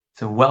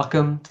So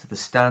welcome to the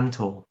Stand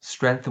Tall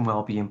Strength and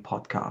Wellbeing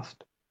podcast.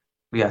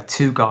 We are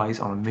two guys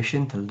on a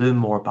mission to learn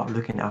more about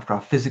looking after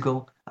our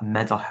physical and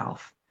mental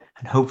health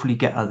and hopefully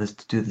get others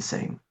to do the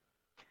same.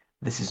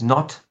 This is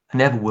not and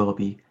never will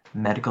be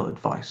medical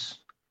advice.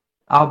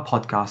 Our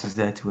podcast is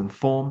there to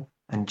inform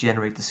and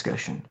generate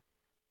discussion.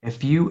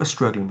 If you are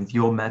struggling with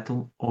your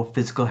mental or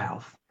physical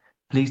health,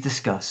 please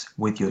discuss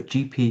with your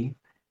GP,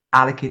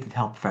 allocated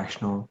health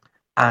professional,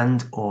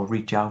 and/or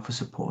reach out for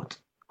support.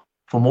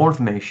 For more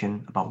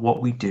information about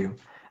what we do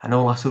and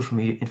all our social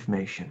media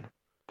information,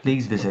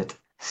 please visit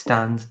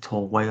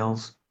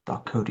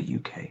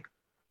standtallwales.co.uk.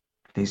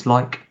 Please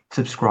like,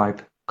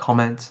 subscribe,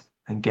 comment,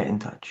 and get in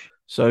touch.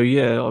 So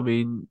yeah, I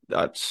mean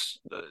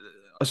that's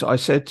as I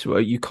said to her,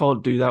 you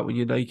can't do that when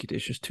you're naked.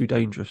 It's just too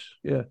dangerous.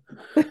 Yeah.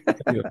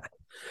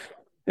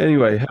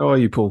 Anyway, how are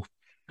you, Paul?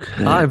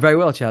 I'm very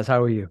well, Chaz.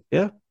 How are you?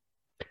 Yeah,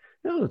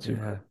 not too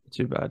bad. Not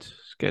too bad.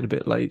 It's getting a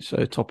bit late,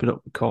 so topping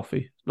up with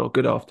coffee. Not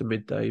good after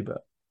midday,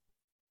 but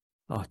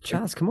oh,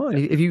 Chaz, come on!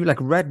 If you like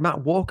read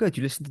Matt Walker,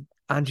 do you listen to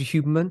Andrew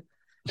Huberman?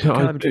 You I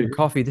can't be do. drinking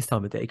coffee this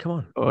time of day. Come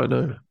on. Oh, I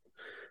know.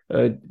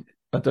 I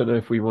don't know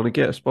if we want to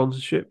get a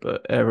sponsorship,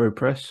 but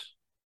AeroPress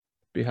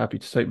be happy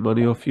to take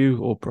money off you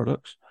or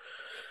products.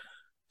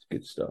 It's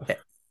good stuff.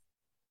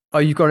 Oh,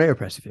 you've got an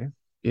AeroPress, have you?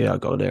 Yeah, I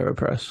got an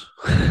AeroPress.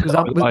 Was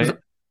that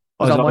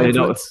my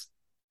influence?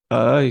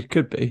 It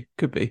could be.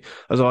 I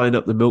was eyeing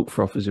up the milk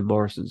frothers in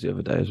Morrison's the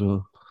other day as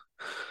well.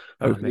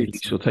 Hopefully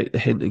she'll take the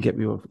hint and get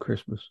me one for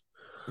Christmas.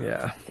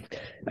 Yeah.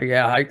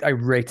 I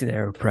rate an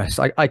AeroPress.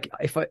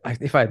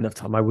 If I had enough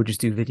time, I would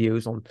just do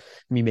videos on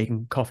me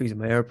making coffees in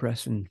my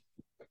AeroPress, and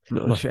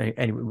nice. I'm not sure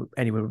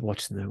anyone would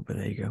watch them though. But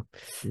there you go.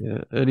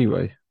 Yeah.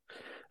 Anyway,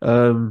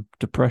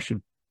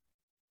 depression.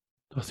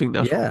 I think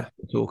that's what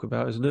we talk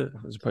about, isn't it?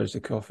 As opposed to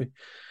coffee.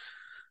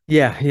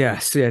 Yeah.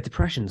 So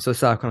depression. So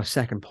it's our kind of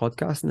second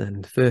podcast, and then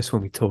the first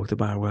one we talked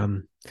about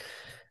an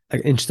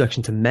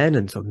introduction to men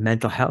and sort of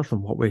mental health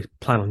and what we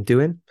plan on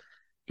doing.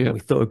 Yeah, and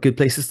we thought a good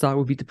place to start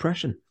would be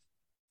depression.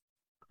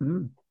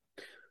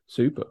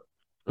 Super.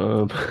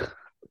 Well,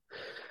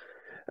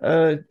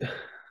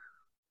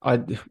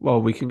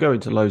 we can go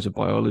into loads of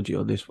biology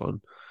on this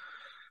one.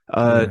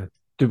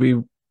 Do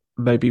we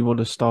maybe want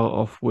to start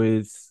off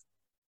with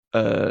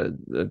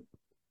the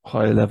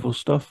higher level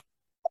stuff?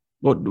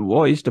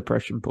 What is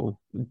depression, Paul?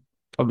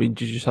 I mean,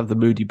 do you just have the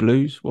moody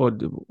blues?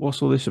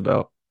 What's all this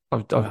about?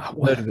 I've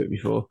heard of it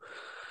before.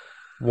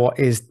 What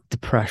is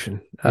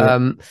depression?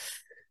 Yeah.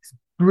 It's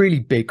a really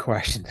big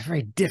question. It's a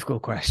very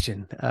difficult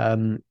question.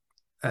 And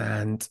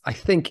I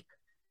think,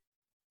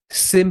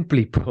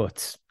 simply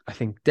put, I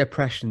think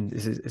depression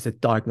is a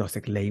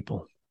diagnostic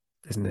label,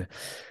 isn't it?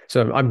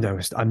 So I'm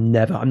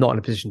not in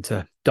a position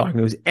to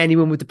diagnose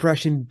anyone with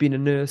depression. Being a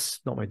nurse,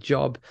 not my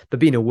job, but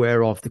being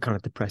aware of the kind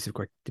of depression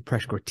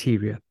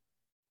criteria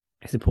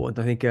is important.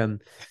 I think I'm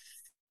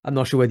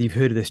not sure whether you've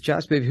heard of this,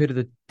 Jazz, but have you heard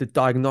of the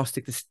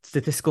Diagnostic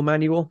Statistical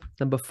Manual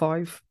number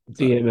 5?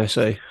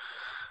 DMSA.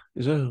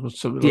 Is there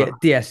something like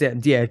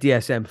DSM? Yeah,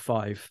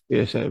 DSM-5.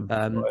 DSM.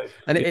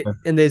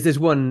 And there's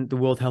one, the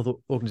World Health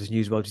Organization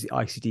used, well, which is the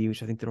ICD,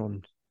 which I think they're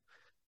on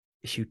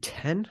issue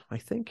 10, I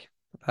think.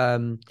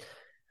 And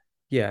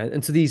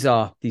so these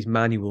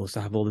manuals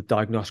that have all the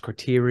diagnostic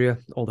criteria,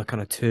 all the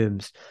kind of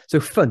terms.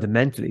 So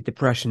fundamentally,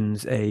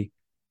 depression's a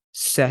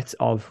set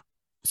of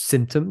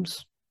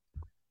symptoms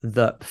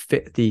that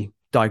fit the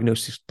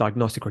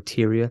diagnostic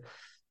criteria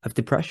of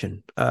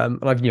depression. And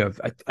I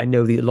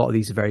know a lot of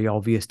these are very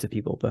obvious to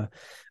people, but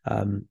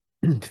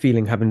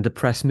having a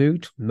depressed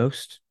mood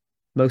most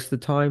of the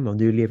time or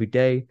nearly every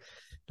day,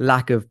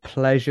 lack of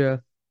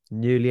pleasure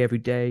nearly every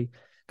day,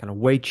 kind of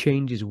weight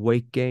changes,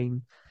 weight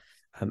gain,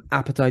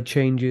 appetite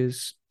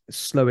changes,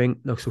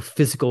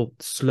 physical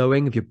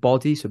slowing of your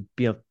body, so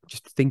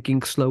just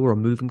thinking slower or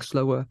moving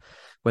slower,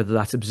 whether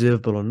that's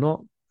observable or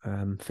not,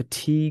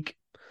 fatigue,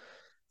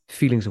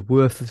 feelings of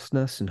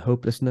worthlessness and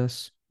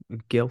hopelessness,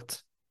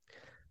 guilt,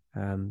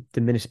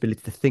 diminished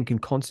ability to think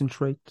and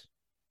concentrate,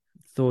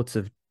 thoughts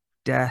of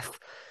death,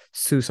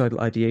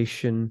 suicidal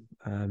ideation,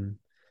 and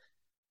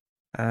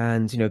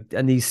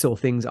these sort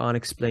of things aren't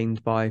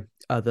explained by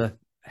other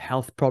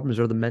health problems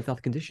or other mental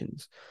health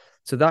conditions.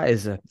 So they're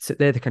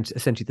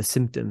essentially the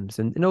symptoms.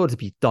 And in order to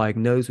be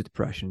diagnosed with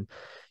depression,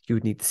 you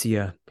would need to see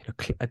a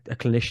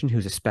clinician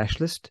who's a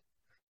specialist,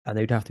 and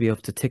they would have to be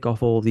able to tick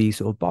off all these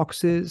sort of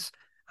boxes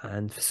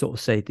and sort of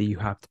say that you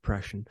have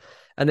depression.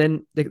 And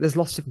then there's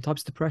lots of different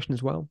types of depression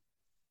as well.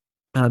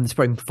 There's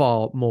probably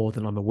far more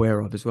than I'm aware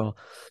of as well.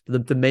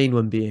 But the main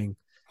one being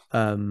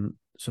sort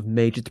of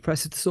major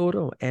depressive disorder,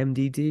 or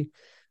MDD,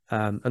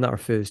 and that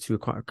refers to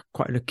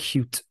quite an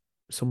acute,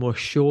 some more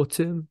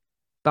short-term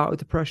bout of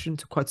depression,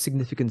 to quite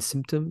significant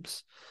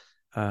symptoms,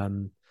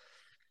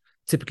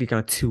 typically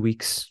kind of 2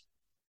 weeks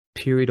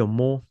period or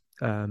more,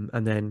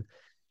 and then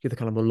you have the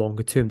kind of more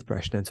longer-term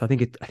depression. And so I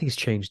think it's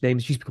changed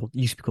names. It used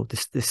to be called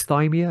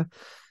dysthymia.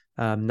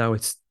 Now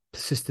it's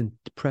persistent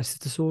depressive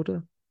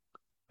disorder,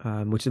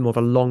 which is more of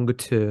a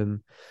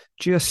longer-term,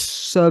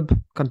 just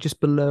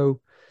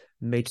below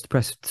major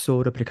depressive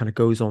disorder, but it kind of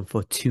goes on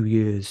for 2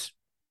 years.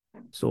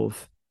 sort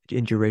of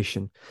in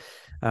duration.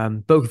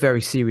 Both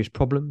very serious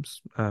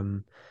problems,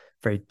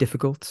 very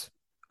difficult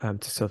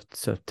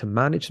to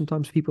manage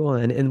sometimes for people,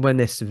 and when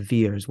they're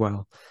severe as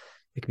well,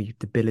 it can be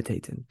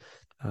debilitating.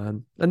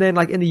 And then,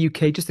 like in the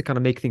UK, just to kind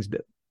of make things a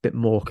bit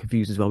more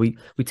confusing as well, we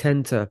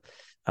tend to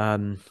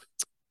divide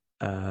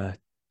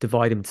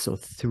them into sort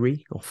of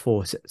 3 or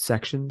 4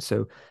 sections.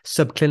 So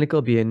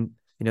subclinical being,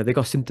 they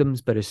got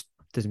symptoms, but it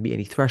doesn't meet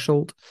any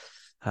threshold.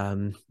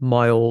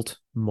 Mild,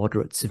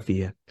 moderate,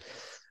 severe.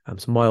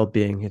 So mild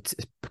being it's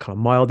kind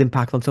of mild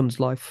impact on someone's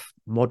life.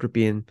 Moderate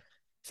being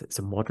it's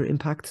a moderate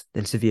impact.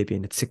 Then severe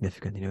being it's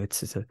significant.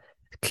 It's a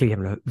clearly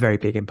having a very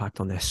big impact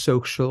on their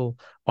social,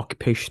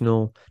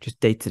 occupational, just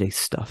day-to-day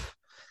stuff.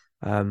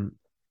 So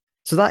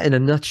that in a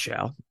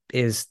nutshell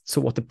is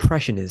what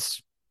depression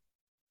is.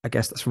 I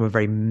guess that's from a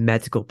very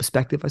medical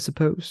perspective, I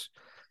suppose.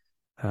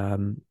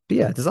 But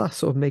yeah, does that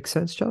sort of make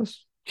sense,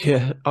 Charles?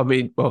 Yeah, I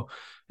mean, well,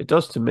 it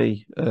does to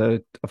me.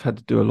 I've had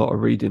to do a lot of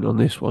reading on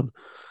this one.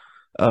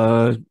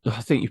 I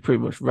think you've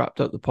pretty much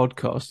wrapped up the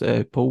podcast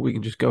there, Paul. We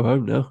can just go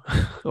home now.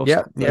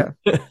 Yeah.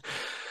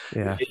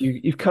 Yeah.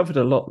 You've covered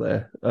a lot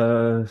there.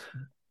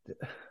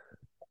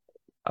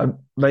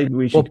 Maybe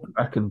we should go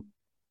back and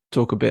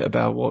talk a bit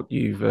about what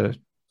you've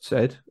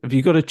said. Have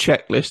you got a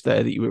checklist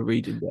there that you were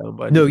reading down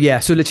by? No, yeah.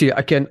 So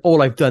literally,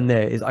 all I've done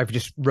there is I've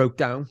just wrote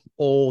down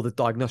all the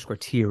diagnostic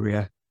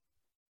criteria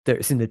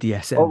that's in the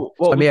DSM.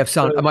 So I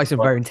might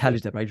sound very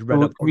intelligent, but I just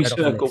read up. We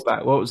circle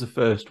back. What was the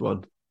first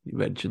one you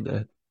mentioned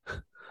there?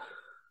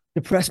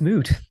 Depressed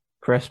mood.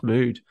 Depressed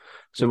mood.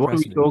 So what are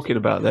we talking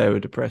about there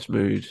with depressed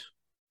mood?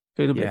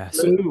 Feeling a bit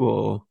blue,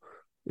 or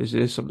is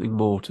there something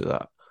more to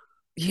that?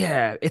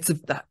 Yeah, it's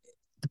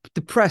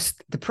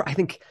depressed. I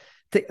think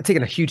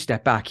taking a huge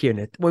step back here,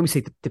 and when we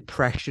say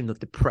depression or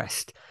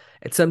depressed,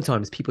 it's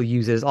sometimes people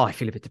use it as, I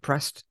feel a bit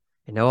depressed.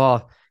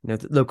 The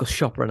local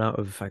shop ran out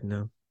of, I don't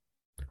know,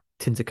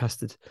 tins of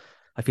custard.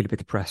 I feel a bit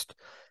depressed.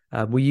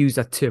 We use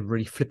that term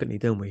really flippantly,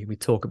 don't we? We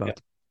talk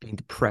about being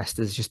depressed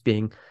as just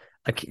being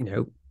like,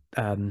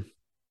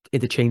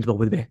 interchangeable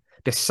with a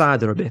bit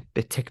sad or a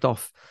bit ticked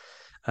off.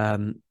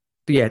 But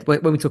yeah,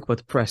 when we talk about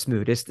depressed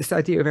mood, it's this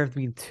idea of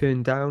everything being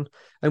turned down.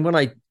 And when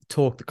I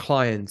talk to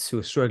clients who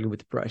are struggling with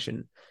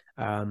depression,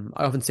 I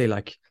often say,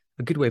 like,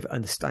 a good way of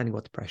understanding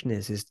what depression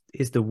is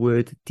the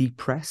word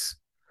depress,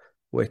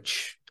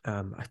 which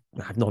I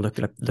have not looked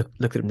at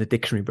it in the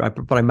dictionary,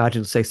 but I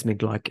imagine it'll say something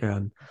like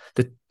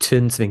to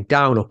turn something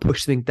down or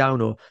push something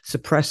down or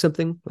suppress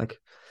something, like.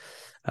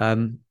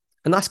 And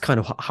that's kind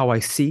of how I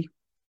see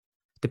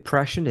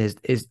depression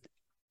is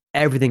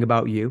everything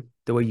about you,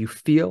 the way you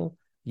feel,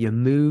 your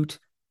mood,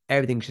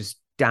 everything's just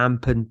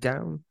dampened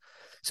down.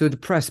 So a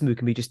depressed mood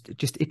can be just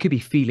it could be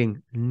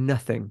feeling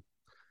nothing,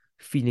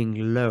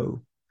 feeling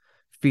low,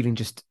 feeling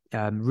just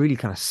really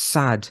kind of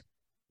sad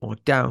or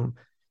down.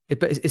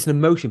 But it's an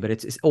emotion, but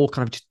it's all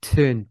kind of just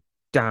turned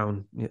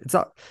down. It's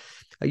that,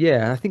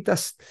 I think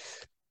that's.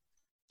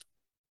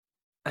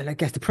 And I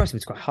guess depression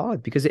is quite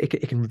hard because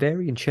it can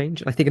vary and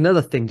change. And I think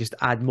another thing, just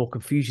to add more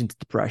confusion to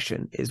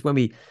depression, is when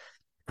we,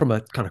 from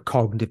a kind of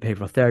cognitive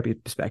behavioral therapy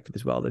perspective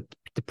as well, that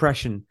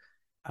depression,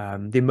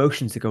 the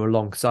emotions that go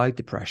alongside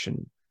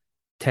depression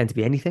tend to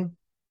be anything.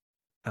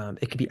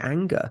 It could be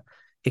anger.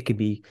 It could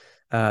be,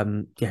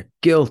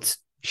 guilt,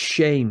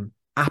 shame,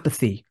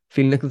 apathy,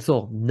 feeling like it's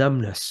all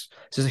numbness.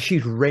 So there's a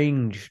huge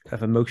range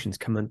of emotions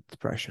come into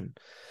depression.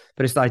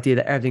 But it's the idea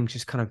that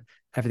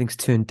everything's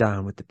turned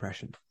down with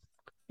depression.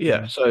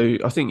 Yeah, so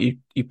I think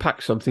you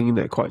packed something in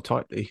there quite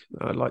tightly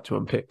I'd like to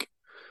unpick.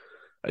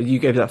 You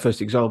gave that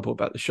first example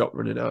about the shop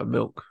running out of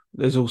milk.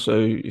 There's also,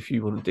 if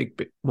you want to dig a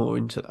bit more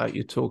into that,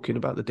 you're talking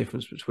about the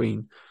difference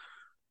between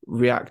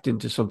reacting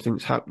to something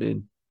that's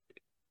happening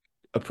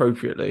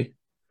appropriately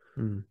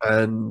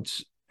and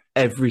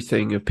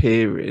everything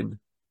appearing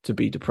to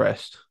be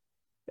depressed.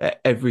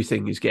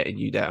 Everything is getting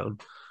you down.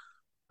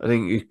 I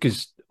think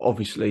because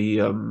obviously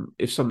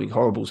if something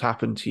horrible's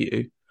happened to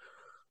you,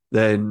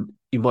 then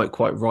you might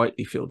quite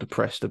rightly feel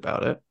depressed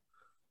about it.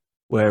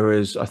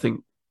 Whereas I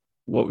think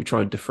what we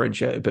try and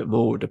differentiate a bit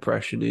more with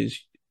depression is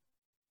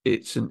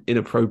it's an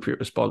inappropriate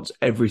response.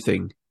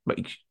 Everything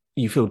makes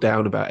you feel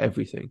down about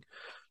everything.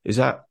 Is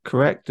that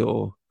correct,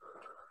 or?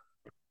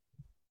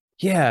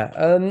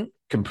 Yeah.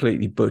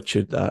 Completely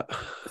butchered that.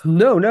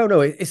 No.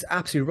 It's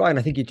absolutely right. And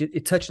I think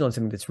it touched on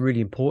something that's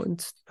really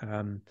important.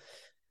 And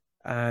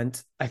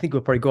I think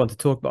we'll probably go on to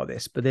talk about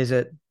this, but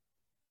there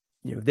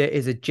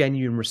is a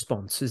genuine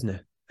response, isn't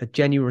it? A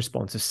genuine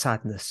response of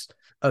sadness,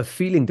 of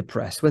feeling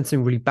depressed when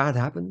something really bad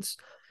happens.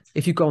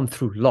 If you've gone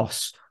through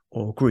loss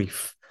or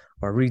grief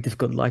or a really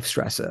difficult life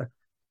stressor,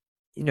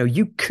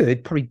 you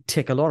could probably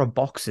tick a lot of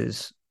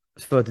boxes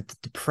for the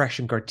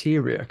depression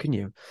criteria, can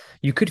you?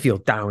 You could feel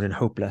down and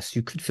hopeless.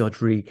 You could feel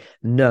really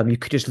numb. You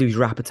could just lose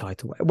your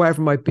appetite or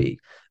whatever it might be.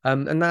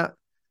 And that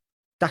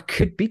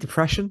could be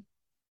depression.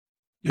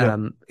 Yeah.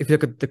 If you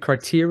look at the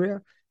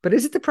criteria. But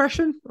is it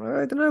depression?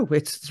 I don't know.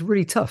 It's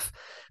really tough.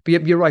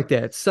 But you're right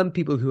there. It's some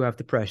people who have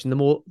depression, the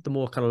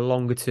more kind of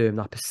longer term,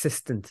 that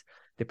persistent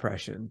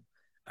depression.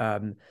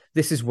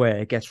 This is where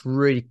it gets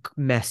really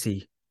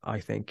messy I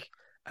think,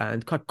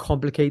 and quite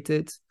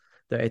complicated.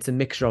 That it's a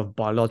mixture of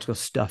biological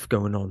stuff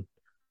going on.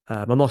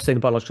 I'm not saying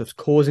the biological stuff's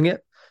causing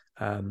it,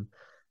 but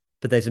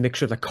there's a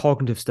mixture of the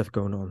cognitive stuff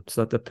going on,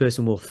 so that the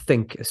person will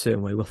think a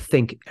certain way, will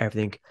think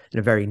everything in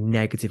a very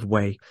negative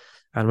way.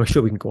 And I'm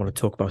sure we can go on and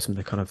talk about some of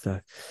the kind of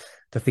the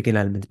thinking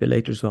element a bit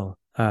later as well.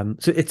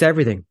 So it's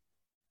everything.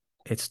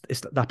 It's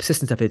that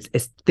persistent stuff.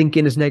 It's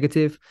thinking is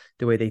negative.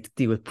 The way they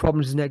deal with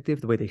problems is negative.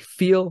 The way they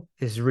feel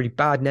is really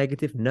bad,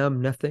 negative,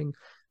 numb, nothing.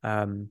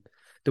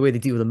 The way they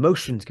deal with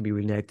emotions can be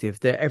really negative.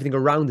 Everything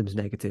around them is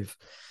negative.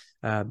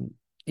 And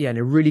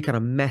it really kind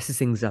of messes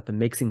things up and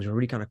makes things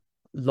really kind of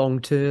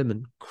long-term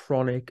and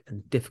chronic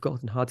and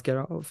difficult and hard to get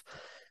out of.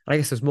 And I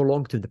guess there's more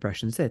long-term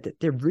depressions there.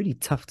 They're really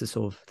tough to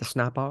to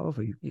snap out of.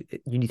 You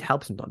need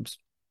help sometimes.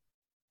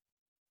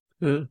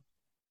 Yeah.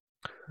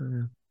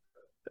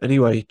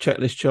 Anyway,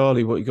 Checklist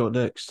Charlie, what you got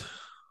next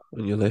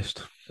on your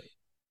list?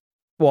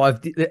 Well,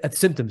 I've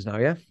symptoms now,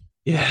 yeah?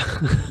 Yeah.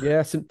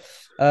 Yeah.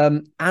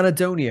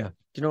 Anhedonia.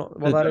 Do you know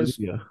what that is?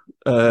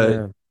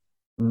 Yeah.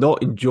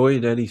 Not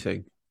enjoying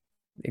anything.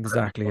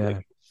 Exactly, yeah.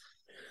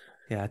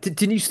 Yeah.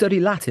 Didn't you study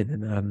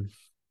Latin? And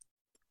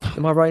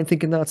am I right in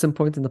thinking that at some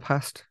point in the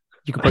past?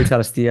 You could probably tell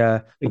us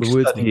the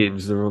words.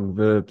 Studying's the wrong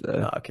verb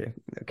there. Oh, okay.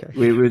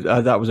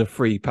 That was a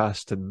free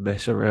pass to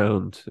mess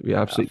around. We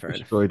absolutely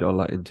destroyed our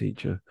Latin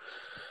teacher.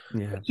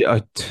 Yeah.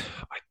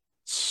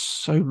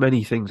 So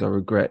many things I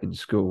regret in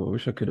school. I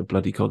wish I could have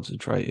bloody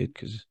concentrated,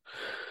 because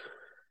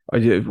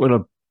when I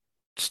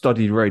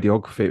studied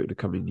radiography, it would have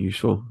come in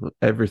useful.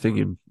 Everything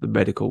in the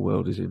medical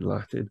world is in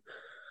Latin.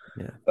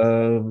 Yeah.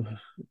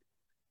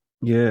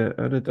 Yeah,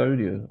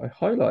 anhedonia. I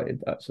highlighted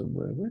that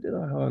somewhere. Where did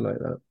I highlight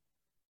that?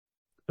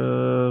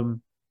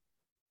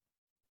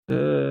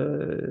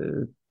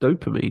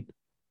 Dopamine.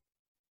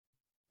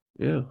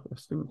 Yeah, I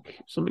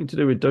think something to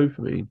do with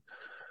dopamine.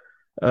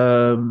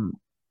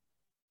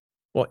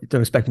 What?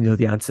 Don't expect me to know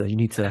the answer.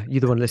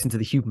 You're the one listening to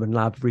the Huberman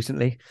Lab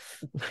recently.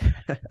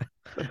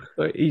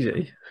 So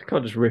easy. I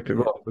can't just rip it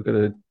off. We're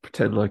gonna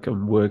pretend like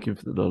I'm working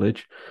for the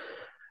knowledge.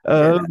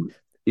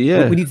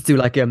 Yeah. We need to do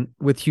like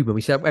with Huberman.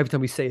 We should every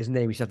time we say his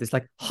name, we should have this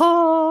like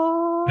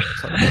sort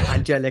of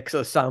angelic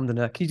sort of sound in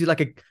it. Can you do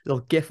like a little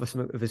gif or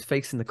something of his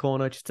face in the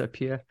corner just to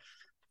appear?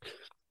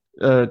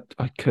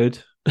 I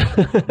could.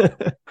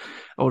 I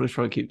want to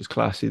try and keep this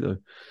classy though.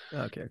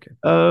 Okay.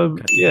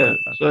 Yeah.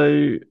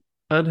 So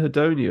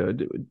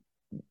anhedonia,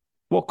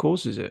 what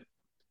causes it?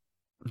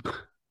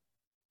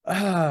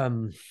 Why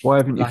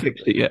haven't you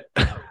fixed it yet?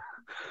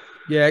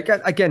 Yeah,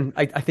 again,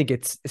 I think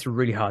it's a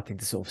really hard thing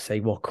to sort of say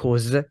what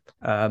causes it.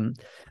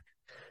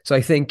 So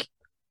I think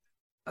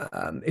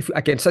I'll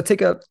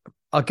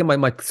get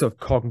my sort of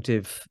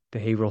cognitive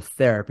behavioral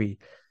therapy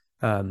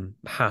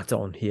hat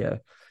on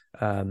here.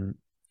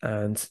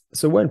 And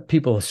so when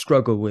people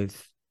struggle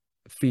with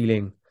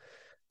feeling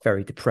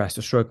very depressed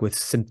or struggle with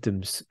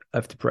symptoms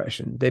of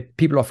depression,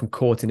 people are often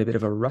caught in a bit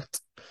of a rut,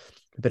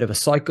 a bit of a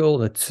cycle.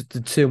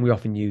 The term we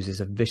often use is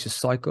a vicious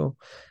cycle.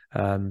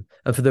 And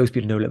for those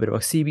people who know a little bit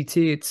about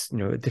CBT, it's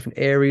different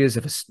areas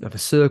of a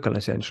circle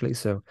essentially.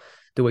 So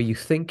the way you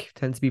think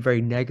tends to be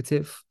very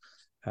negative.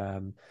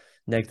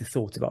 Negative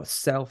thoughts about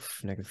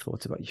self, negative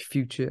thoughts about your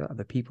future,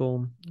 other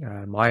people.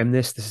 I am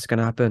this is going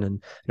to happen.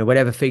 And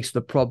whenever faced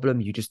with a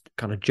problem, you just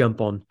kind of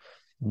jump on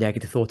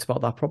negative thoughts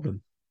about that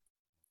problem.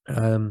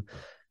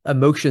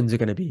 Emotions are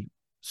going to be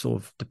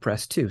sort of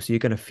depressed too. So you're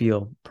going to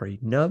feel pretty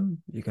numb.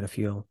 You're going to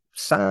feel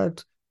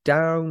sad,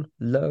 down,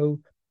 low,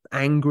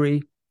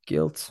 angry,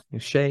 guilt,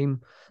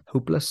 shame,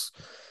 hopeless,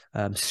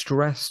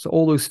 stress.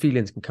 All those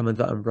feelings can come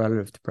under that umbrella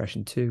of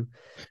depression too.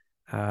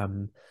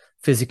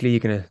 Physically, you're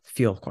going to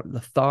feel quite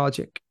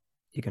lethargic.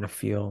 You're going to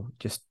feel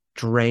just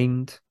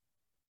drained,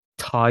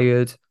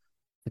 tired,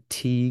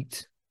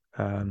 fatigued.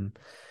 And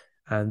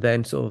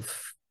then sort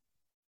of,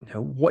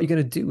 what are you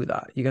going to do with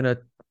that? You're going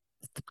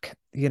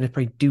to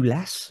probably do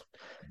less.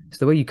 So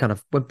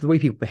the way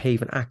people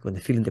behave and act when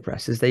they're feeling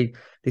depressed is they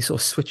sort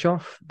of switch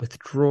off,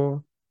 withdraw,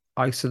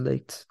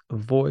 isolate,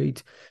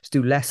 avoid, just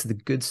do less of the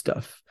good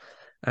stuff.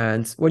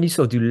 And when you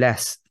sort of do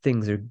less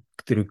things that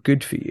are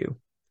good for you,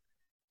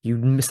 you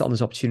miss out on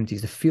those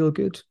opportunities to feel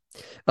good.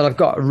 And I've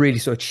got a really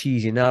sort of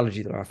cheesy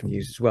analogy that I often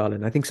use as well.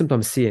 And I think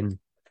sometimes seeing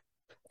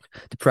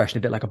depression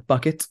a bit like a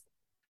bucket.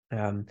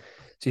 So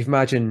you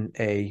imagine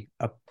a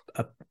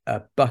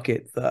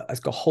bucket that has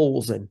got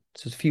holes in.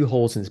 So there's a few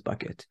holes in this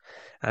bucket.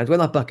 And when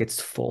that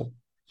bucket's full,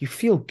 you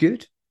feel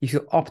good. You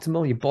feel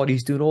optimal. Your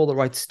body's doing all the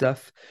right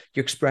stuff.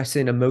 You're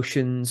expressing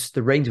emotions,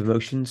 the range of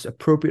emotions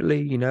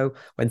appropriately.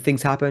 When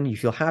things happen, you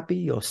feel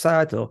happy or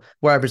sad or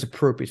whatever is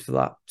appropriate for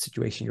that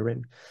situation you're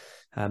in.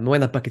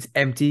 When that bucket's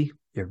empty,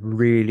 you're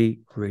really,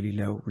 really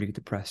low, really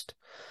depressed.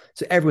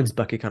 So everyone's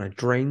bucket kind of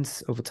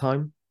drains over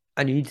time,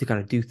 and you need to kind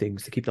of do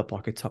things to keep that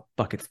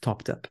bucket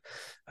topped up.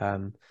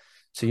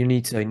 So you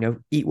need to,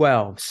 eat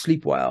well,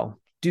 sleep well,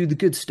 do the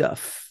good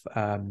stuff,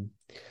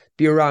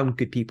 be around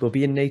good people,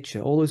 be in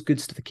nature, all those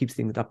good stuff that keeps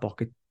things that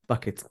bucket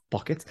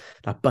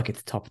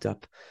topped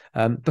up.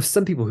 But for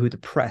some people who are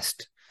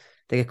depressed,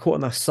 they get caught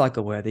in that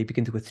cycle where they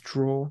begin to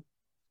withdraw,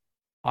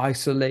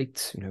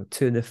 isolate,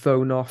 turn their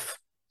phone off,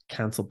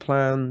 cancel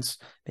plans,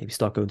 maybe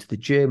start going to the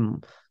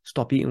gym,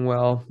 stop eating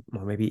well,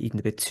 or maybe eating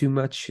a bit too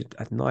much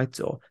at night,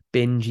 or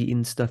binge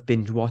eating stuff,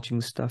 binge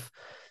watching stuff.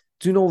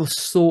 Doing all the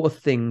sort of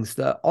things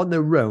that on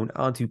their own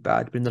aren't too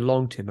bad, but in the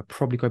long term are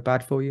probably quite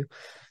bad for you.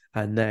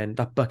 And then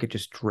that bucket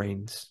just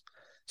drains.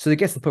 So it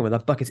gets to the point where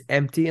that bucket's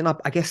empty. And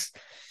I guess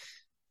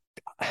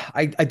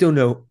I don't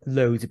know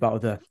loads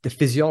about the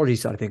physiology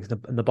side of things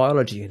and the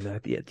biology and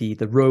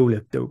the role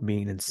of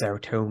dopamine and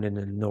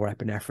serotonin and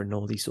norepinephrine and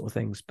all these sort of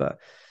things. But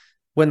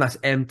when that's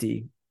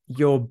empty,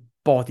 your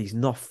body's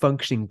not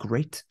functioning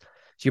great.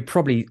 So you're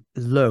probably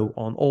low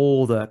on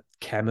all the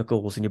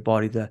chemicals in your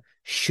body that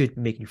should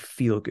make you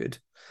feel good.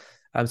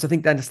 So I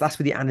think then that's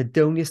where the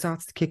anhedonia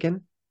starts to kick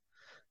in.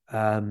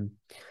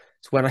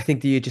 So when I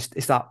think that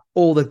it's that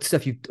all the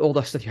stuff you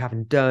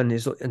haven't done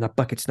is, and that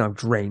bucket's now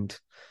drained.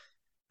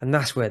 And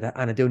that's where the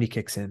anhedonia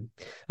kicks in.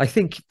 I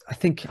think,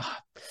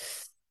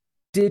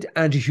 did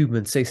Andrew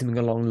Huberman say something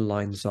along the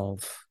lines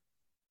of,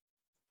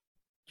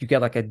 you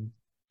get like a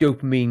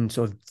dopamine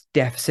sort of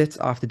deficit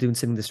after doing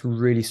something that's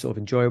really sort of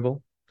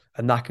enjoyable,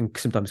 and that can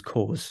sometimes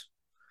cause,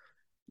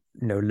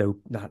 low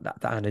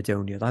that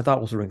anhedonia. That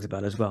also rings a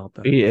bell as well.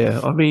 But yeah,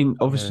 I mean,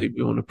 obviously,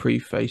 we want to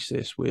preface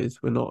this with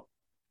we're not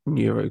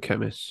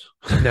neurochemists.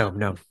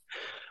 No.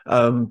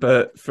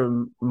 But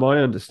from my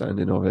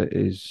understanding of it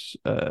is,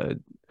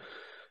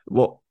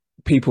 what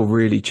people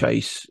really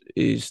chase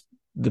is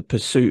the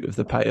pursuit of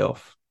the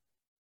payoff.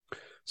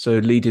 So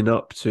leading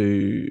up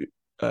to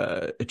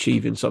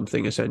achieving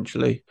something,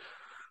 essentially,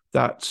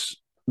 that's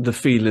the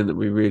feeling that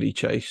we really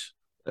chase.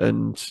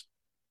 And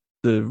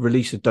the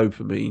release of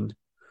dopamine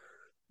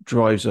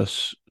drives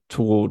us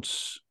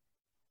towards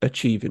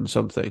achieving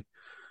something,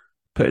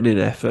 putting in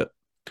effort.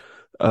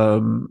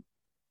 And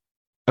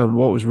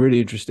what was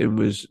really interesting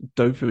was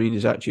dopamine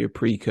is actually a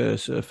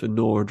precursor for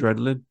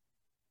noradrenaline.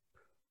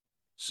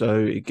 So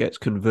it gets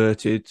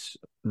converted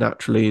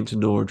naturally into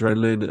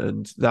noradrenaline,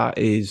 and that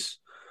is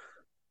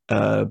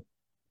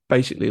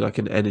basically like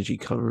an energy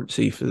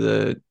currency for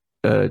the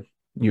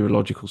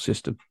neurological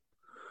system.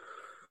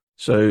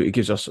 So it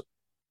gives us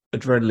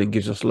adrenaline,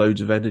 gives us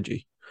loads of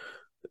energy.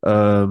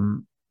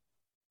 And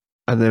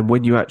then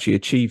when you actually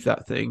achieve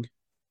that thing,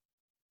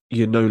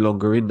 you're no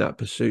longer in that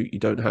pursuit. You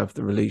don't have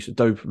the release of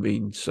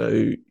dopamine,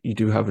 so you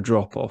do have a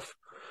drop off.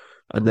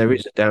 And there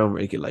is a down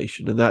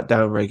regulation, and that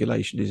down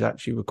regulation is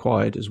actually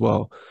required as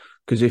well.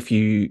 Because if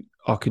you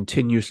are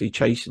continuously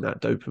chasing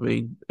that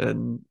dopamine,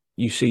 and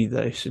you see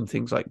this in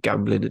things like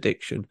gambling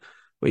addiction,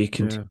 where you're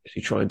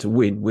continuously trying to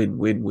win,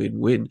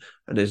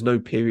 and there's no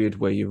period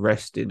where you're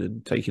resting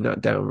and taking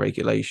that down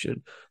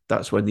regulation,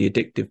 that's when the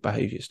addictive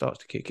behavior starts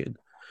to kick in.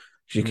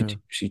 Because you're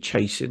continuously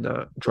chasing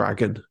that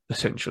dragon,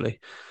 essentially.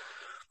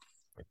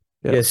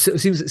 Yeah, so it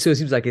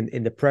seems like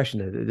in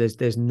depression,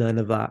 there's none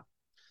of that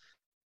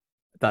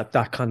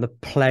kind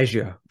of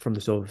pleasure from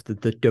the sort of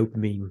the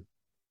dopamine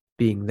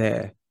being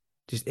there.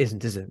 Just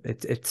isn't, is it?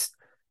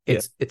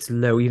 It's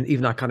low.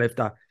 Even that kind of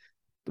that.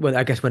 Well,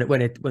 I guess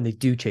when they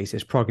do chase it,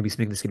 it's probably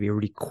something that's going to be a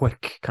really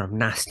quick kind of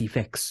nasty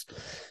fix.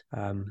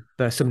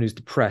 But someone who's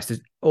depressed,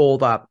 is all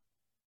that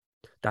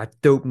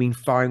dopamine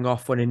firing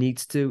off when it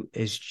needs to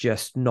is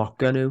just not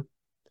going to.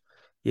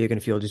 You're going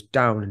to feel just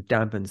down and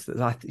dampens. And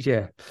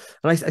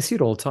I see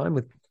it all the time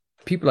with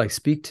people I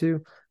speak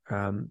to,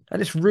 and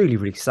it's really,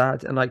 really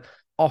sad. And I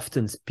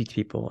often speak to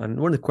people, and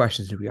one of the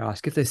questions that we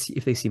ask, if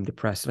they seem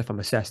depressed, and if I'm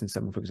assessing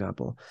someone, for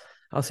example,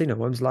 I'll say,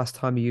 when was the last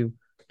time you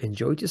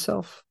enjoyed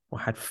yourself or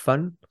had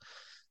fun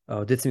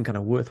or did something kind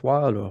of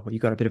worthwhile or you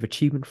got a bit of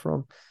achievement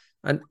from?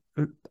 And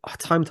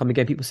time and time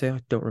again, people say,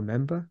 I don't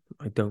remember,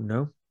 I don't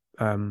know.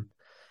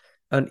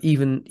 And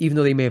even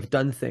though they may have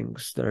done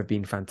things that have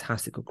been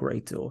fantastic or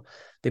great, or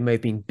they may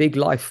have been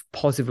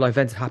positive life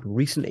events that happened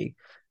recently,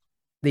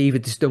 they either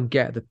just don't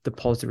get the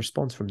positive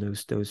response from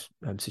those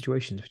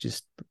situations, which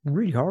is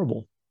really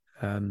horrible.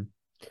 The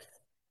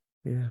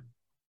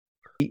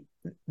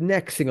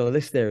next thing on the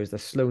list there is the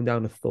slowing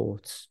down of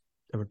thoughts,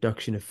 a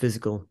reduction of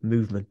physical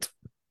movement,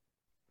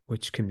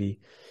 which can be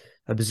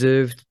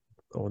observed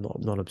or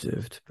not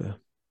observed. But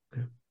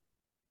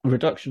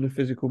reduction of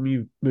physical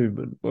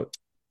movement. What?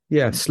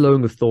 Yeah,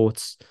 slowing of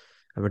thoughts,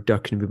 a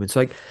reduction of movement.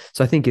 So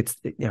I think it's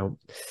I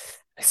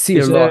see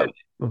a lot.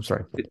 I'm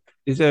sorry.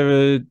 Is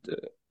there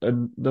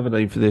another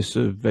name for this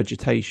of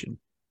vegetation?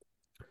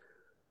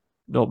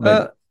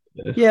 Not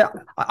yeah,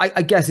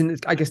 I guess in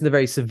the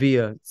very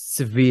severe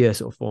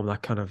sort of form,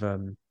 that kind of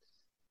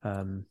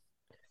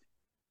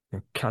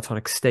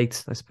catatonic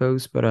state, I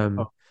suppose. But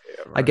right.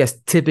 I guess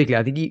typically,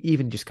 I think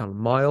even just kind of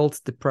mild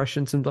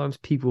depression, sometimes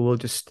people will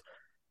just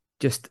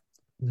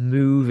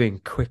moving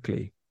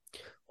quickly,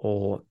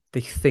 or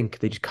they think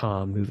they just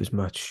can't move as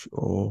much,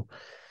 or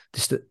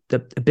just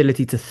the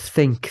ability to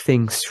think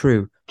things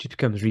through just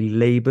becomes really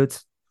labored.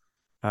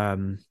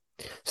 So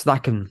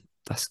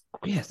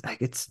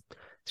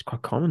it's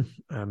quite common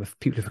if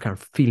people are kind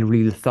of feeling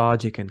really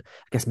lethargic, and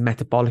I guess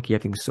metabolically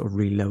everything's sort of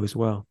really low as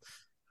well.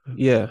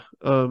 Yeah.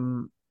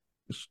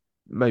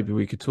 Maybe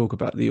we could talk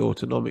about the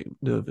autonomic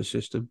nervous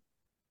system.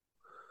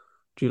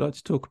 Would you like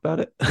to talk about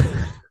it? Oh,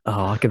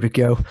 I'll give it a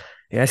go.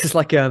 Yeah, it's just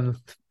like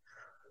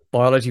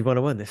biology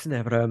 101, this, isn't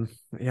it?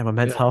 But yeah, my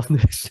mental health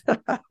nurse.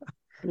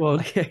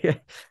 Well, Yeah.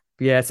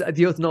 But yeah, it's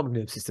the autonomic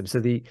nervous system.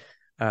 So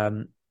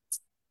um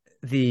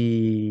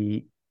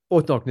the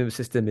autonomic nervous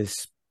system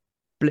is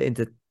split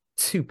into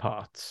two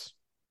parts,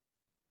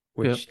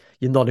 yeah, which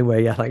you're nodding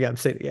away. Yeah, like I'm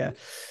saying, yeah,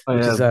 I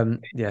which is am.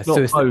 yeah. So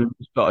Not it's bones,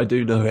 but I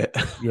do know it.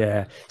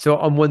 yeah. So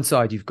on one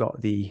side you've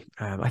got the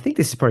I think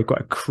this is probably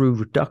quite a crude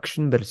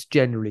reduction, but it's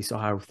generally so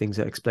how things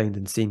are explained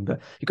and seen.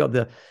 But you've got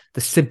the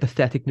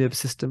sympathetic nervous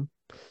system.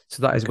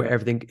 So that is where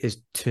everything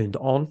is turned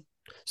on.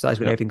 So that is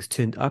when everything's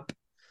turned up.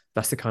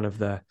 That's the kind of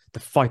the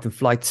fight and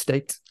flight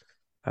state.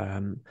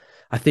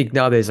 I think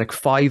now there's like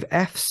 5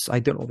 Fs. I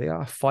don't know what they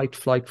are: fight,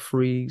 flight,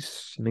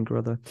 freeze, something or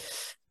other.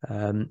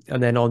 And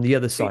then on the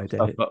other side,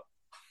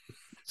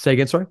 say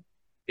again, sorry.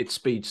 It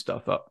speeds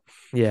stuff up.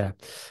 Yeah,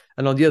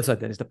 and on the other side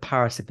then is the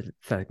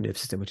parasympathetic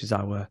nervous system, which is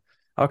our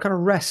kind of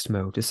rest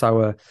mode. It's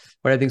our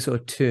where everything's sort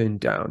of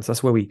turned down. So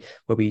that's where we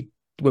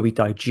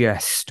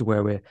digest,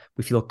 where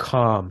we feel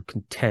calm,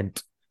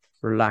 content,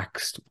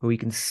 relaxed, where we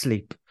can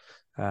sleep.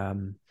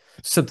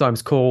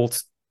 Sometimes called,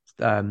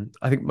 I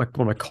think one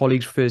of my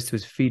colleagues refers to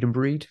as feed and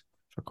breed.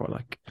 I quite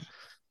like. So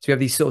we have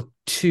these sort of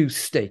two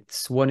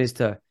states. One is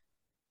to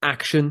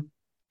action,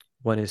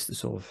 one is the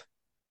sort of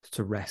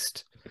to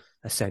rest,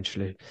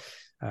 essentially.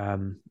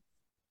 So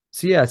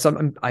yeah, so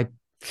I'm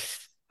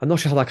not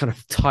sure how that kind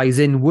of ties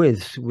in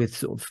with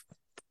sort of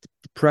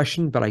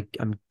depression, but I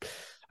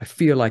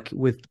feel like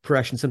with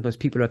depression sometimes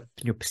people are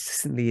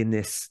persistently in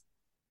the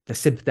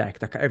sympathetic,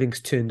 like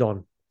everything's turned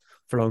on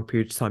for long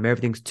periods of time,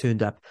 everything's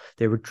turned up,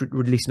 they're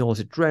releasing all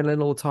this adrenaline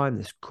all the time,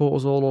 this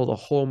cortisol, all the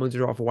hormones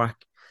are off whack,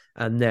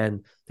 and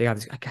then they have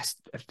this, I guess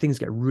things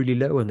get really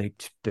low and they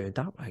burn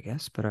out, I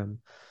guess. But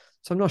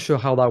so I'm not sure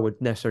how that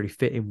would necessarily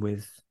fit in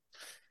with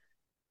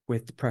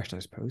depression,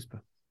 I suppose.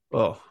 But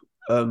well,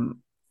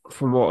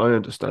 from what I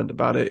understand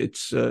about it,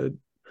 it's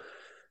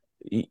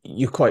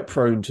you're quite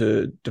prone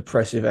to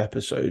depressive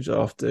episodes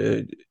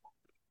after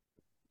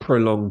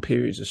prolonged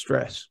periods of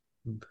stress.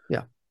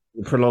 Yeah.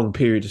 The prolonged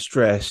period of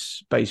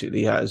stress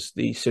basically has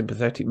the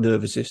sympathetic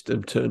nervous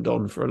system turned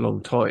on for a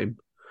long time,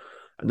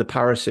 and the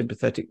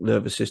parasympathetic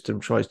nervous system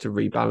tries to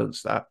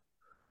rebalance that,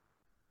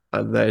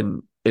 and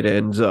then it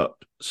ends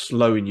up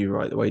slowing you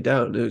right the way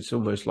down. It's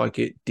almost like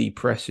it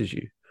depresses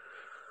you.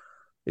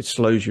 It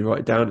slows you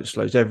right down. It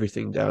slows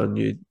everything down.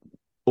 Your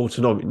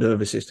autonomic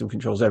nervous system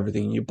controls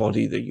everything in your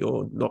body that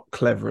you're not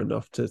clever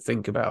enough to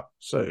think about.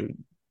 So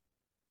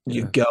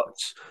your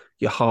guts,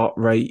 your heart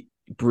rate,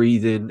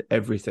 breathing,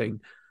 everything,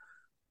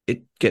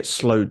 it gets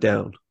slowed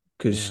down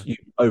because you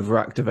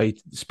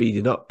overactivated the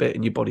speeding up bit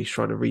and your body's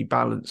trying to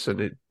rebalance, and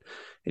it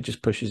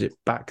just pushes it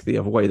back the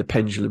other way. The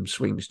pendulum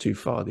swings too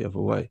far the other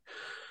way.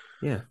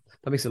 Yeah,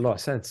 that makes a lot of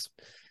sense.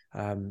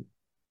 Yeah,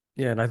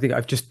 and I think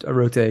I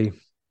wrote a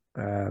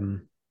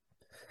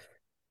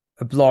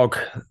blog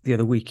the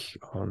other week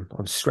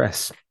on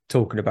stress,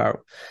 talking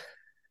about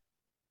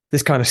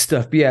this kind of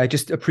stuff. But yeah,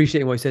 just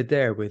appreciating what you said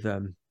there with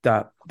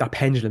that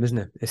pendulum, isn't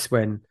it? It's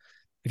when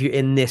if you're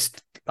in this,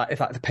 like if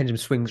the pendulum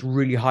swings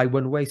really high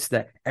one way, so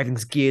that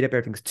everything's geared up,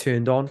 everything's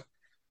turned on,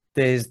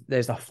 there's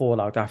that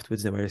fallout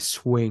afterwards, where it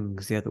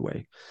swings the other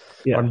way.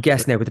 Yeah, what I'm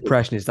guessing now with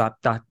depression is that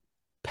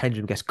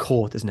pendulum gets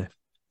caught, isn't it?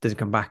 Doesn't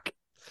come back.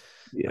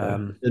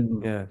 Yeah.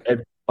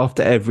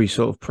 After every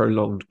sort of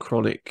prolonged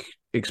chronic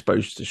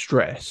exposure to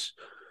stress,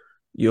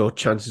 your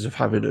chances of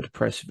having a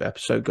depressive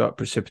episode go up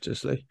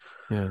precipitously.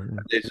 Yeah.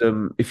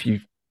 If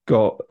you've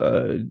got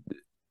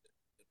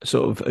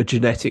sort of a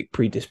genetic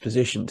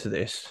predisposition to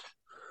this,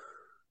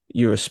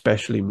 you're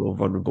especially more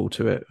vulnerable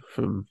to it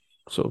from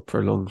sort of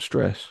prolonged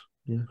stress.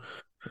 Yeah.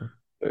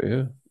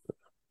 Yeah.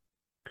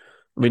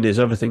 I mean, there's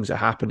other things that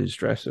happen in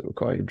stress that were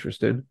quite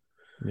interesting.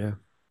 Yeah.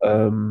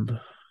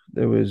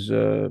 There was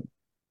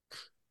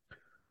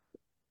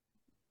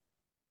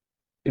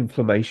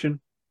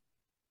inflammation.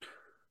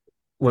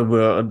 When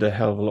we're under a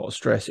hell of a lot of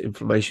stress,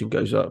 inflammation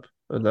goes up,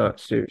 and that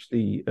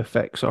seriously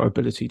affects our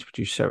ability to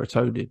produce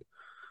serotonin.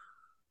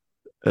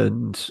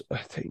 And I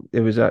think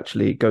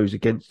it goes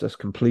against us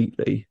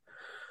completely.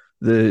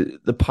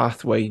 The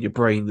pathway in your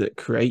brain that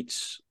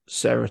creates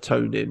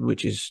serotonin,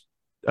 which is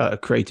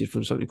created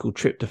from something called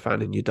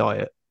tryptophan in your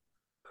diet,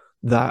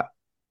 that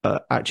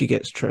actually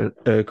gets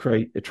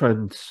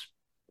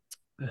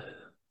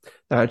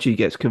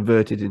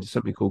converted into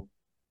something called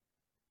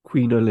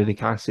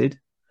quinolinic acid,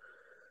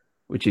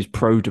 which is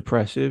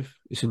pro-depressive.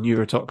 It's a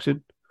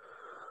neurotoxin.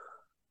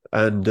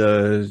 And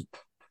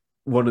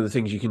one of the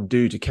things you can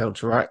do to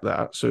counteract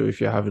that, so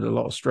if you're having a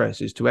lot of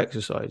stress, is to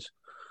exercise,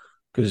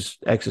 because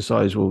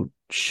exercise will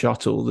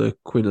shuttle the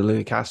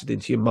quinolinic acid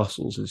into your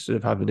muscles instead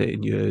of having it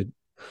in your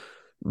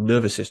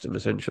nervous system,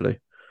 essentially.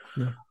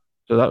 Yeah.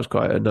 So that was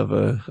quite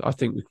another, I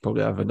think we could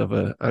probably have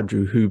another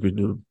Andrew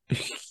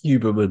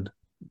Huberman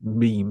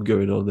meme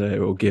going on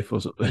there, or GIF or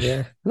something.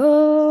 Yeah.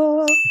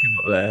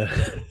 There.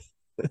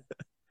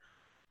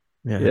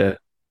 Yeah.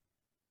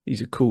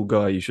 He's a cool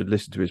guy. You should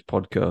listen to his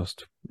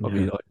podcast. I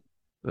mean,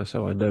 that's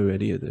how I know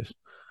any of this.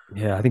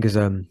 Yeah, I think as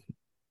I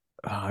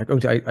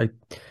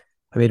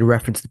made a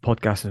reference to the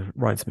podcast and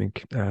writing something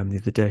the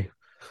other day.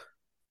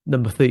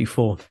 Number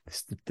 34,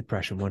 it's the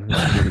depression one. This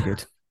is really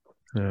good.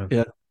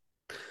 Yeah.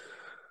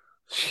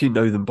 You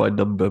know them by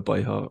number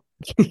by heart.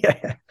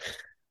 Yeah.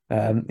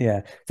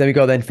 Yeah. Then we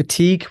got then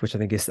fatigue, which I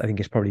think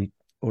is probably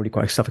already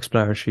quite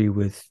self-explanatory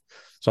with,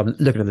 so I'm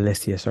looking at the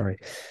list here, sorry.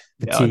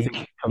 Yeah, I think Fatigue.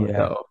 you covered Yeah.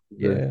 that off.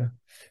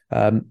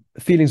 Yeah.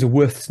 Feelings of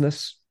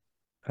worthlessness.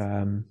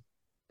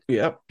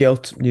 Yeah.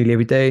 Guilt nearly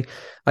every day.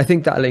 I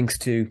think that links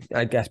to,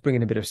 I guess,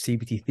 bringing a bit of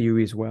CBT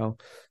theory as well.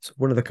 So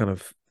one of the kind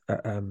of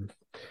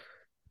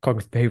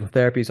cognitive behavioral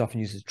therapy is often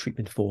used as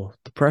treatment for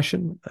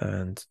depression,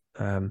 and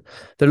there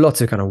are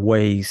lots of kind of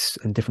ways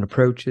and different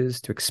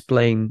approaches to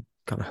explain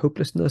kind of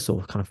hopelessness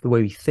or kind of the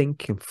way we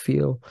think and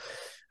feel.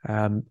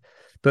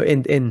 But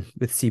in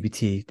with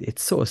CBT, it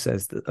sort of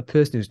says that a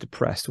person who's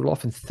depressed will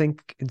often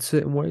think in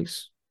certain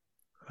ways.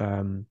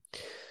 Still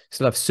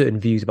have certain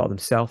views about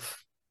themselves.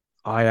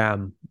 I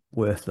am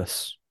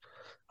worthless.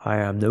 I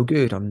am no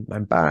good. I'm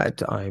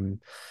bad. I'm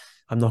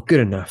not good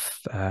enough.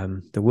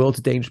 The world's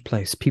a dangerous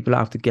place. People are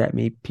out to get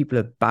me. People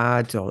are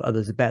bad, or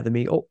others are better than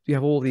me. Oh, you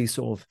have all these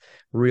sort of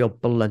real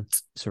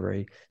blunt,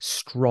 sorry,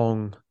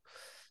 strong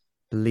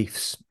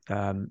beliefs.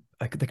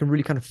 Like they can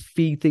really kind of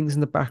feed things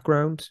in the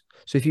background.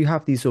 So if you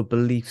have these sort of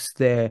beliefs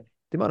there,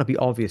 they might not be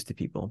obvious to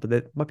people, but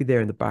they might be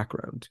there in the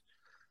background.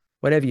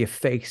 Whenever you're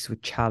faced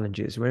with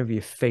challenges, whenever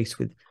you're faced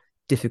with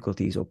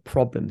difficulties or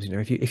problems,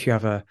 if you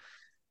have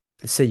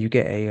let's say you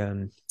get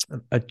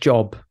a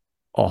job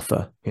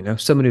offer,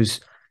 someone who's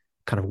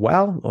kind of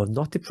well or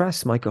not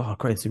depressed might go, oh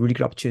great, it's a really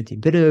good opportunity. A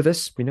bit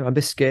nervous, I'm a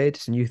bit scared,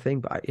 it's a new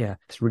thing, but yeah,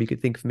 it's a really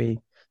good thing for me.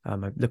 I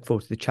look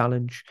forward to the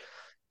challenge.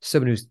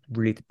 Someone who's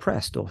really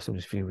depressed or someone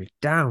who's feeling really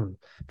down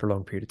for a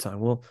long period of time,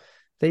 well,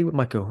 they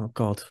might go, oh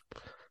God,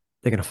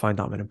 they're going to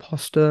find out I'm an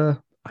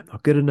imposter. I'm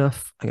not good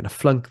enough. I'm going to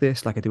flunk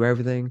this like I do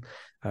everything.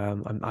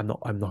 I'm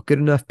not good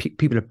enough.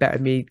 People are better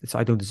than me, so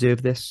I don't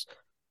deserve this.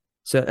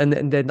 So, and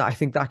then I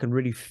think that can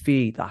really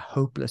feed that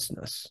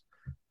hopelessness,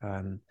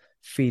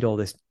 feed all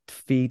this,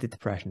 feed the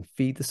depression,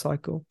 feed the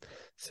cycle.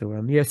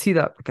 So, yeah, see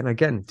that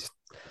again, just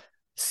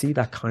see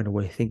that kind of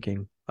way of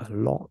thinking a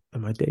lot in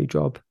my day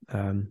job.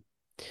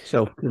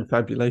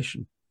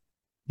 Self-confabulation.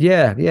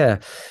 Yeah.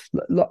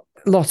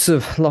 Lots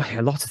of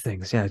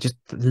things. Yeah, just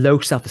low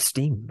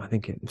self-esteem. I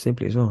think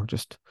simply as well.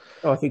 Just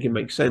I think it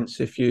makes sense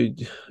if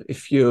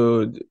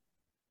you're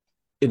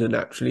in a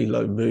naturally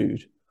low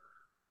mood,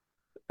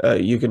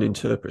 you can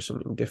interpret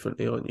something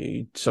differently, aren't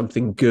you?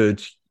 Something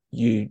good,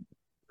 you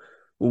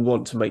will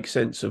want to make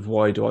sense of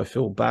why do I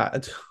feel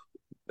bad?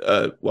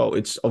 Well,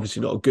 it's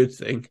obviously not a good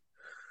thing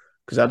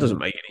because that doesn't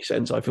make any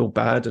sense. I feel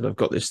bad and I've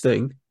got this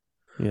thing.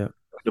 Yeah.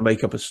 To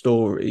make up a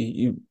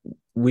story,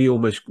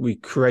 we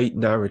create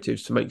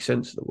narratives to make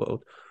sense of the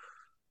world,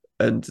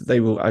 and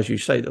they will, as you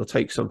say, they'll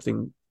take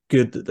something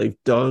good that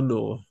they've done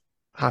or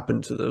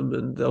happened to them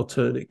and they'll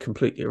turn it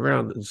completely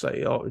around and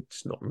say, oh,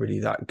 it's not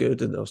really that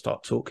good, and they'll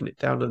start talking it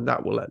down, and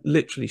that will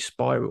literally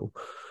spiral,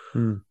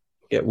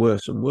 get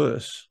worse and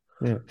worse.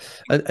 Yeah,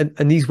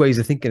 and these ways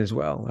of thinking as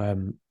well.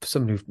 For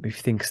someone who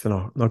thinks they're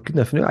not good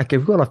enough, like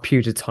we've got enough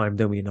periods of time,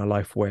 don't we, in our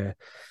life where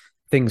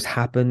things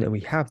happen and we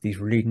have these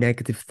really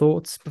negative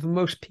thoughts. But for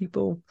most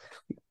people,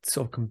 we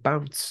sort of can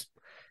bounce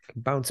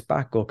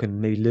back or can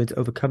maybe learn to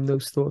overcome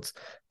those thoughts.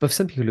 But for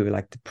some people who are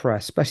like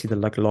depressed, especially the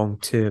like long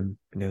term,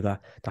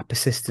 that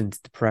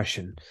persistent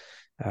depression,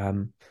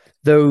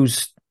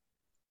 those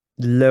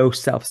low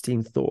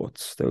self-esteem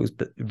thoughts, those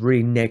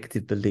really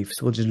negative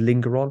beliefs will just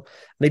linger on. And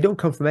they don't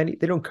come they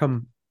don't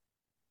come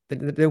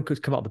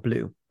out of the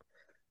blue.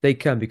 They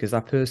come because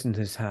that person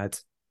has had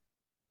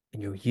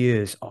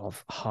years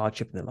of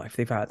hardship in their life.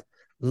 They've had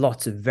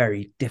lots of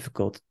very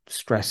difficult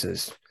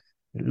stresses,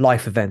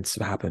 life events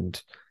have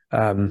happened.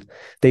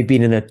 They've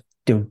been in a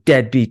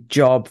deadbeat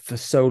job for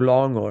so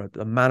long, or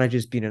the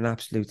manager's been an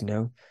absolute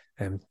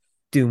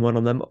doing one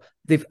on them.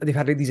 They've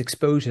had these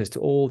exposures to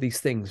all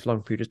these things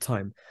long period of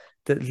time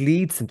that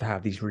leads them to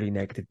have these really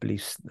negative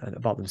beliefs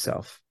about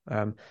themselves.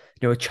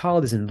 A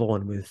child isn't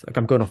born with, like,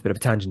 I'm going off a bit of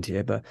a tangent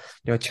here, but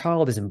a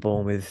child isn't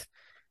born with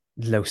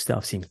low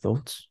self-esteem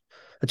thoughts.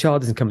 A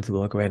child doesn't come into the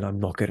world going, I'm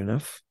not good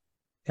enough.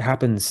 It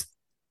happens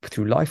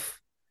through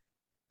life.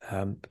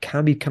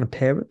 Can be kind of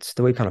parents,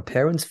 the way kind of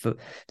parents,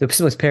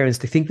 sometimes parents,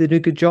 they think they do a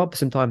good job.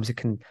 Sometimes it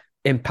can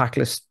impact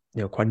us,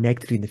 quite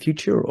negatively in the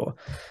future, or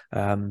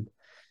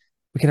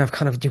we can have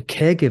kind of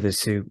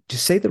caregivers who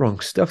just say the wrong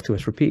stuff to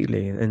us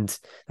repeatedly, and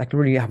that can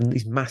really have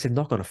these massive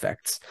knock-on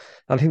effects.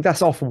 And I think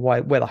that's often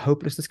where the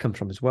hopelessness comes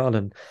from as well.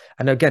 And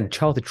again,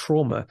 childhood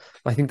trauma,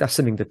 I think that's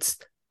something that's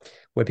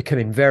we're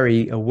becoming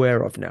very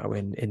aware of now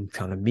in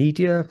kind of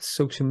media,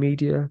 social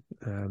media,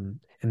 in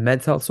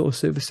mental health sort of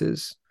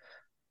services.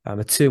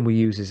 A term we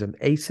use is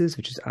ACEs,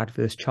 which is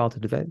adverse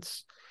childhood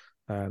events.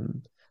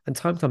 And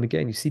time and time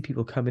again, you see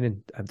people coming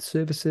in and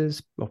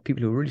services, or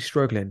people who are really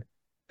struggling,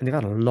 and they've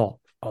had a lot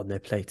on their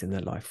plate in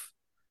their life,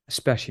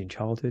 especially in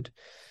childhood.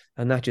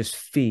 And that just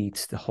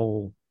feeds the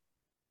whole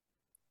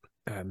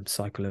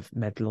cycle of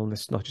mental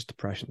illness, not just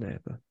depression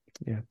there, but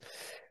yeah.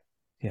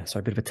 Yeah,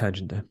 sorry, a bit of a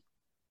tangent there.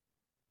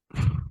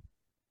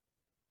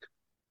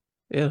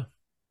 Yeah.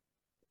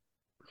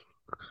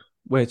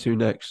 Where to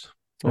next?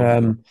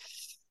 Then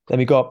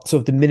we got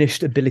sort of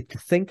diminished ability to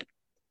think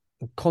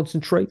and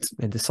concentrate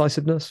and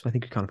decisiveness. I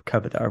think we kind of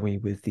covered that, aren't we,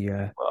 with the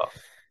Well,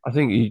 I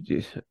think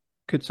you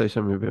could say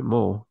something a bit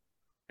more.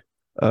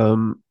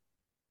 Um,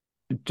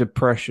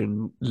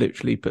 Depression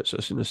literally puts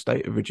us in a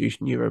state of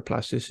reduced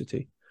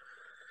neuroplasticity.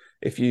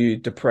 If you're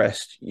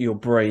depressed, your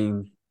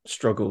brain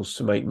struggles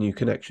to make new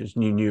connections,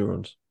 new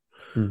neurons.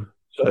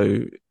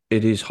 So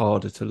it is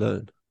harder to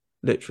learn,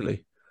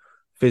 literally.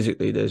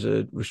 Physically, there's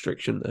a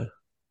restriction there.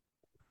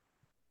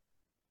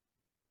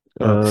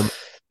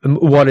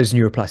 What is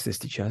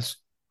neuroplasticity, Chaz?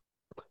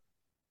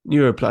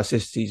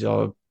 Neuroplasticity is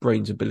our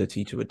brain's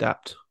ability to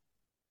adapt.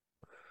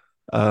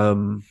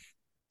 When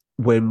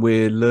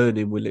we're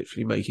learning, we're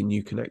literally making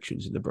new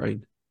connections in the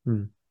brain.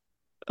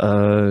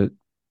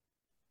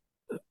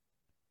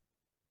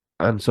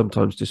 And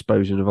sometimes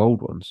disposing of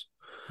old ones.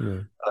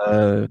 The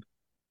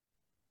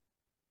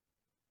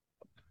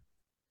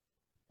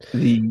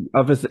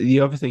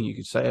other thing you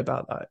could say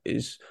about that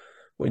is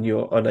when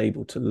you're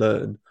unable to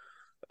learn,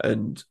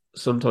 and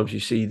sometimes you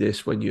see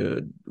this when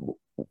you're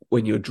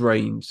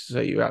drained,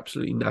 say you're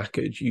absolutely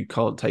knackered, you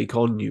can't take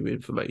on new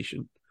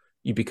information.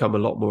 You become a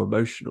lot more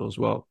emotional as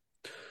well.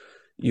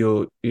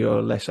 You're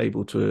less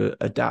able to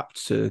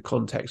adapt to the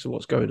context of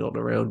what's going on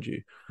around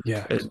you.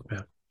 Yeah.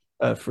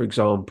 For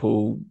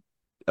example,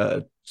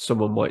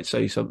 someone might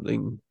say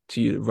something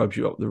to you that rubs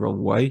you up the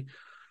wrong way.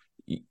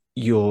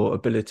 Your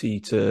ability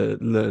to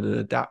learn and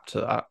adapt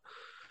to that,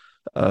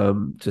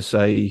 to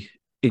say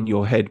in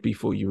your head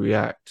before you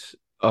react,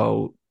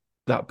 oh,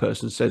 that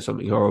person said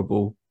something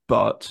horrible,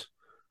 but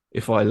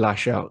if I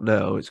lash out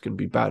now, it's going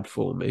to be bad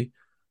for me.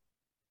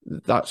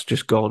 That's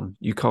just gone.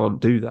 You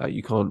can't do that.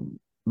 You can't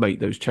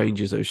make those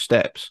changes, those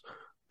steps.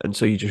 And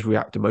so you just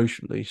react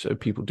emotionally. So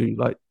people do,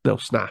 like, they'll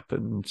snap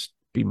and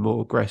be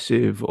more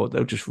aggressive, or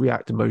they'll just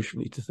react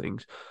emotionally to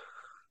things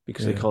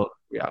because they can't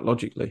react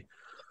logically.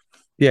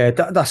 Yeah,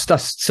 that's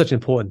such an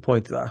important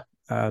point to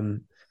that.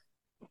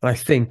 I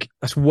think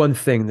that's one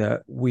thing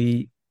that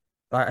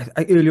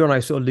earlier on I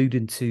sort of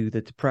alluded to,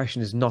 that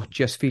depression is not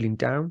just feeling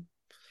down.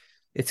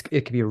 It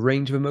can be a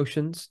range of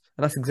emotions,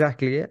 and that's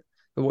exactly it.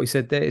 But what you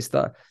said there is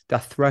that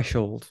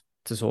threshold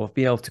to sort of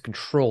be able to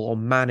control or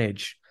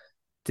manage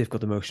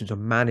difficult emotions or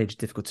manage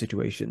difficult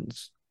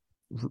situations.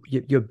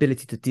 Your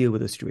ability to deal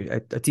with those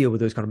situations, deal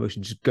with those kind of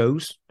emotions, just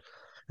goes.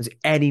 And so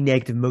any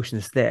negative emotion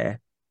that's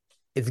there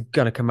is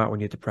going to come out when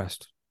you're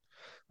depressed,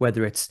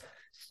 whether it's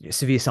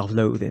severe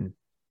self-loathing,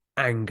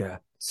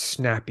 anger,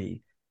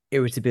 snappy,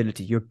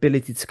 irritability. Your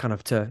ability to kind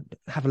of to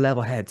have a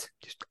level head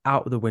just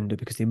out of the window,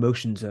 because the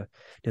emotions are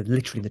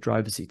literally in the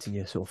driver's seat in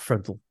your sort of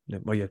frontal,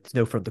 well, your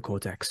no frontal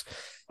cortex.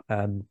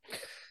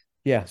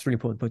 Yeah, it's a really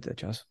important point there,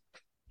 Chaz.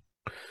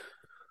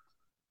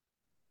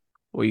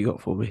 What you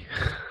got for me?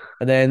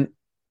 And then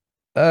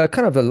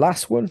kind of the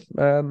last one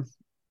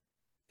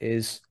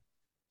is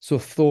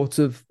sort of thoughts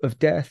of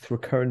death,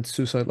 recurrent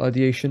suicidal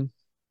ideation.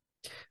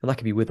 And that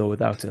can be with or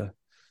without a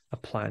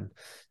plan.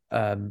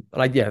 And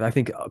I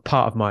think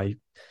part of my,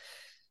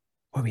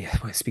 when we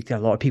speak to a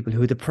lot of people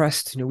who are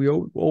depressed, we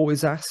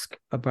always ask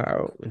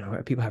about,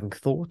 people having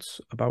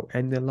thoughts about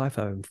ending their life,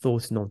 having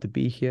thoughts not to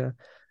be here.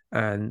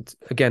 And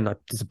again,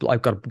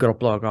 I've got a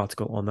blog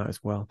article on that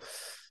as well.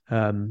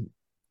 And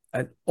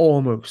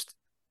almost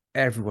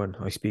everyone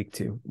I speak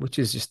to, which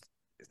is just,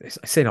 I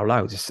say it out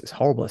loud, it's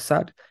horrible, it's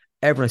sad.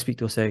 Everyone I speak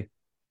to will say,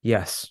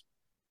 yes,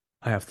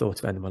 I have thoughts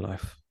of ending my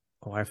life.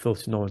 Oh, I have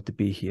thoughts of not wanting to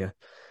be here.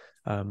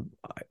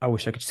 I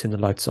wish I could just turn the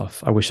lights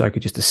off. I wish I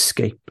could just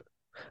escape.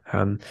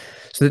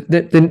 So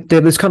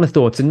those kind of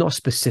thoughts are not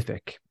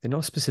specific. They're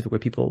not specific where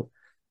people,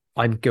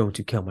 I'm going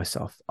to kill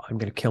myself. I'm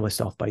going to kill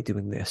myself by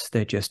doing this.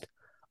 They're just,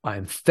 I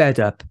am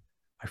fed up.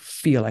 I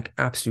feel like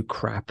absolute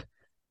crap.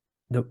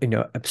 No,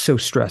 I'm so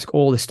stressed.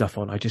 All this stuff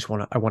on. I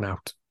want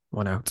out.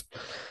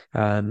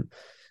 And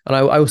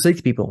I will say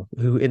to people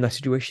who are in that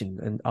situation,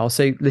 and I'll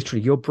say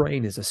literally, your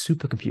brain is a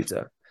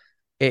supercomputer.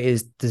 It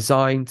is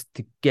designed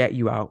to get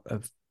you out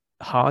of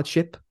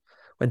hardship.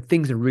 When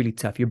things are really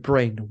tough, your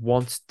brain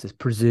wants to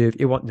preserve.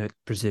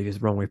 Preserve is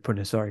the wrong way of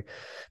putting it. Sorry,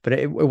 but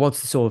it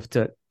wants to sort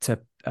of to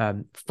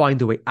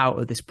find a way out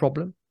of this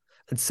problem.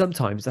 And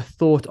sometimes the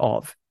thought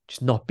of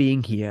just not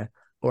being here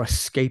or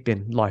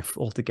escaping life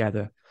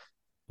altogether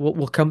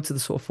will come to the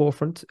sort of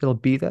forefront. It'll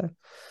be there.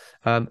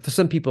 For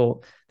some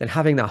people, then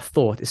having that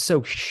thought is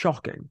so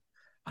shocking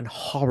and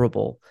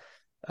horrible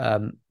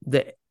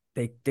that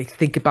they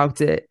think about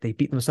it, they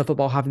beat themselves up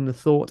about having the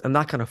thought, and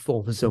that kind of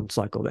forms a zone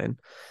cycle then.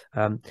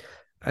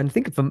 And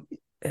think of them,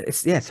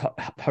 it's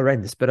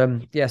horrendous, but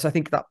yes, I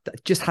think that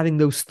just having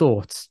those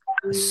thoughts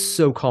is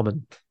so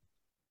common.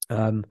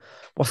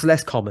 What's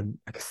less common,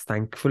 I guess,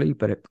 thankfully,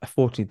 but it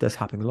unfortunately does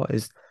happen a lot,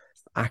 is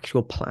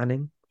actual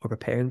planning or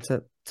preparing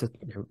to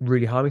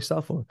really harm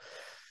yourself or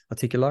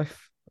take your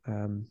life.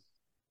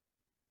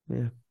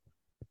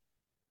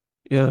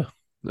 Yeah.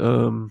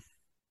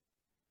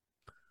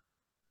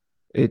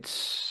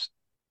 It's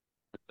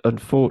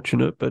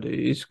unfortunate, but it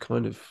is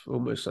kind of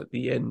almost like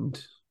the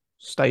end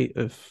state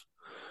of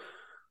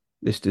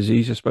this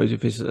disease. I suppose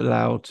if it's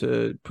allowed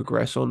to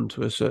progress on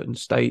to a certain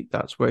state,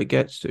 that's where it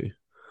gets to.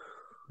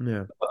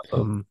 Yeah.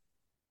 Um,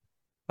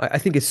 I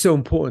think it's so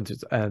important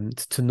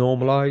to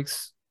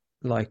normalize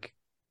like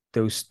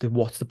the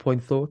what's the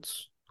point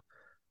thoughts.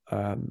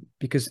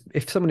 Because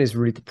if someone is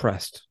really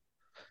depressed,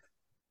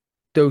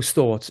 those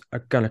thoughts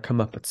are gonna come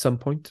up at some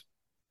point.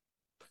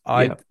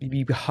 yeah, I'd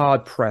be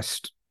hard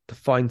pressed to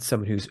find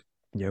someone who's,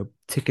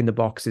 ticking the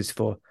boxes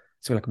for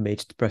something like a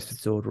major depressive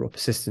disorder or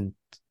persistent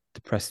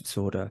depressive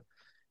disorder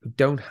who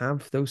don't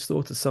have those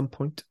thoughts at some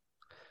point.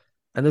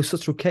 And those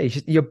thoughts are okay. It's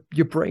just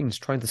your brain's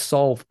trying to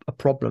solve a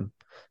problem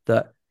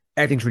that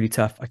everything's really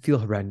tough. I feel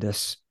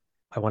horrendous.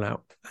 I want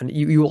out. And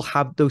you will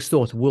have those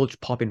thoughts will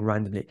just pop in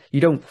randomly.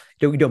 You don't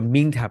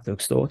mean to have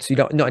those thoughts.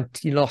 You're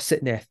not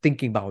sitting there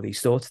thinking about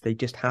these thoughts. They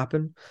just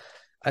happen.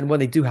 And when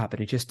they do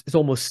happen, it's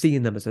almost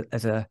seeing them as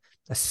a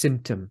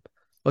symptom.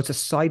 Or it's a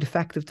side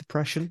effect of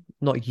depression,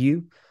 not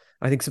you.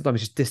 I think sometimes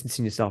just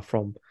distancing yourself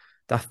from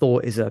that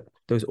thought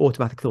those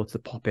automatic thoughts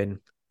that pop in.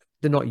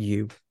 They're not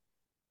you.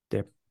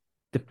 They're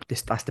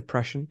that's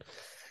depression.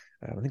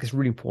 I think it's a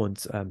really important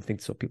thing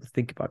to sort of people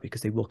think about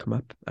because they will come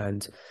up,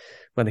 and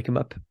when they come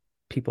up,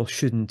 people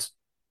shouldn't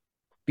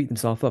beat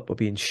themselves up or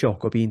be in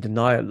shock or be in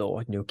denial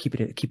or keep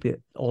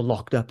it all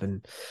locked up,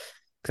 and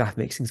that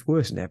makes things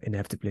worse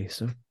inevitably.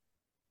 So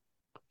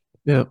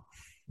yeah.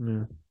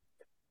 yeah.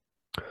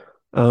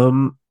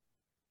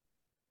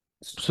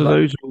 So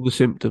those are all the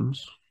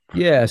symptoms.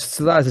 Yeah,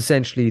 so that is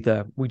essentially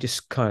we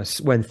just kind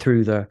of went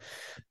through the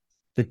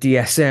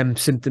DSM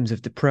symptoms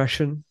of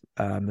depression,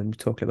 and we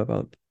talked a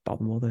little about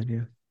them all then,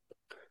 yeah.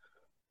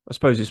 I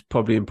suppose it's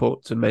probably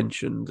important to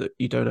mention that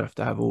you don't have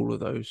to have all of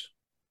those.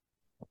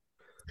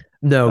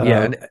 No,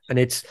 yeah, and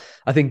it's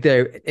I think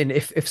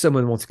if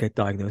someone wants to get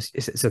diagnosed,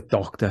 it's a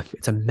doctor,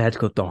 it's a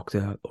medical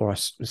doctor or a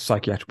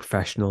psychiatric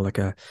professional like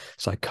a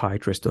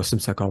psychiatrist or some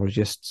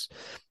psychologists.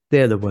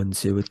 They're the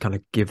ones who would kind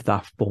of give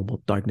that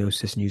formal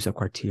diagnosis and use that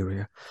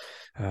criteria.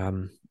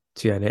 So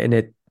yeah,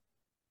 and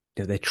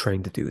they're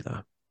trained to do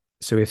that.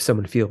 So if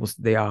someone feels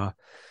they are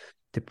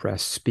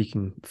depressed,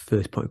 speaking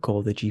first point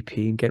call the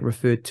GP and getting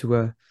referred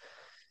to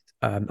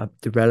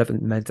the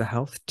relevant mental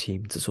health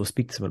team to sort of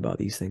speak to someone about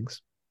these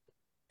things.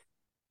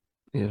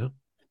 Yeah.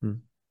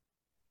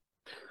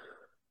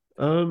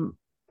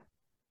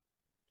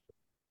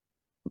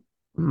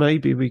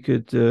 Maybe we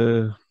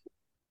could.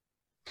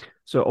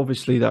 So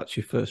obviously that's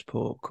your first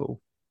port of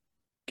call.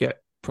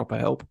 Get proper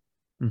help.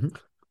 Mm-hmm.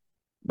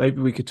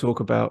 Maybe we could talk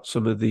about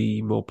some of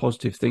the more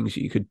positive things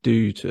that you could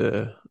do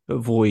to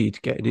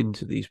avoid getting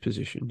into these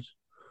positions,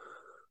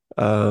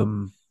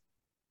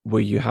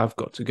 where you have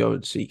got to go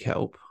and seek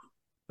help,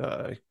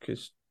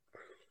 because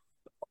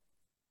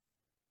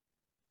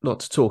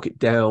not to talk it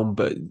down,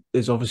 but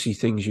there's obviously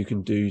things you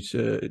can do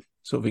to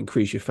sort of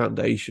increase your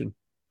foundation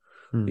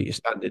that you're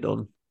standing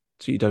on,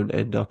 so you don't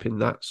end up in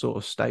that sort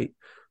of state.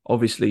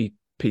 Obviously,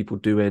 people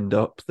do end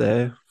up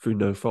there through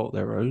no fault of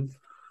their own,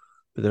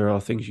 but there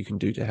are things you can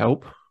do to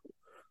help.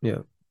 Yeah.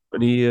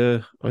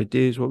 Any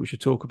ideas what we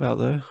should talk about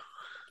there?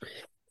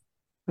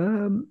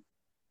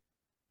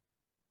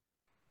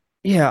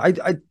 Yeah,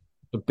 I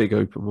a big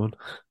open one.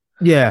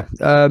 Yeah.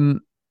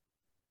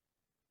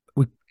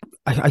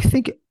 I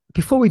think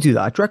before we do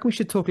that, I reckon we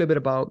should talk a little bit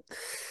about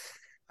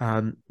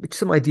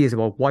some ideas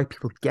about why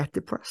people get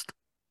depressed.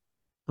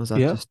 Was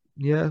that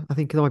I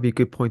think that might be a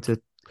good point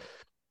to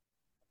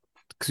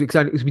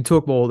because we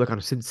talk about all the kind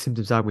of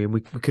symptoms, haven't we? And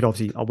we could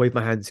obviously, I'll wave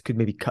my hands, could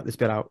maybe cut this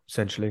bit out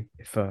essentially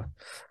if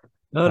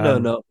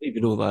No,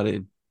 leaving all that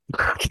in.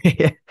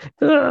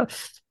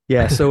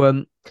 Yeah,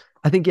 so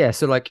I think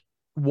so like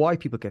why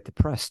people get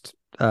depressed.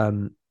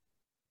 What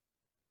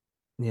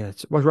do you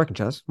reckon,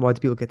 Chaz? Why do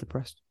people get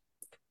depressed?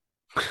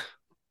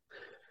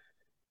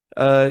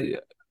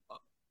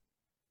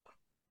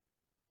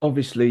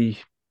 Obviously,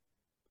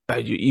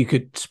 you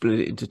could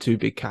split it into two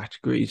big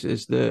categories.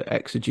 There's the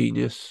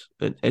exogenous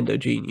and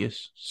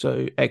endogenous.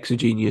 So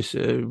exogenous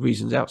are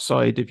reasons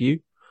outside of you.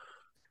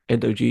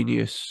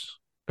 Endogenous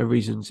are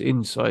reasons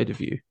inside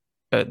of you.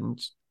 And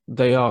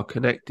they are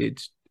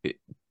connected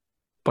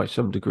by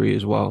some degree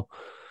as well.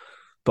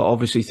 But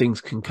obviously things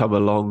can come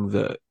along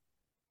that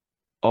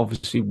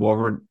obviously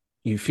warrant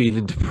you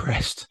feeling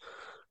depressed.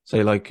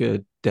 Say like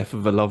a death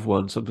of a loved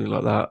one, something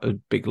like that, a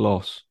big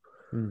loss.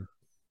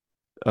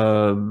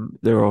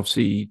 There are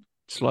obviously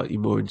slightly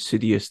more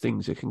insidious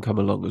things that can come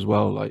along as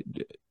well, like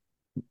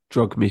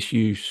drug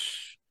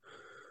misuse,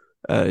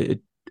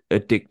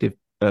 addictive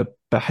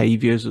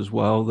behaviors as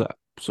well that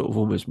sort of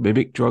almost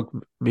mimic drug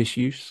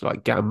misuse,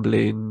 like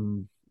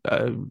gambling,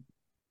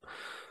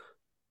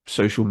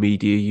 social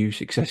media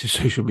use, excessive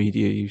social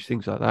media use,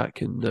 things like that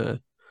can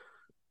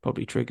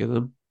probably trigger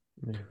them.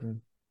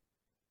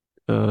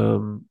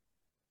 And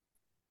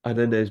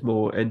then there's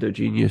more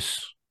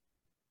endogenous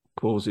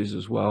causes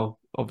as well.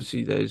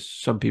 Obviously, there's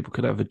some people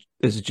can have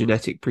there's a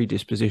genetic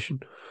predisposition.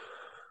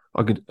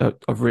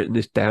 I've written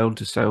this down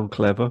to sound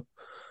clever,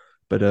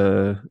 but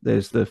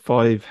there's the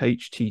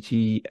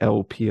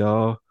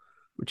 5-HTT-LPR,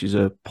 which is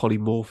a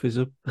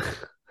polymorphism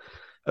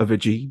of a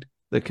gene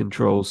that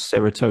controls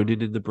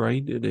serotonin in the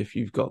brain, and if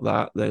you've got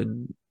that,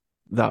 then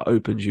that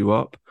opens you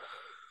up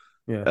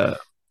Yeah.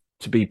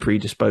 to be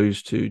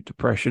predisposed to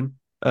depression.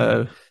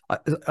 I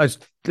was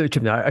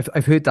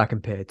I've heard that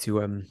compared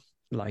to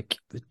like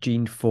the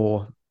gene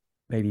for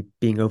maybe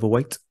being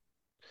overweight.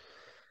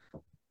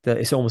 That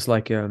it's almost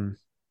like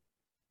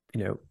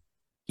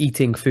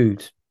eating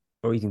food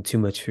or eating too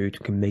much food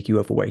can make you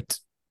overweight,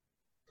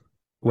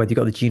 whether you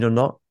got the gene or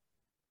not.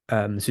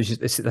 So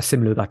it's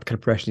similar to that kind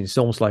of depression. It's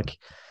almost like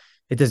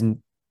it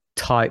doesn't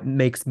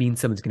mean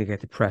someone's going to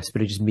get depressed,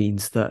 but it just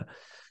means that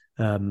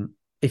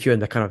if you're in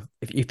the kind of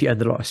if you're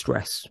under a lot of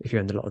stress, if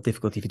you're under a lot of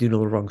difficulty, if you're doing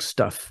all the wrong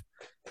stuff,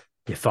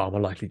 you're far more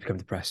likely to become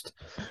depressed.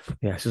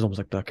 Yeah, so it's almost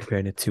like that,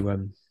 comparing it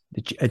to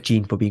a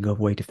gene for being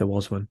overweight, if there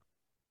was one.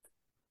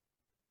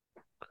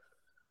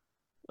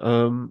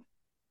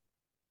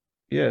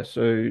 Yeah,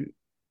 so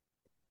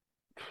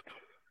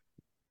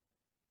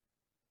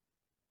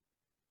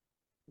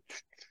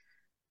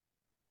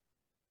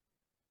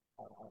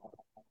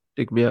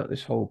dig me out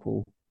this hole,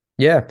 Paul.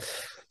 Yeah.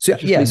 So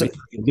yeah,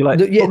 you're like,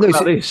 yeah, no,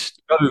 about this.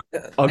 No,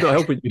 I'm not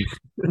helping you.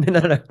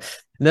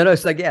 no.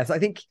 It's like, yes, I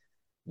think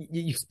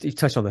you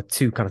touched on the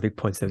two kind of big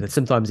points there. That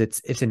sometimes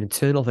it's an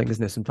internal thing,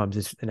 isn't it? Sometimes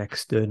it's an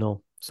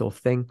external sort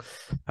of thing.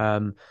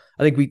 I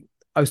think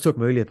I was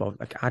talking earlier about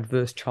like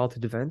adverse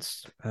childhood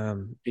events.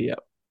 Yeah.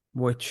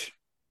 Which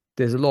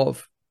there's a lot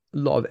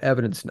of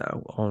evidence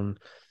now on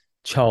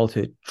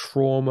childhood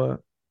trauma,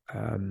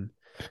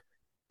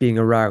 being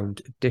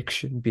around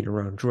addiction, being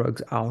around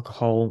drugs,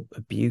 alcohol,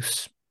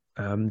 abuse.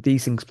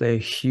 These things play a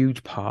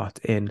huge part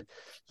in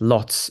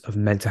lots of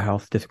mental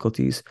health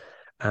difficulties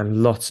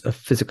and lots of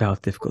physical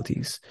health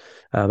difficulties.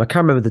 I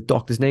can't remember the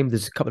doctor's name.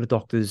 There's a couple of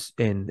doctors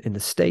in the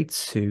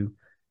States who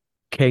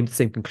came to the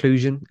same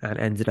conclusion and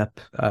ended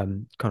up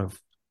kind of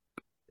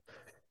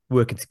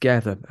working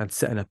together and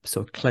setting up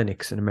sort of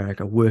clinics in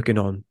America, working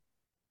on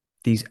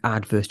these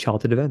adverse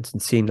childhood events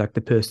and seeing like the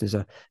person is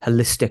a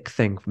holistic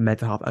thing for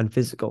mental health and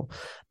physical.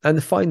 And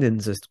the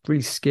findings are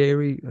really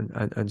scary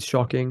and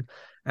shocking.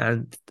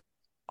 And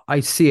I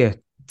see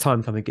it time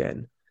and time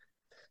again.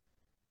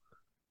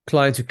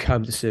 Clients who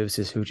come to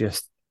services who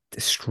just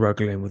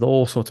struggling with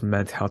all sorts of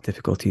mental health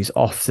difficulties,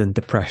 often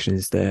depression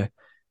is there.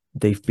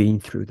 They've been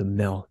through the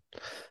mill,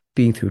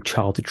 been through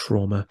childhood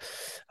trauma.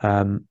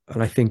 And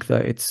I think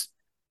that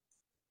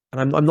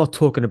and I'm not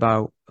talking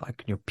about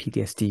like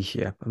PTSD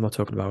here. I'm not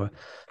talking about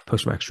a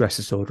post-traumatic stress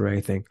disorder or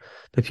anything.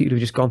 But people who've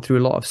just gone through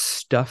a lot of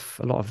stuff,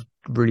 a lot of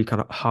really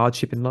kind of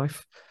hardship in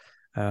life.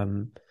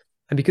 And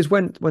because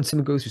when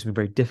someone goes through something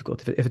very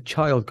difficult, if a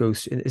child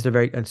is in a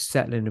very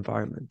unsettling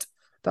environment,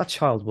 that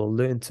child will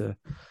learn to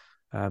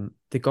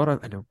they gotta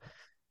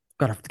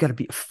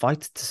be a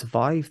fight to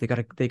survive. They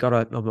gotta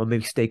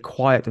maybe stay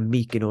quiet and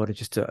meek in order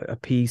just to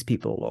appease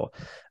people,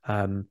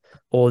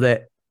 or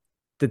that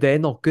they're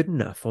not good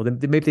enough, or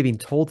maybe they've been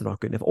told they're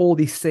not good enough. All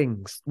these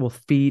things will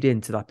feed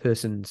into that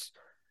person's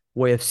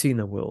way of seeing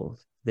the world,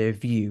 their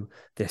view,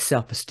 their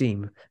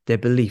self-esteem, their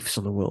beliefs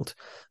on the world.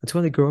 And so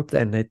when they grow up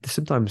then,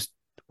 sometimes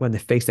when they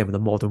face them with the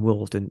modern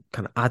world and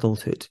kind of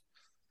adulthood,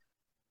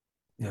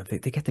 they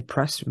get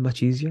depressed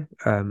much easier.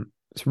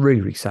 It's really,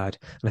 really sad.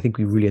 And I think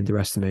we really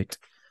underestimate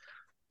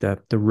the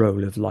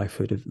role of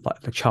lifehood, of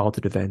like the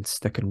childhood events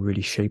that can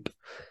really shape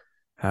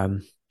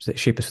us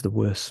for the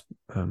worse,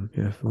 for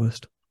the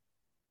worst.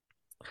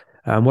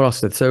 What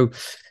else? So,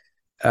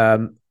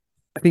 I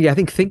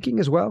think thinking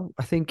as well.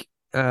 I think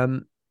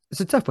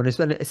it's a tough one. It's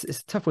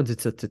a tough one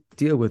to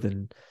deal with,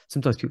 and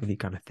sometimes people need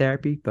kind of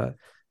therapy. But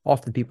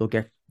often people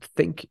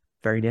think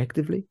very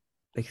negatively.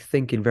 They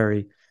think in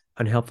very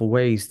unhelpful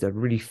ways that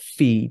really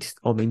feed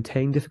or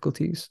maintain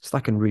difficulties. So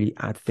that can really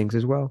add things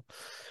as well.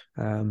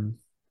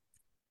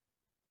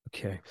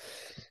 Okay.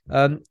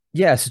 So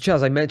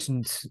Charles, I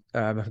mentioned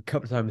a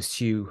couple of times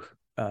to you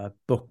a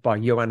book by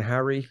Johann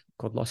Hari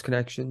called Lost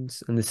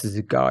Connections, and this is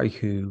a guy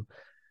who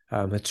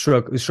had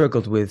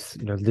struggled with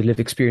the lived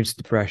experience of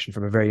depression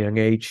from a very young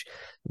age.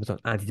 He was on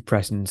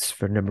antidepressants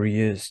for a number of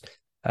years,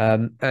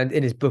 and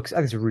in his books, I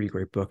think it's a really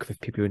great book for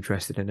people who are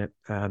interested in it.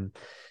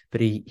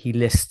 But he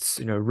lists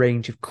a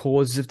range of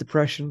causes of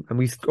depression, and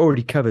we've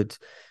already covered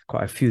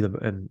quite a few of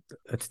them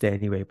today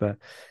anyway. But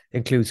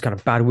includes kind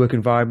of bad work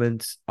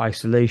environment,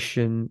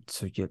 isolation,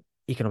 so your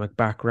economic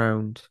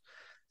background,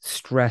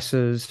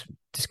 stressors,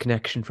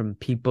 disconnection from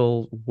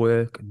people,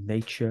 work, and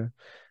nature,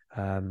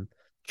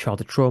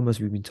 childhood traumas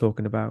we've been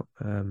talking about,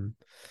 kind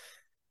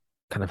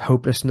of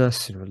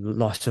hopelessness,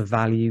 loss of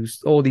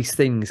values. All these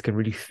things can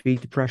really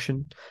feed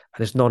depression,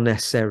 and it's not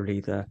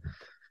necessarily the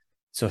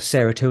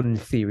serotonin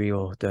theory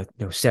or the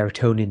low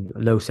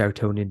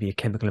serotonin be a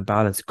chemical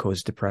imbalance that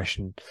causes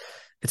depression.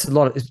 It's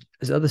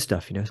it's other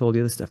stuff, it's all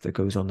the other stuff that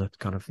goes on that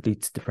kind of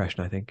leads to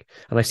depression, I think.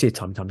 And I see it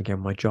time and time again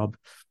in my job.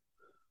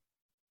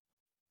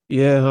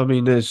 Yeah, I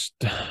mean,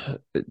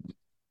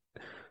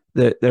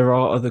 there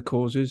are other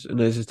causes, and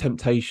there's a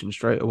temptation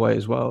straight away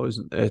as well,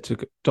 isn't there, to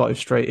dive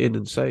straight in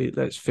and say,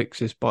 let's fix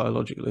this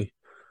biologically.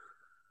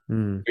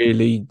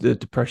 really the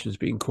depression is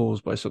being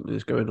caused by something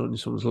that's going on in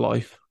someone's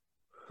life.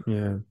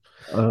 Yeah.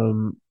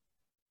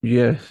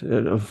 Yeah,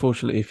 and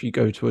unfortunately, if you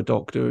go to a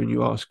doctor and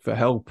you ask for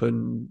help,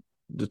 and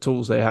the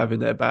tools they have in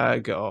their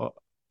bag are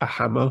a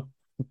hammer,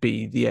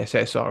 be the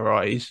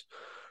SSRIs,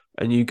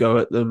 and you go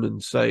at them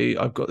and say,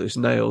 "I've got this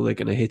nail," they're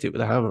going to hit it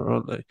with a hammer,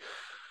 aren't they?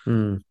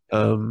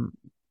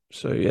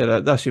 So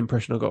yeah, that's the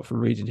impression I got from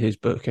reading his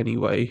book.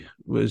 Anyway,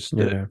 was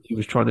that he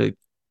was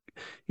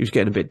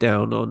getting a bit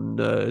down on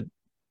the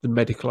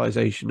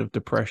medicalization of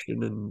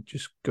depression and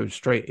just go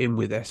straight in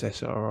with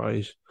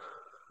SSRIs.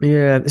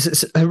 Yeah,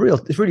 it's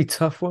really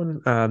tough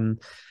one.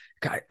 And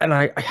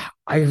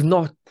I've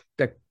not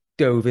like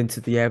dove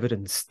into the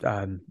evidence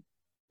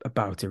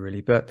about it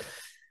really, but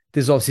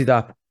there's obviously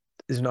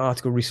there's an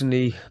article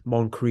recently,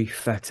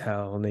 Moncrief et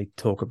al., and they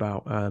talk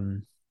about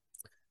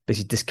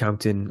basically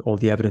discounting all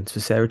the evidence for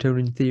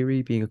serotonin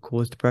theory being a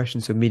cause of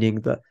depression. So meaning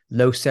that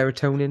low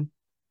serotonin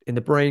in the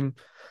brain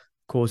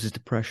causes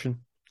depression.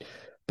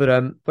 But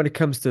when it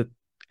comes to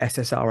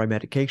SSRI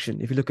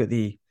medication, if you look at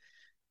the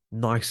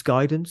NICE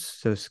guidance,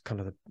 so it's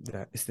kind of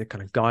the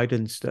kind of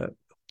guidance that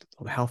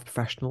health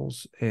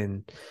professionals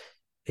in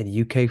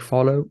the UK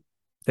follow.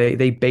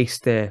 They base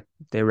their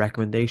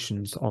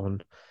recommendations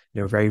on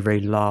very,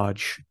 very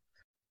large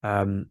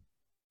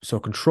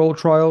control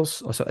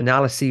trials, also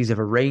analyses of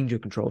a range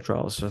of control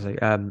trials. So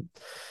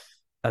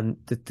and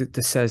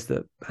this says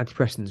that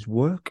antidepressants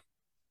work.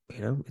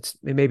 It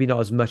maybe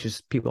not as much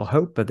as people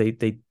hope, but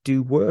they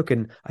do work.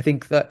 And I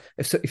think that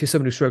if you're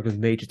someone who's struggling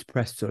with major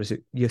depressive disorders,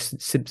 your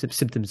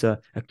symptoms are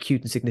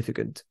acute and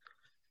significant.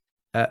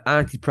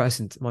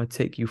 Antidepressant might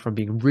take you from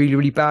being really,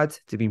 really bad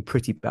to being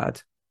pretty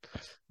bad,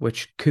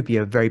 which could be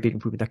a very big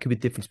improvement. That could be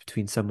the difference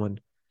between someone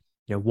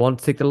wanting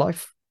to take their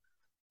life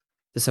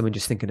to someone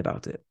just thinking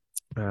about it.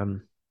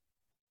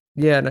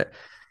 Yeah, and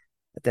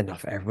they're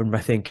not for everyone.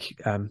 But I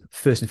think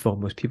first and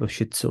foremost, people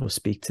should sort of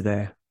speak to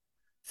their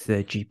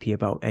GP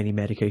about any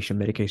medication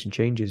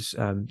changes.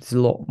 There's a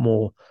lot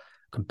more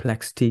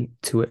complexity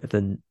to it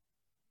than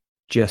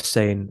just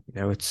saying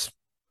it's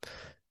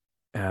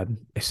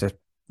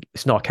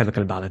not a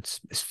chemical imbalance.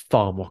 It's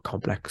far more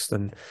complex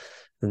than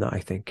that, I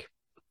think.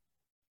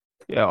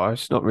 Yeah,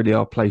 it's not really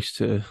our place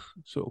to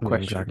sort of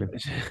question.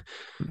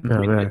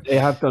 Exactly. They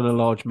have done a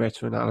large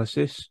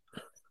meta-analysis.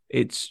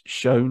 It's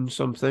shown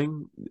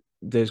something.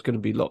 There's going to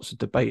be lots of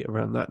debate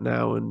around that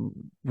now, and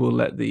we'll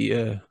let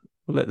the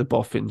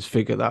boffins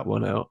figure that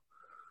one out.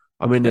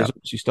 I mean, there's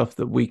obviously stuff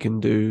that we can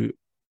do,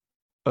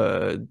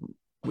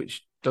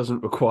 which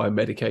doesn't require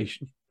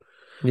medication.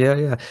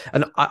 Yeah,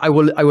 and I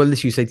will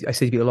literally say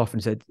to people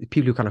often said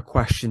people who kind of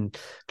question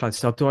trying to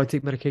stop, do I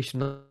take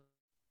medication?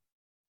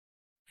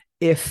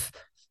 If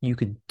you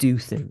can do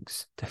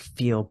things to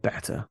feel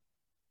better,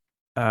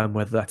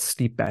 whether that's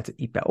sleep better,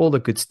 eat better, all the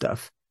good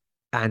stuff,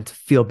 and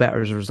feel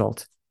better as a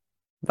result,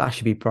 that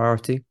should be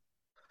priority.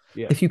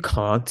 Yeah. If you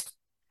can't,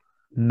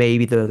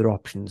 maybe there are other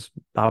options.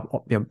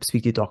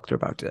 Speak to your doctor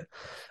about it.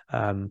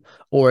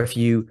 Or if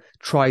you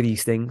try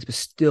these things but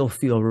still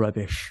feel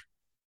rubbish,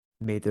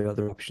 maybe there are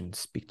other options.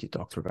 Speak to your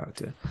doctor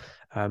about it.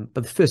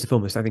 But first and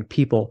foremost, I think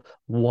people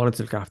wanted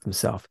to look after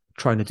themselves,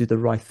 trying to do the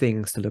right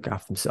things to look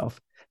after themselves.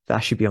 That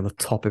should be on the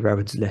top of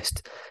everyone's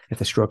list if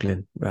they're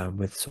struggling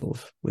with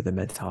a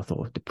mental health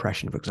or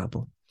depression, for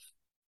example.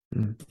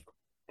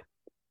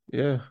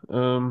 Yeah.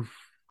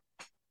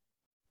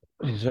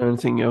 Is there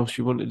anything else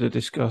you wanted to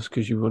discuss?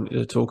 Because you wanted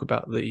to talk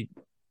about the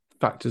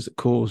factors that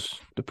cause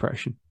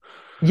depression.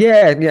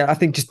 Yeah. I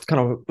think just kind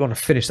of want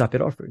to finish that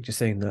bit off, just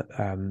saying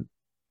that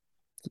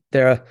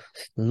there are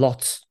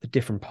lots of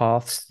different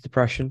paths to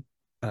depression.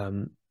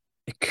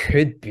 It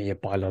could be a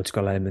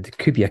biological element. It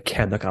could be a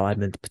chemical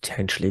element,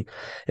 potentially.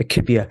 It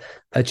could be a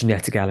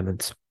genetic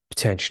element,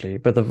 potentially.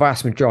 But the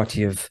vast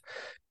majority of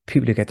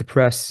people who get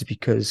depressed is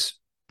because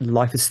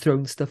life has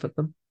thrown stuff at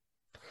them.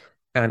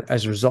 And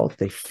as a result,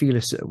 they feel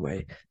a certain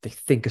way, they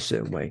think a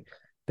certain way,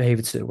 behave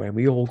a certain way. And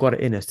we all got it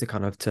in us to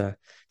kind of to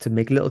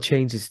make little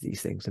changes to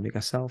these things to make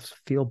ourselves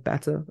feel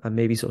better and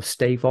maybe sort of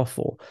stave off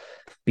or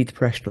beat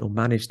depression or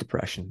manage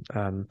depression.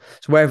 So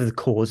whatever the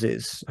cause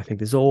is, I think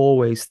there's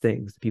always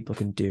things that people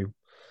can do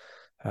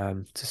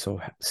to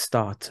sort of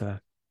start to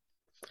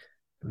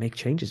make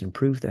changes,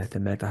 improve their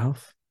mental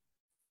health.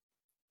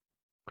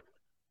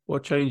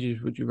 What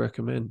changes would you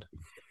recommend?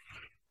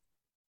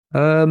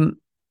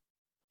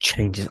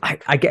 Changes.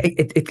 I get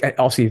it.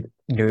 Obviously,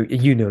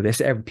 you know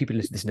this. People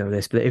listening to this know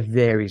this, but it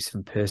varies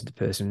from person to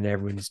person, and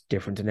everyone is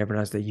different, and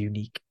everyone has their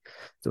unique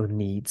sort of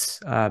needs.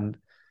 But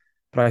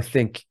I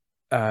think,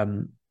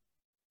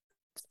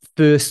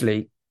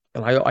 firstly,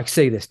 and I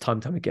say this time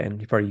and time again.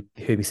 You probably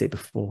heard me say it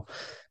before,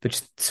 but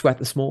just sweat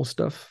the small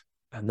stuff,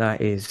 and that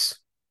is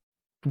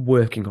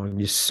working on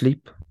your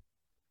sleep,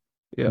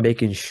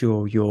 making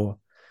sure you're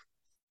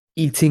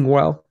eating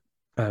well.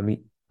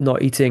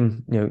 Not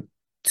eating,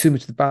 too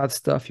much of the bad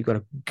stuff. You've got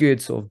a good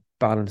sort of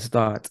balanced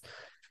diet,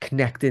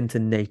 connecting to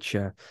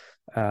nature.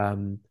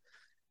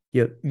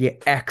 You're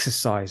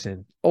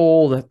exercising,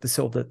 all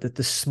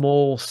the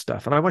small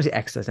stuff. And I want to say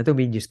exercise. I don't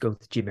mean just going to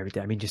the gym every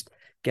day. I mean just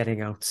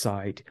getting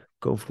outside,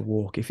 go for a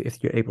walk.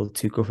 If you're able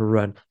to go for a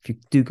run, if you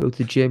do go to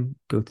the gym,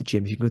 go to the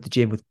gym. If you can go to the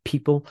gym with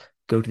people,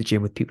 go to the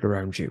gym with people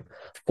around you.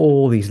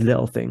 All these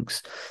little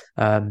things.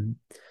 And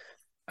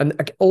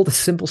all the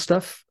simple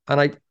stuff.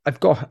 And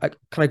can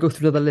I go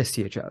through the list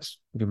here, Chaz?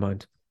 Would you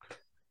mind?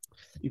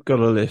 You've got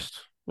a list.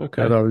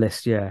 Okay. I've got a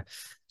list, yeah.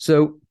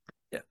 So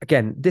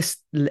again, this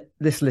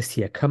list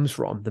here comes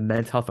from the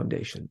Mental Health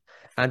Foundation,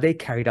 and they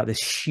carried out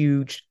this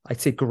huge,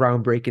 I'd say,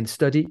 groundbreaking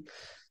study,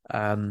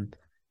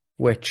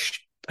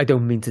 which I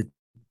don't mean to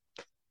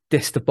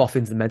diss the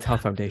boffins of the Mental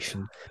Health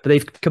Foundation, but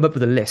they've come up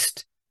with a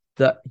list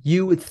that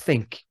you would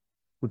think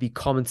would be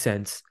common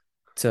sense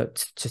to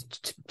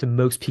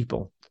most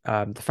people.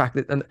 The fact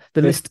that, and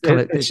the list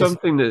kind of, there's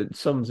something that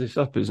sums this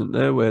up, isn't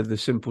there? Where the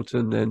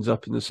simpleton ends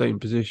up in the same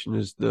position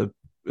as the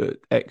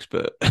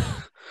expert.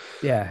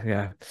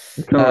 yeah.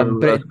 I can't remember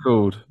what that's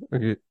called.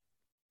 I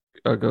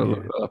gotta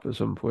look it up at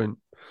some point.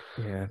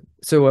 Yeah.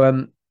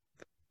 So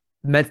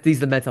these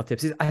are the mental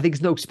tips. I think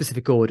it's no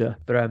specific order,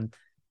 but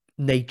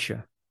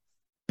nature,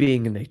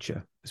 being in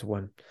nature is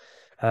one.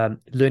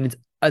 Learning to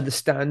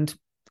understand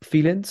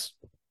feelings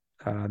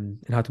and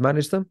how to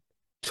manage them.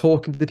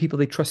 Talking to the people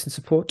they trust and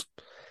support.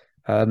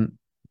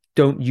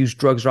 Don't use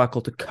drugs or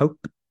alcohol to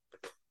cope.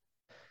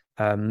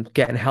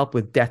 Getting help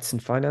with debts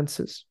and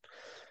finances.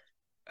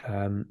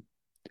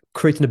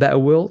 Creating a better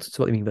world.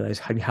 So what I mean by that is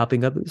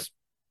helping others.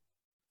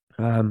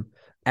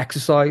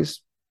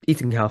 Exercise,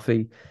 eating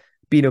healthy,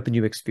 being open to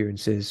new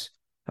experiences,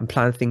 and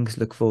plan things to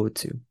look forward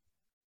to.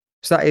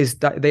 So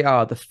that they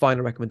are the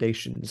final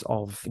recommendations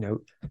of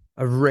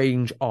a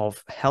range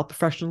of health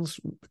professionals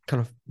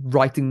kind of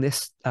writing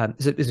this.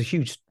 There's a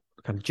huge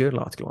kind of journal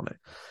article on it,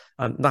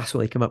 and that's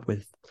what they come up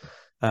with,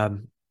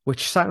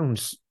 which sound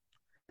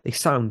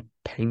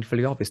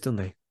painfully obvious, don't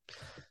they?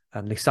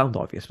 They sound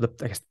obvious,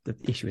 but I guess the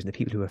issue is the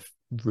people who are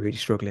really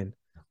struggling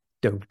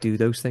don't do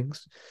those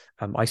things.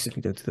 I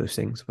certainly don't do those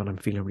things when I'm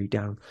feeling really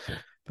down.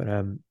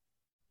 But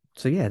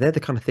so yeah, they're the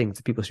kind of things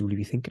that people should really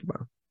be thinking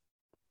about.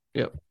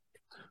 Yep.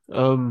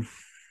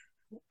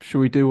 Should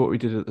we do what we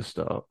did at the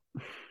start?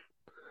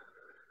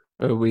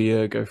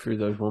 We go through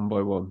those one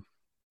by one.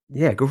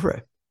 Yeah, go for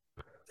it.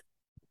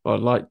 I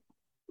like.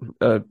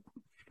 What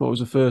was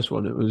the first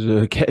one? It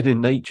was getting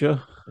in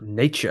nature.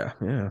 Nature,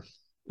 yeah.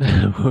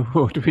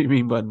 What do we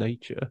mean by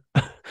nature?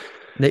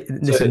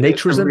 Naturism,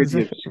 it's a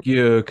really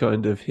obscure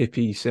kind of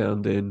hippie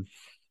sounding.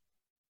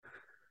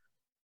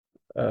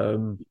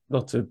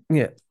 Not to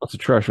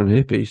trash on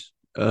hippies.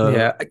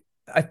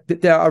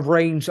 There are a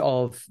range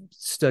of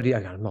studies.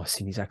 I've not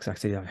seen these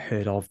exactly. I've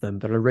heard of them,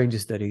 but a range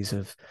of studies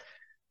of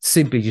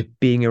simply just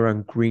being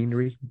around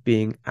greenery,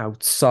 being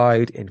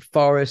outside in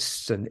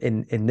forests and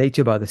in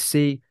nature by the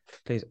sea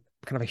plays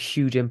kind of a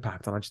huge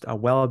impact on just our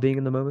well-being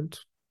in the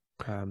moment.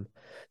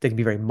 They can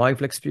be very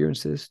mindful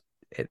experiences.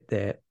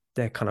 They're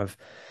kind of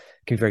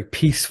can be very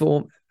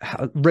peaceful.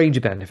 Range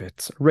of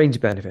benefits.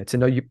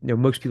 And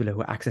most people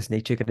who access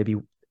nature are going to be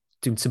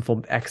doing some form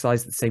of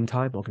exercise at the same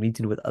time, or can be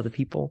doing it with other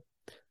people.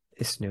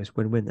 It's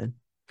win-win then.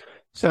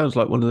 Sounds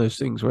like one of those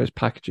things where it's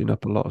packaging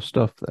up a lot of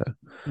stuff there.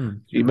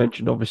 You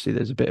mentioned obviously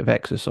there's a bit of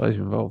exercise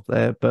involved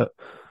there, but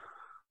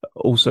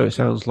also it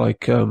sounds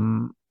like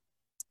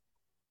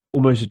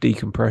almost a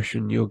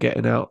decompression. You're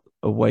getting out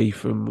away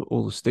from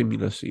all the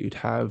stimulus that you'd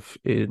have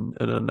in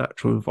an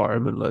unnatural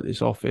environment like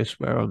this office,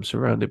 where I'm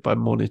surrounded by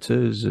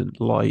monitors and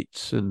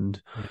lights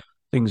and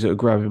things that are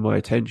grabbing my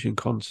attention,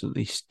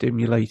 constantly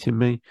stimulating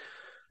me.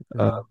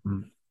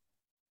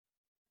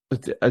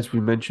 As I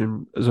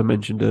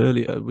mentioned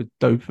earlier, with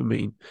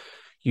dopamine,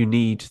 you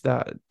need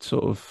that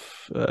sort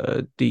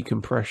of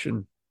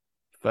decompression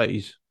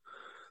phase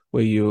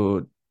where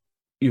you're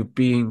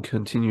being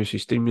continuously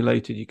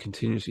stimulated, you're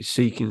continuously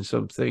seeking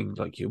something,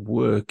 like you're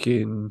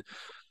working,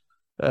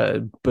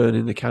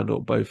 burning the candle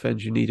at both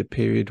ends. You need a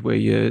period where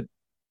you're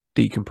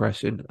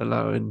decompressing,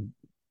 allowing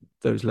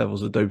those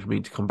levels of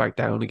dopamine to come back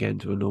down again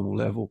to a normal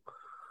level.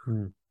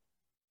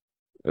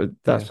 That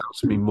sounds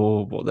to me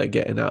more what they're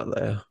getting out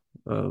there.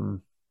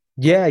 I'm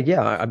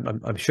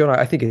sure.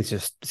 I think it's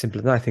just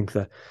simpler than I think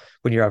that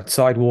when you're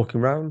outside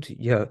walking around,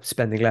 you're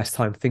spending less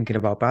time thinking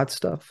about bad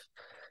stuff.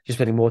 You're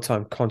spending more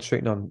time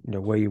concentrating on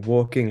where you're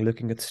walking,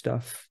 looking at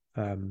stuff,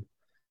 and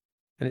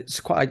it's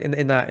quite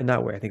in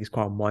that way. I think it's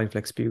quite a mindful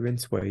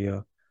experience where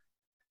you're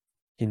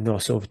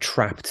not sort of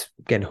trapped,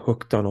 getting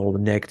hooked on all the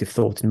negative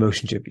thoughts and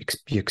emotions you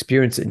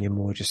experience it, and you're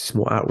more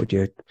outward.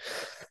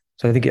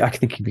 So I think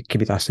it can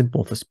be that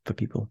simple for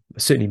people.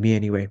 Certainly me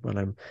anyway.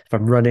 If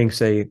I'm running,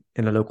 say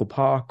in a local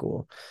park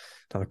or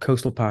down a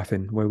coastal path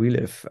in where we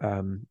live,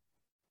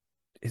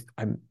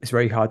 it's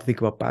very hard to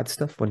think about bad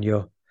stuff when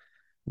you're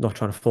not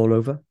trying to fall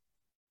over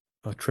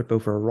or trip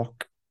over a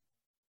rock.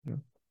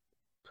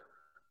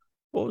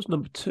 What was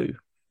number 2?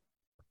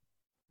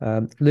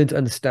 Learn to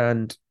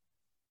understand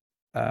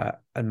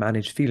and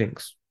manage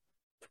feelings.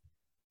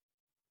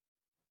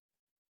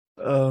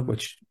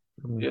 Which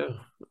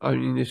I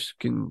mean, this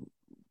can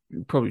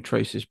probably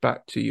trace this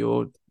back to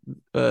your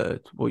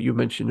what you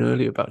mentioned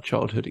earlier about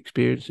childhood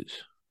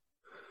experiences.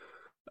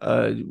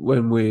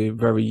 when we're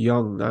very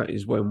young, that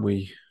is when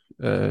we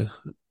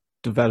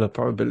develop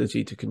our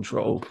ability to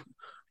control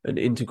and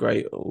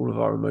integrate all of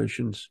our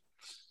emotions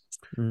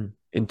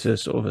into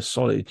sort of a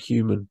solid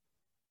human.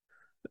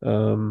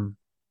 But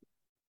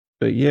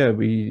yeah,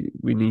 we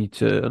need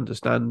to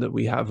understand that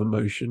we have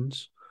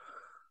emotions.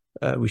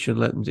 We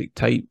shouldn't let them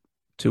dictate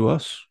to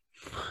us.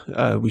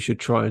 We should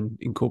try and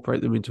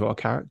incorporate them into our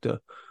character.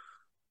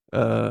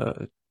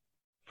 Have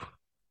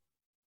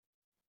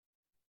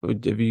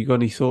you got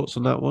any thoughts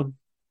on that one?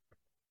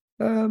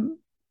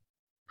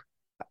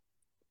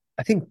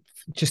 I think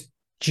just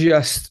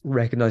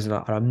recognizing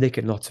that I'm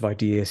nicking lots of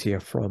ideas here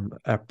from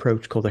an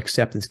approach called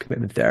acceptance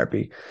commitment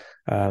therapy.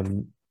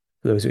 For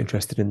those who are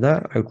interested in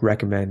that, I would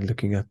recommend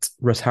looking at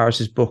Russ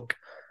Harris's book,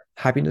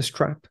 Happiness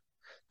Trap.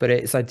 But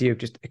it's the idea of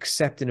just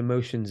accepting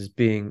emotions as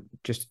being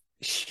just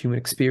human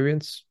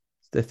experience.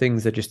 The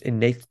things that are just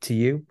innate to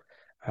you.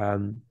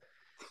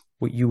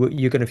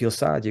 You're going to feel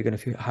sad. You're going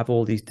to have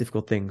all these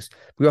difficult things.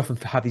 We often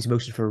have these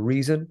emotions for a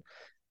reason,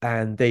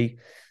 and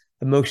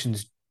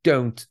emotions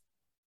don't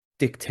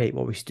dictate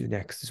what we should do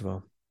next as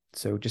well.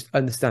 So just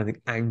understanding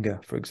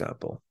anger, for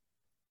example.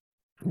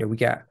 We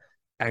get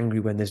angry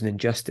when there's an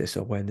injustice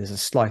or when there's a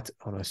slight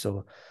on us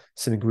or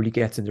something really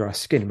gets under our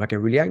skin. We might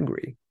get really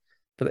angry,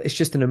 but it's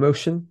just an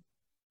emotion.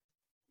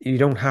 You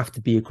don't have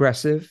to be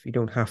aggressive. You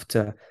don't have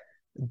to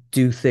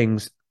do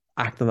things,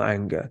 act on that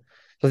anger.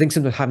 So I think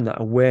sometimes having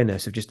that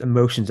awareness of just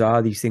emotions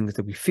are these things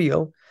that we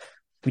feel.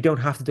 We don't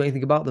have to do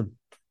anything about them.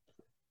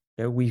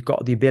 We've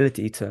got the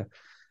ability to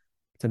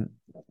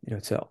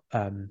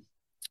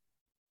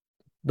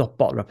not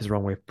bottle up is the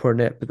wrong way of putting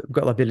it, but we've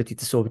got the ability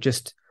to sort of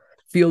just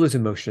feel those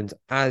emotions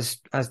as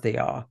they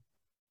are,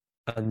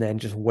 and then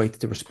just wait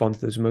to respond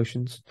to those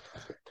emotions.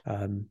 I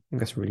think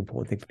that's a really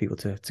important thing for people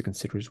to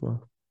consider as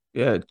well.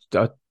 Yeah,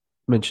 I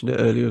mentioned it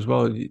earlier as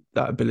well,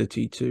 that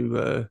ability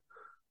to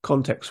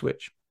context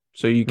switch.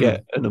 So you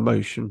get an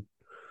emotion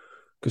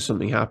because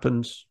something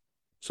happens,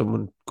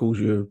 someone calls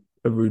you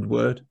a rude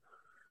word.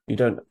 You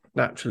don't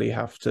naturally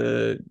have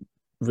to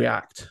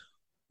react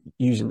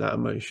using that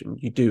emotion.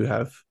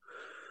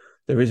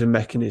 There is a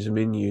mechanism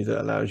in you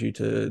that allows you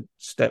to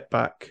step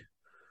back,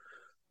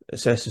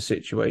 assess the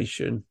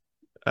situation,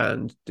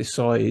 and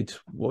decide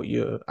what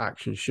your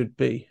action should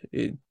be.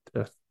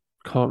 I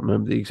can't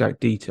remember the exact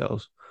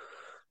details.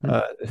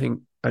 I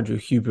think Andrew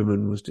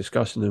Huberman was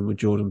discussing them with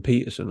Jordan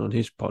Peterson on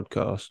his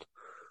podcast.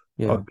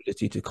 Our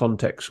ability to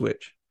context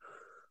switch,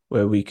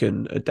 where we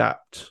can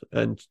adapt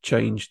and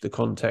change the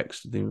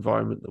context of the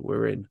environment that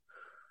we're in.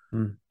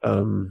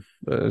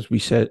 As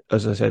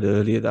I said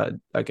earlier, that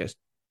I guess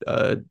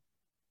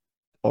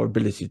our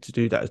ability to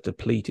do that is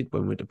depleted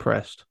when we're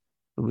depressed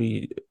and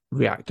we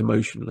react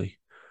emotionally.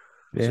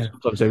 So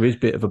sometimes there is a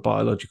bit of a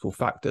biological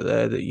factor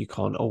there that you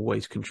can't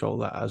always control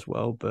that as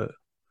well, but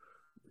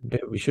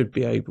we should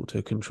be able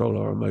to control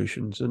our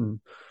emotions, and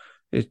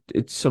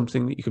it's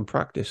something that you can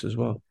practice as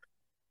well.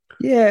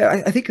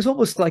 Yeah, I think it's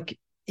almost like,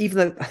 even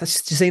though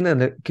just saying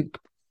that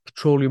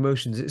control your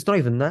emotions, it's not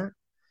even that.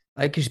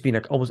 I think it's just being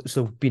like almost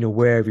sort of being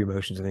aware of your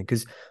emotions. I think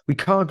because we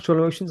can't control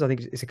emotions. I think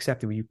it's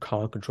accepting when you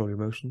can't control your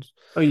emotions.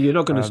 Oh, you're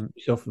not going to stop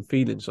yourself from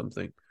feeling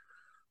something.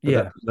 But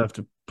that doesn't have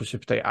to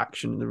precipitate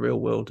action in the real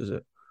world, does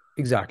it?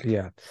 Exactly,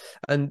 yeah.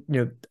 And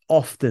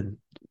often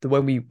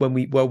when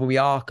we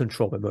are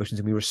controlled by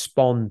emotions and we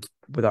respond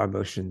with our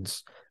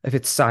emotions, if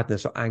it's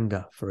sadness or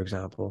anger, for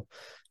example,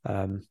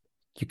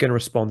 you're going to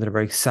respond in a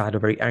very sad or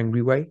very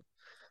angry way.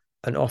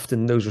 And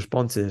often those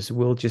responses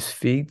will just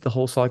feed the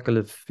whole cycle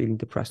of feeling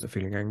depressed or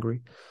feeling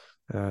angry.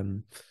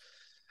 So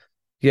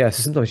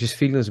sometimes just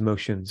feeling those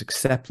emotions,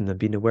 accepting them,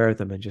 being aware of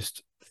them, and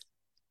just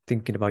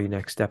thinking about your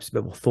next steps a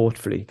bit more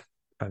thoughtfully,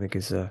 I think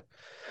is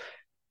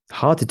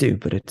hard to do,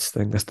 but I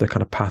think that's the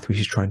kind of path we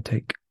should try and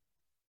take.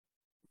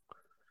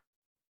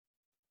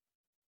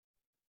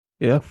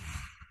 Yeah.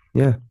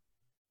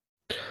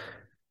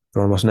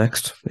 What's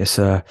next? It's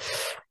talk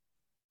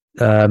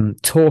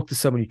to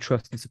someone you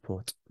trust and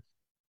support.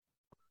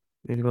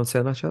 Anything want to say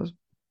on that, Charles?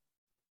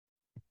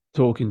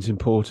 Talking's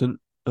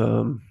important.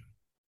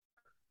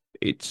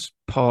 It's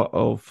part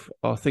of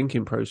our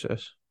thinking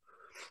process.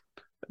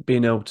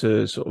 Being able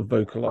to sort of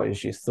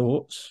vocalize your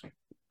thoughts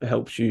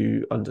helps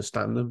you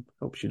understand them,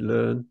 helps you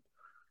learn.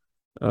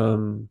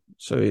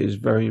 So it is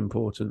very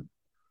important.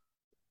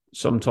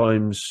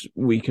 Sometimes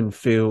we can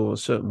feel a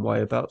certain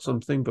way about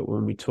something, but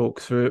when we talk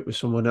through it with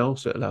someone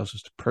else, it allows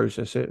us to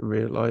process it and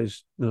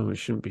realize, no, we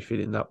shouldn't be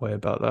feeling that way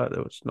about that.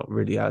 It's not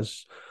really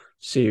as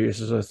serious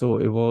as I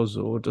thought it was,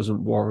 or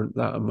doesn't warrant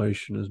that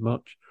emotion as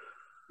much.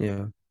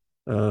 Yeah.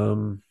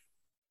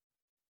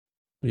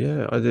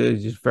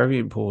 It's just very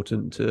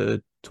important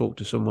to talk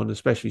to someone,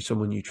 especially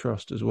someone you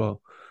trust as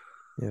well.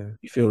 Yeah.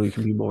 You feel you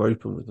can be more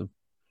open with them.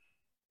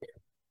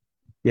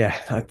 Yeah,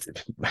 I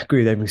agree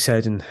with everything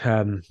said. And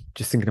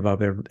just thinking about a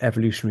bit of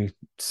evolutionary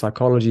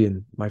psychology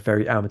and my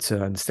very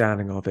amateur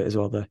understanding of it as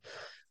well,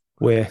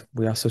 we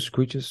are social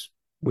creatures.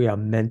 We are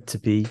meant to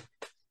be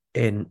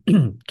in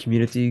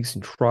communities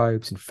and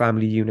tribes and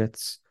family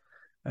units.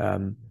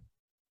 And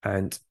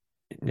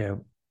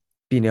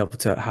being able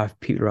to have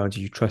people around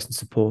you trust and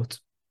support.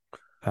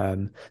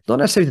 Not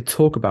necessarily to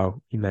talk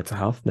about your mental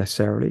health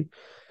necessarily,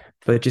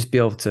 but just be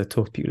able to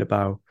talk to people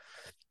about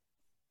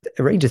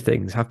a range of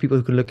things. Have people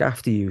who can look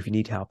after you if you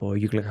need help, or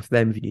you can look after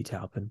them if you need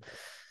help. And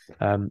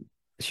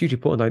it's hugely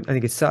important. I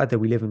think it's sad that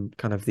we live in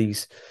kind of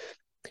these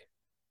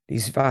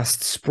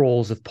vast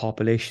sprawls of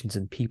populations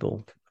and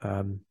people,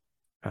 and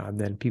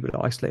then people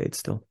are isolated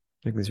still.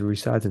 I think this is really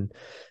sad, and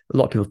a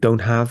lot of people don't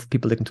have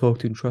people they can talk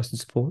to and trust and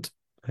support.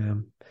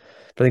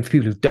 But I think for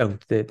people who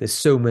don't, there's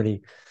so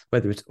many,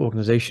 whether it's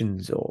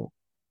organizations or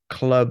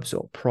clubs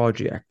or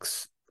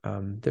projects,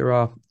 there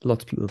are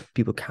lots of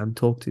people can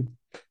talk to.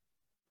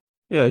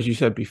 Yeah, as you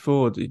said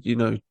before,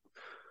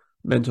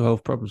 mental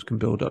health problems can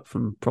build up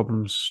from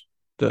problems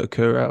that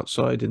occur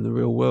outside in the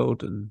real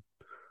world, and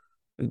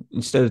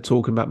instead of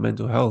talking about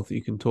mental health,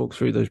 you can talk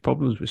through those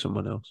problems with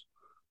someone else.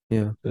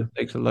 Yeah, it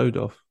takes a load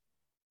off.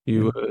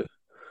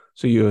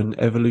 So you're an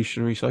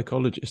evolutionary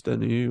psychologist,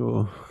 then, are you,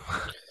 or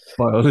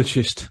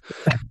biologist?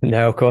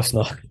 No, of course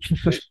not.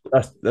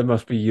 That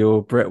must be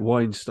your Brett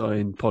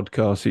Weinstein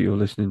podcast that you're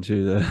listening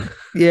to there.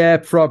 Yeah,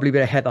 probably a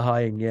bit of Heather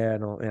Hying. Yeah,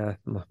 no, yeah,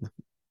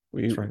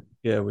 that's right.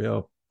 Yeah, we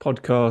are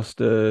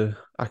podcast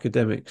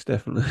academics,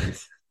 definitely.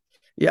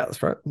 Yeah,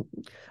 that's right.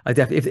 I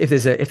definitely, if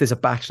there's a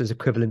bachelor's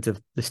equivalent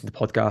of listening to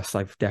podcasts,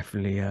 I've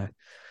definitely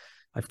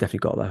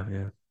got that.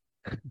 Yeah.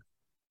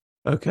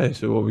 Okay,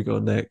 so what we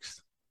got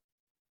next?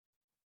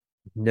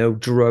 No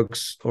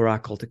drugs or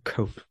alcohol to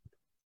cope.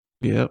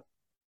 Yeah.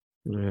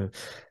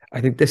 I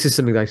think this is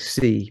something that I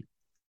see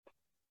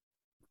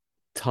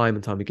time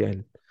and time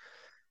again.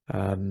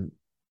 Drugs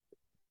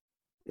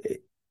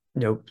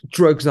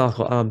and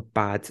alcohol aren't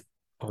bad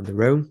on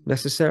their own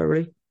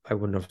necessarily. I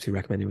wouldn't obviously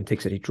recommend anyone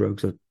takes any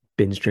drugs or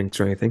binge drinks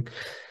or anything.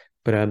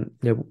 But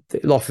they're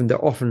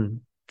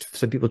often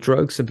some people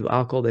drugs, some people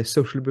alcohol. They're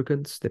social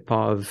lubricants. They're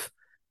part of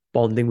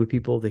bonding with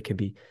people. They can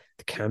be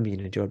an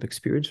enjoyable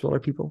experience for a lot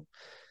of people.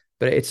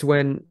 But it's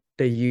when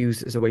they're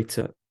used as a way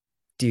to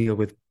deal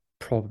with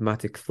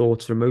problematic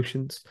thoughts or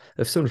emotions.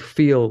 If someone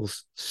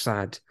feels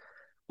sad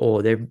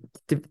or they're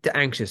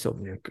anxious, or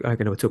we're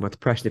talking about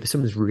depression. If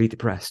someone's really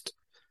depressed,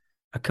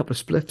 a couple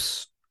of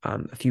spliffs,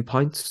 a few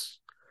pints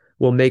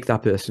will make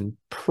that person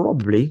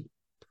probably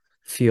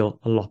feel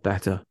a lot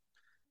better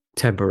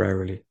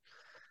temporarily.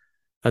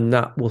 And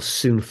that will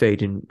soon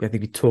fade. And I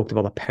think we talked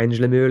about the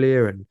pendulum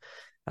earlier and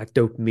that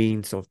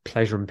dopamine sort of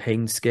pleasure and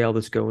pain scale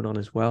that's going on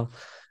as well.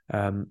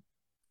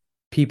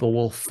 People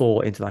will fall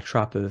into that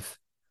trap of,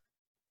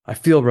 I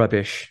feel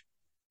rubbish,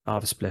 I'll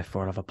have a spliff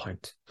or I'll have a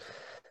pint.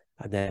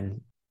 And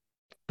then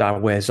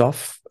that wears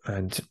off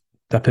and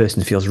that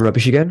person feels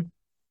rubbish again.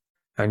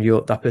 And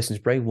that person's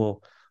brain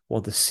will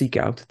want to seek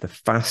out the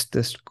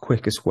fastest,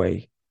 quickest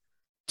way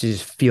to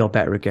just feel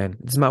better again.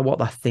 It doesn't matter what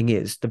that thing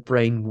is, the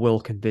brain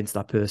will convince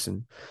that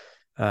person.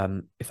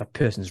 If that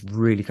person's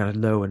really kind of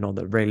low and on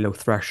that very low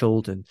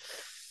threshold, and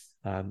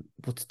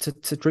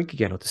to drink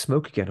again or to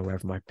smoke again or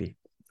wherever it might be.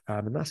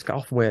 And that's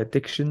often where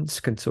addictions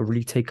can sort of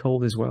really take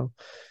hold as well.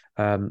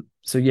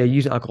 So yeah,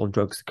 using alcohol and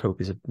drugs to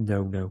cope is a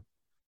no,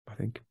 I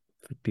think,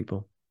 for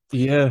people.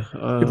 Yeah.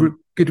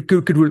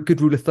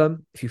 Good rule of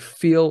thumb. If you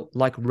feel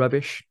like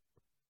rubbish,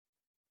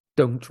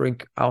 don't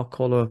drink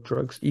alcohol or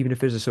drugs, even if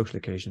there's a social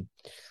occasion.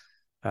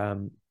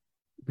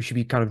 We should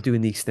be kind of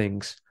doing these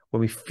things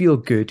when we feel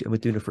good and we're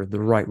doing it for the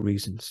right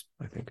reasons,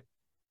 I think.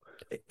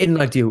 In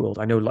an ideal world,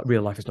 I know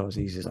real life is not as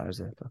easy as that, is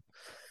it? But...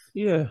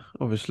 Yeah,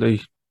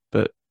 obviously.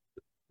 But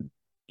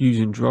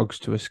using drugs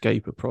to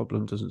escape a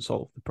problem doesn't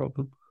solve the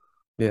problem.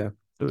 Yeah.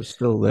 So it's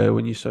still there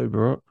when you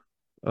sober up.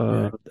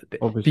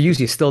 Obviously.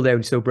 Usually it's still there when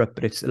you sober up,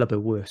 but it's a little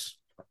bit worse.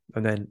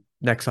 And then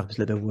next time it's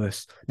a little bit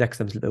worse. Next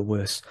time it's a little bit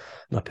worse.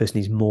 And that person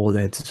needs more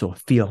there to sort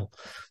of feel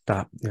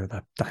that,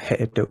 that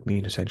hit of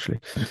dopamine, essentially.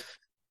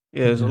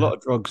 Yeah, there's a lot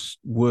of drugs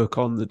work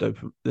on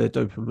they're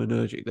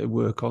dopaminergic. They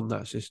work on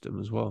that system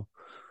as well.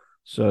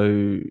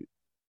 So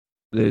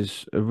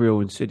there's a real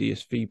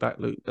insidious feedback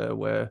loop there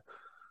where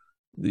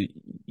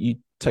you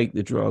take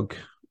the drug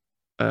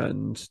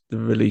and the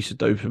release of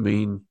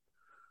dopamine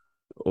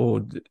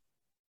or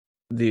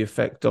the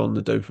effect on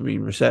the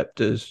dopamine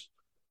receptors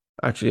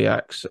actually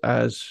acts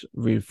as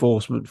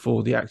reinforcement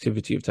for the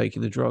activity of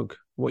taking the drug.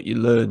 What you're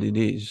learning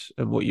is,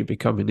 and what you're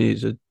becoming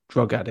is, a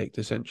drug addict,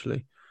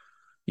 essentially.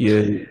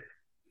 Even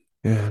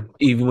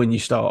when you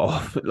start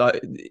off,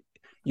 like,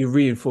 you're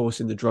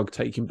reinforcing the drug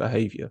taking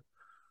behavior.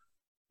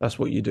 That's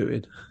what you're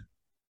doing.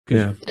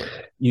 Yeah.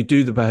 You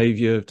do the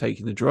behavior of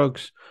taking the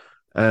drugs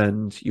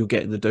and you're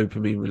getting the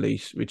dopamine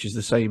release, which is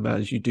the same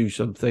as you do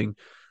something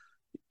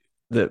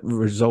that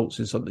results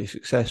in something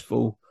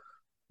successful,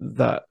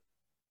 that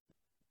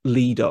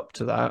lead up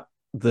to that,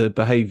 the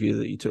behavior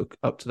that you took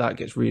up to that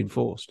gets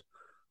reinforced.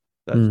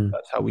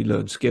 That's how we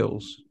learn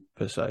skills,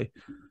 per se.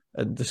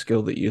 And the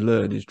skill that you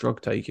learn is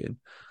drug taking.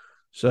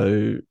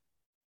 So,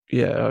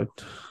 yeah,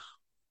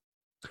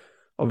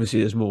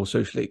 obviously there's more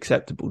socially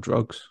acceptable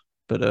drugs,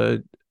 but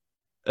at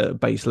a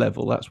base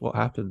level, that's what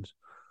happens.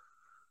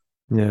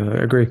 Yeah,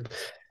 I agree.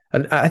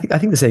 And I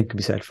think the same can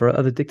be said for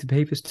other addictive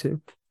behaviors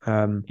too.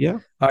 Yeah,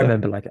 I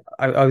remember like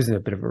I was in a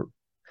bit of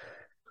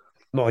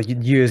a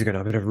years ago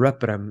now, a bit of a rut,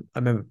 but I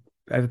remember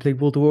ever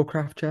played World of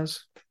Warcraft,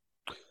 Jazz?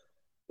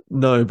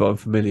 no, but I'm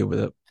familiar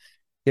with it.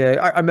 Yeah,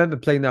 I remember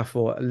playing that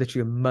for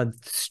literally a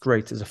month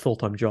straight as a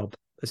full-time job,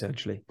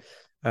 essentially.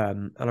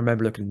 And I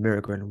remember looking in the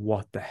mirror going,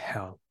 what the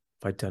hell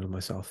have I done to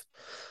myself?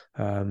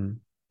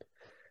 Um,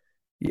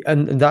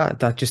 and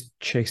that just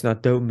chasing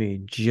that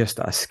dopamine, just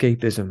that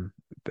escapism.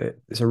 But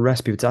it's a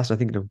recipe for disaster. I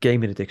think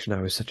gaming addiction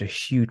now is such a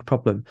huge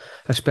problem,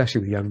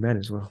 especially with young men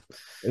as well.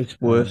 It's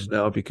worse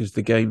now because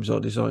the games are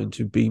designed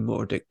to be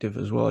more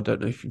addictive as well. I don't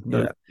know if you've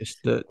Yeah.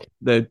 noticed that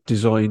they're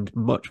designed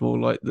much more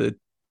like the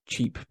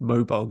cheap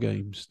mobile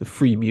games, the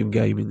freemium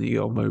gaming that you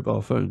get on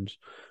mobile phones.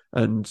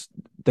 And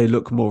they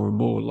look more and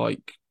more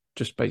like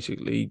just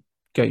basically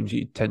games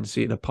you tend to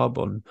see in a pub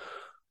on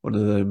one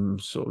of them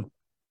sort of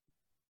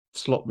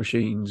slot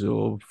machines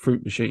or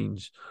fruit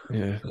machines.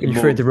 Yeah, It's you've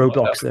more heard the like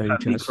Roblox there, you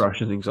Candy just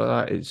Crush and things like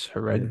that. It's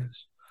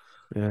horrendous.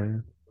 yeah.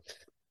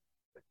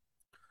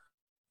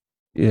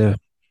 Yeah.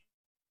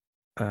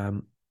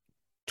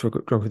 To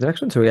go with the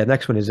next one. So yeah,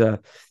 next one is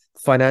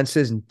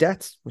finances and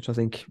debt, which I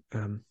think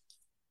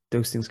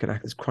those things can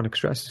act as chronic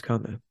stresses,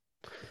 can't they?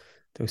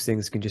 Those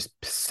things can just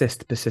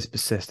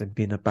persist, and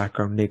be in the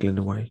background niggling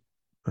away.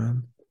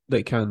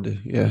 They can do,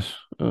 yes.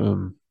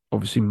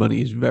 Obviously,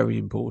 money is very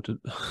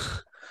important.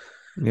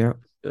 Yeah.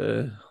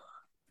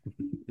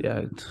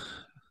 Yeah.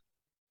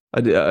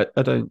 I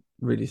don't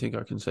really think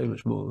I can say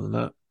much more than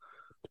that,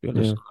 to be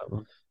honest.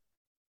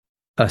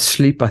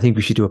 Sleep. I think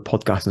we should do a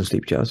podcast on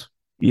sleep, Jazz.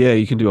 Yeah,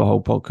 you can do a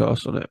whole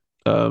podcast on it.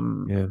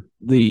 Yeah.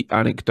 The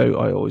anecdote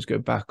I always go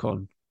back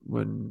on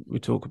when we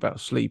talk about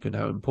sleep and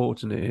how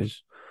important it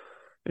is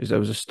there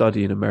was a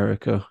study in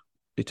America.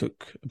 They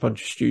took a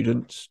bunch of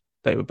students.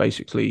 They were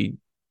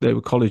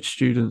college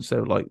students. They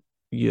were like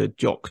your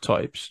jock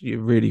types, your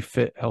really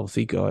fit,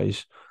 healthy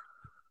guys.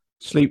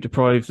 Sleep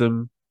deprived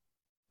them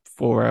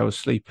 4 hours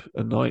sleep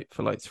a night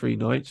for like 3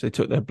 nights. They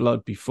took their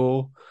blood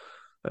before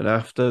and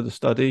after the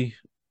study.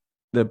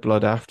 Their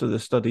blood after the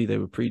study, they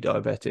were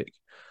pre-diabetic.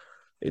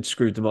 It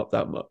screwed them up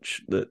that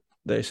much that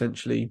they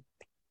essentially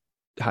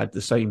had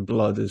the same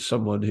blood as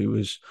someone who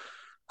was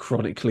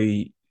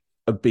chronically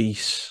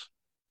obese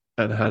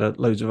and had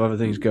loads of other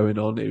things going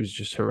on. It was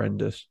just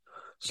horrendous.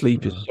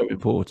 Sleep is so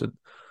important.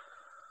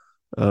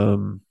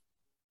 And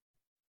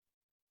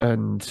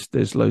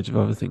there's loads of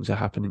other things that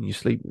happen in your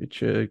sleep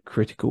which are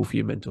critical for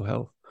your mental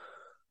health.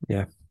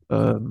 Yeah.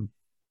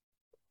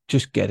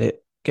 Just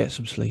get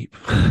some sleep.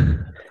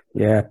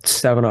 Yeah,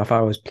 7.5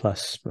 hours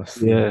plus.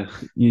 Yeah,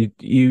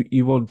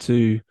 you want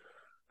to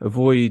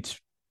avoid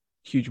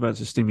huge amounts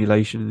of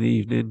stimulation in the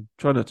evening.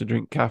 Try not to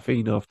drink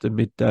caffeine after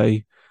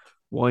midday.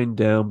 Wind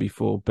down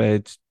before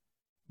bed.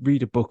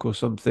 Read a book or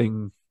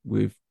something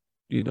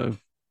without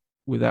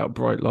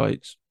bright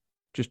lights.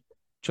 Just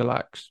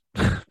chillax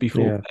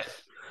before bed.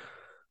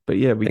 But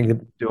yeah, we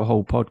can do a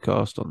whole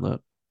podcast on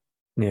that.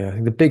 Yeah, I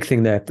think the big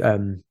thing there, a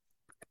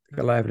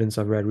lot of evidence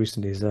I've read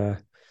recently is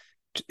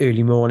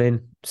early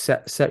morning,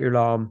 set your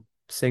alarm,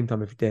 same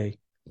time every day,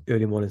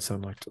 early morning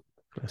sunlight.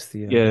 That's the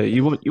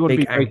you want to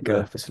be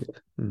regular for sleep.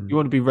 You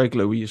want to be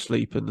regular with your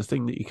sleep, and the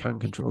thing that you can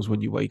control is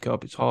when you wake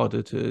up. It's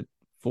harder to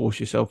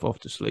force yourself off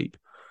to sleep,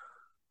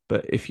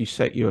 but if you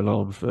set your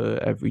alarm for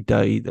every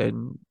day,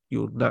 then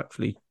you'll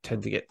naturally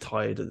tend to get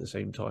tired at the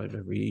same time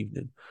every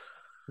evening.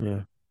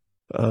 Yeah.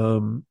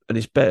 And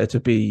it's better to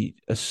be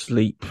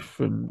asleep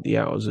from the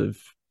hours of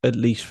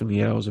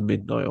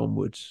midnight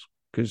onwards,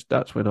 because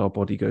that's when our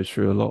body goes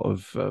through a lot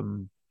of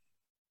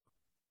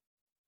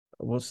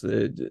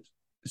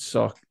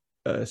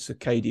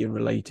circadian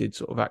related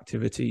sort of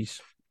activities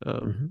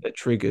that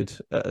triggered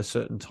at a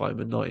certain time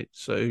of night.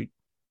 So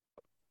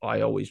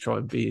I always try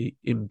and be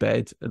in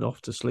bed and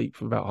off to sleep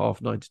from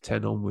about 9:30 to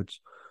 10 onwards,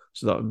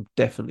 so that I'm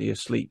definitely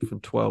asleep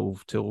from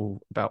 12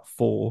 till about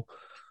 4,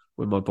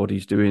 when my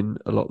body's doing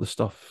a lot of the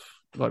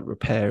stuff like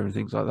repair and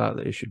things like that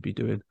it should be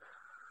doing.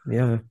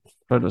 Yeah.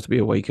 Try not to be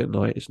awake at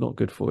night. It's not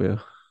good for you.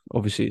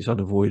 Obviously, it's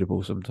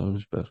unavoidable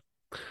sometimes, but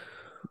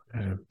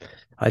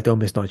I don't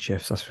miss night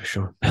shifts, that's for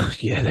sure.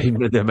 Yeah, they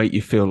make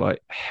you feel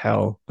like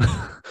hell.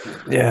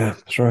 Yeah,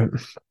 that's right.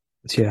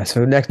 Yeah,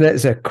 so next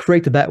is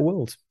create a better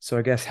world. So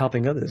I guess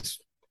helping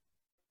others.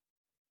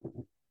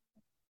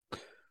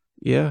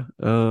 Yeah.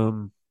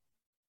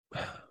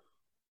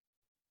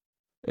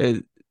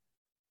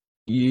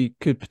 You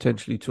could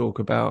potentially talk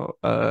about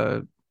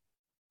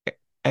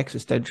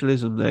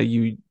existentialism there.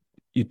 You're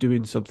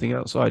doing something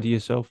outside of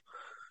yourself,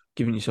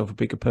 giving yourself a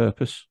bigger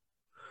purpose.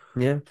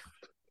 Yeah.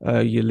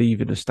 You're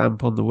leaving a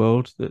stamp on the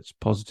world that's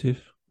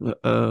positive.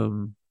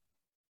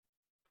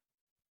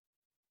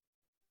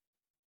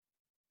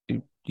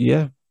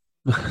 Yeah.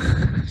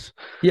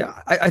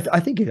 Yeah, I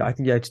think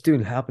it's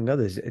doing helping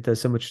others. It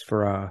does so much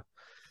for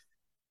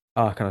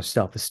our kind of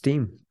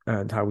self-esteem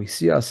and how we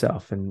see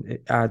ourselves, and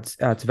it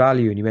adds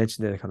value. And you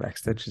mentioned the kind of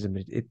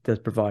existentialism. It does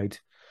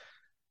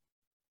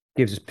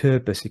gives us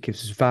purpose. It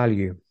gives us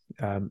value.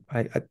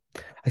 I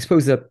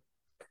suppose that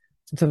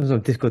sometimes I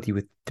have difficulty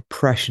with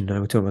depression, and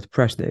we're talking about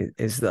depression,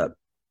 is that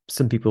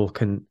some people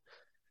can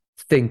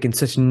think in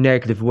such a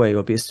negative way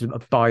or be a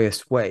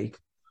biased way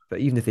that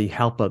even if they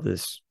help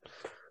others,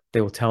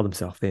 they will tell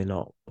themselves they're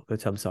not. They'll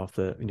tell themselves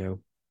that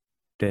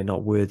they're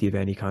not worthy of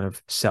any kind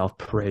of self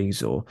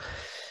praise or.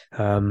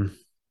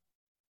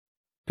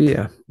 But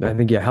yeah, I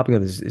think helping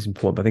others is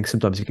important. But I think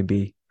sometimes it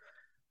can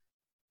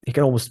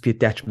almost be a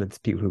detriment to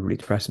people who are really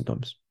depressed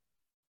sometimes.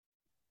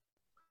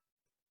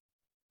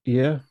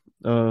 Yeah.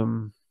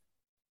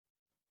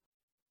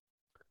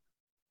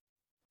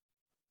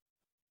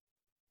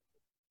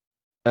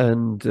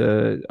 And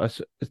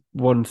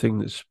one thing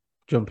that's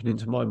jumping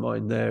into my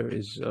mind there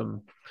is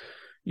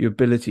your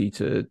ability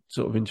to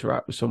sort of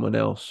interact with someone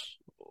else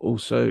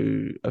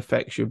also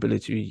affects your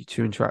ability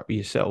to interact with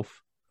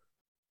yourself.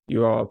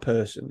 You are a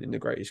person in the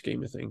greater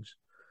scheme of things.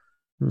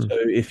 So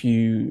if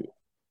you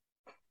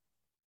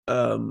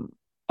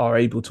are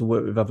able to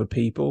work with other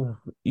people,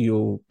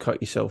 you'll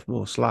cut yourself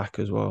more slack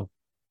as well.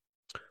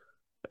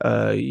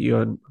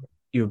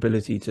 Your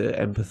ability to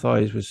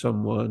empathize with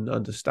someone,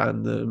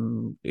 understand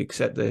them,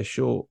 accept their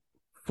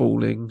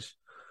shortfallings,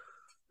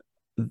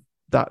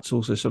 that's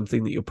also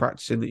something that you're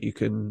practicing that you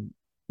can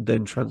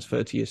then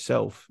transfer to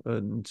yourself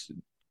and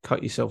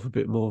cut yourself a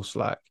bit more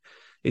slack.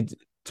 I'm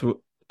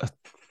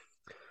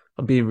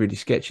being really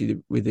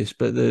sketchy with this,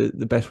 but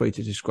the best way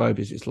to describe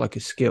it is it's like a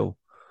skill,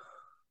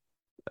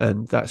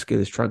 and that skill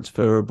is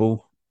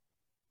transferable.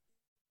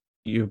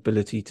 Your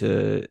ability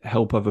to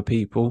help other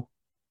people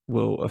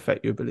will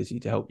affect your ability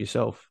to help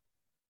yourself.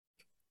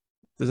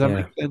 Does that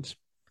make sense?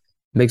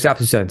 Makes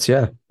absolute sense.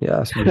 Yeah,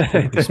 that's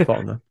really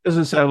spot on.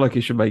 Doesn't sound like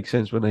it should make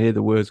sense when I hear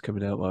the words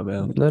coming out of my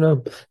mouth.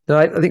 No.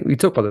 I think we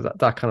talk about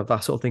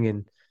that sort of thing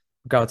in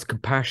regards to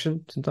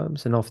compassion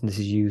sometimes, and often this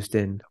is used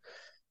in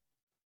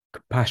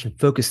compassion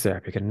focused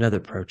therapy, another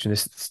approach. And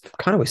it's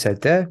kind of what I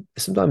said there.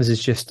 Sometimes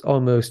it's just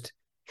almost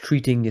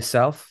treating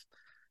yourself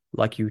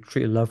like you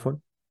treat a loved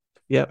one.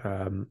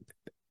 Yeah.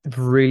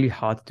 Really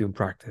hard to do in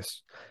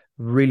practice.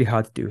 Really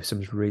hard to do if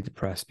someone's really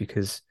depressed,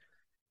 because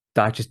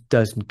that just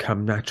doesn't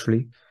come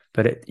naturally.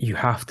 But you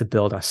have to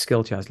build that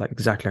skill, Chaz,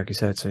 exactly like you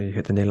said. So you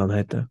hit the nail on the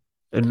head there.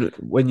 And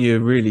when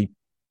your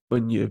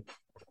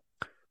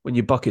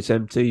bucket's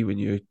empty, when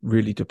you're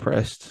really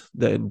depressed,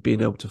 then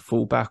being able to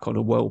fall back on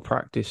a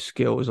well-practiced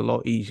skill is a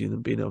lot easier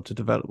than being able to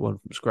develop one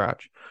from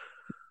scratch.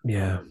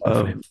 Yeah.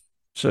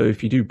 So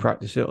if you do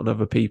practice it on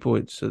other people,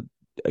 it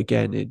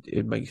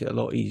makes it a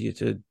lot easier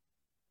to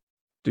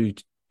do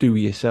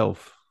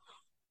yourself,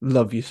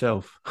 love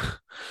yourself.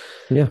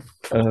 Yeah.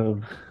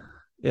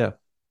 Yeah.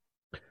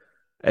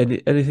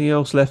 Anything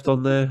else left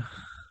on there?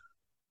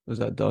 Was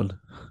that done?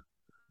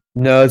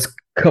 No, there's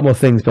a couple of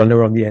things, but I know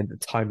we're on the end of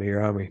time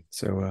here, aren't we?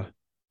 So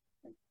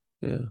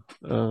yeah.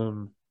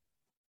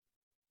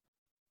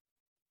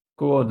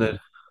 Go on then.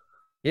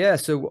 Yeah,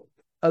 so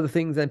other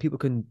things then people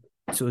can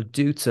sort of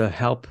do to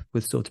help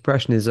with sort of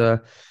depression is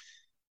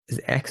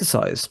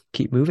exercise,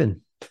 keep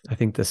moving. I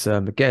think this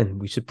again,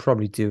 we should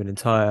probably do an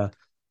entire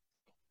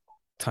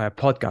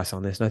podcast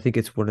on this. And I think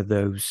it's one of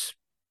those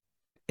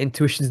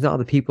intuitions that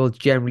other people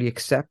generally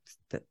accept,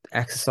 that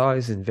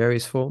exercise in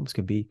various forms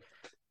can be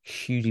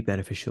hugely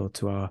beneficial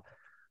to our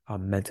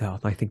mental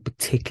health. And I think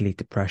particularly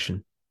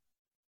depression.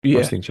 Yeah.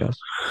 What do you think, Charles?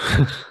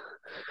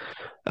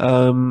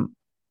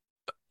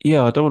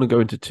 Yeah, I don't want to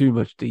go into too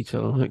much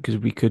detail on it because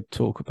we could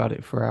talk about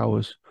it for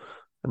hours,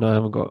 and I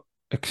haven't got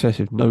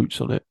excessive notes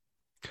on it.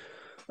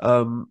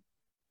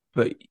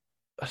 But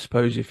I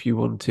suppose if you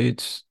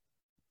wanted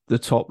the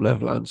top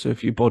level answer,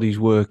 if your body's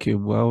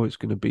working well, it's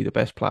going to be the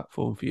best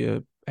platform for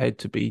your head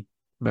to be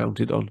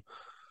mounted on.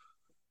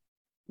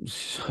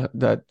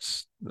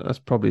 That's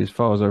probably as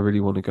far as I really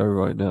want to go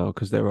right now,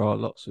 because there are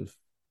lots of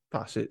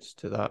facets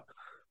to that.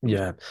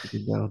 Yeah.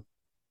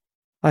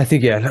 I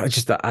think,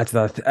 just to add to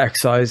that,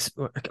 exercise,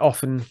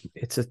 often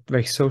it's a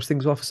very social thing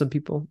as well for some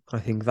people. I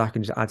think that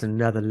can just add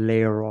another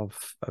layer of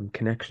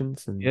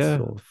connections and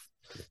sort of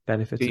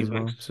benefits as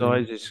well.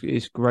 Exercise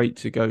is great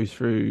to go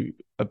through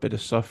a bit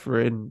of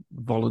suffering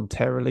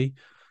voluntarily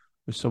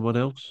with someone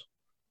else.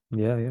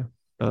 Yeah.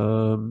 That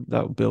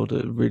will build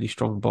a really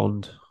strong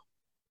bond.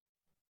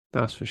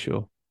 That's for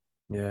sure.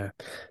 Yeah.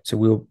 So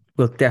we'll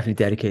definitely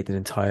dedicate an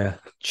entire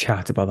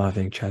chat about that, I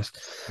think, Chaz.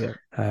 Yeah.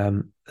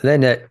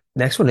 Then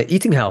next one,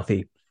 eating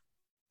healthy.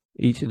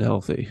 Eating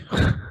healthy.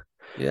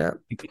 Yeah.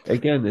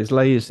 Again, there's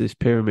layers to this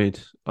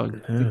pyramid. I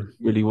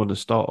really want to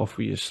start off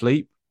with your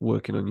sleep,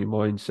 working on your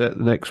mindset.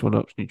 The next one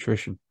up's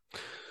nutrition.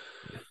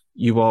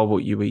 You are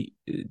what you eat.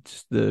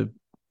 It's the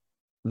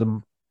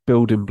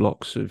building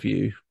blocks of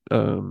you.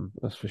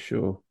 That's for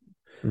sure.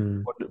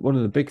 One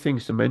of the big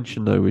things to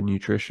mention though with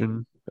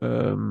nutrition,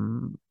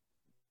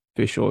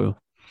 fish oil,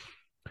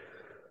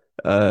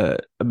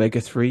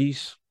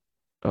 omega-3s,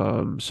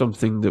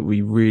 something that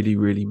we really,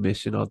 really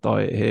miss in our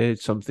diet here.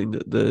 It's something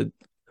that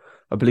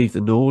I believe the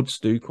Nords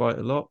do quite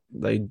a lot.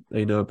 They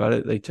know about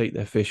it. They take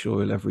their fish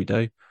oil every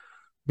day.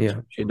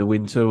 Yeah. In the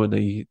winter when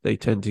they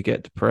tend to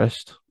get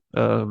depressed.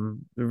 The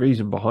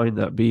reason behind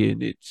that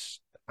being it's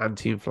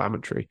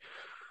anti-inflammatory.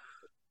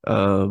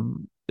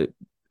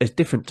 there's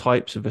different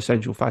types of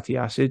essential fatty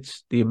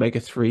acids. The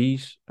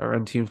omega-3s are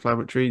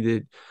anti-inflammatory.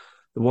 The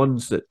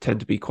ones that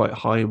tend to be quite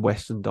high in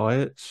Western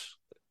diets,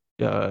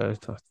 I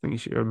think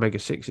it's your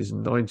omega-6s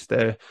and 9s,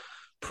 they're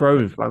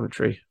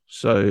pro-inflammatory.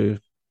 So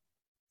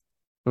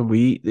when we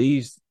eat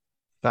these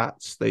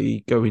fats,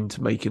 they go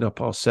into making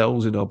up our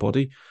cells in our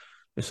body.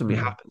 If something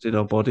happens in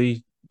our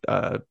body,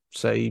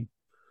 say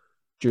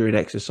during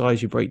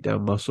exercise, you break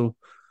down muscle.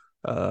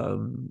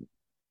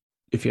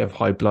 If you have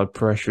high blood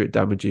pressure, it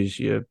damages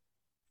your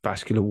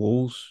vascular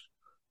walls.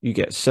 You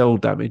get cell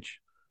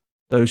damage.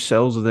 Those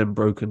cells are then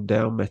broken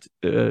down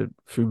through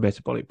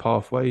metabolic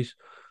pathways.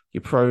 Your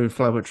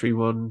pro-inflammatory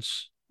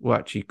ones will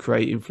actually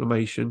create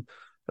inflammation.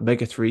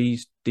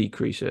 Omega-3s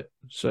decrease it.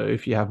 So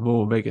if you have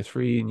more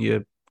omega-3 in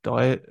your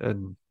diet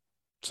and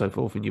so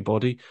forth in your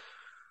body,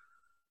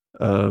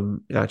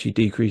 it actually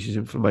decreases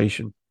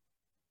inflammation.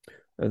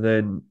 And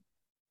then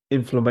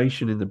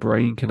inflammation in the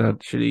brain can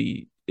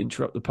actually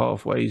interrupt the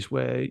pathways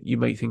where you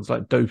make things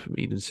like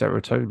dopamine and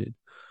serotonin.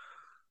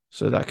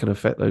 So that can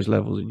affect those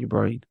levels in your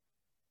brain.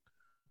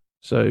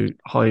 So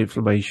high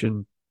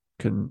inflammation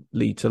can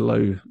lead to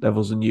low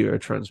levels of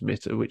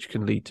neurotransmitter, which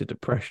can lead to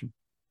depression.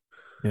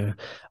 Yeah.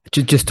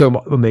 Just talking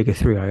about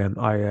omega-3,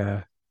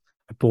 I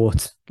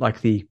bought like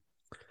the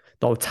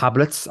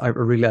tablets. I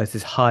realized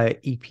there's higher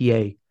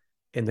EPA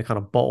in the kind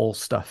of bottle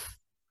stuff.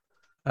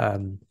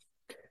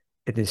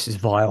 This is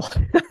vile.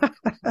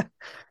 I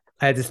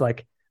had this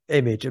like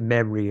image, a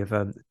memory of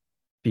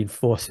being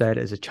force fed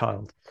as a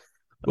child.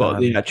 Well,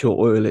 the actual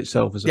oil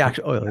itself is the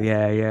actual oil,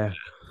 yeah.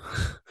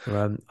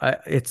 What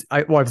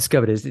I've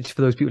discovered is it's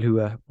for those people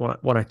who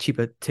want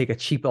to take a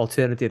cheap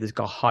alternative that's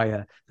got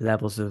higher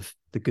levels of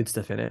the good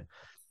stuff in it.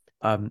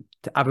 To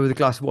add it with a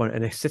glass of water,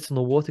 and it sits on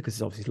the water because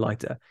it's obviously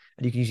lighter,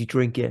 and you can usually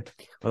drink it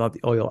without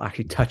the oil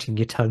actually touching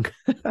your tongue.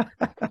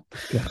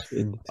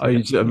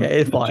 It's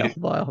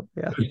vile.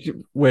 Yeah.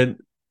 When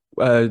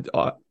I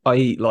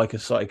eat like a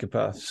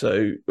psychopath,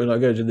 so when I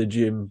go to the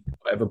gym,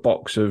 I have a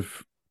box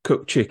of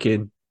cooked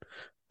chicken,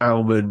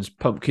 almonds,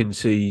 pumpkin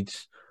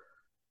seeds,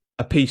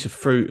 a piece of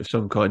fruit of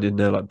some kind in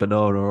there, like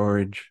banana or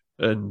orange,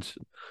 and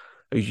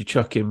I usually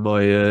chuck in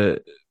my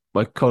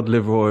my cod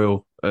liver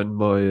oil and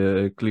my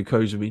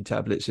glucosamine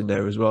tablets in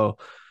there as well.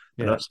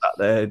 Yeah. And I sat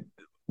there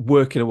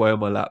working away on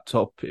my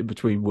laptop in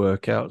between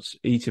workouts,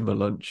 eating my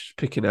lunch,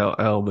 picking out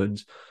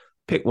almonds,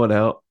 pick one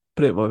out,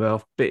 put it in my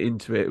mouth, bit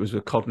into it. It was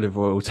a cod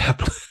liver oil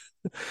tablet.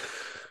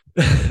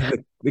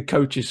 The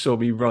coaches saw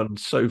me run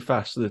so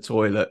fast to the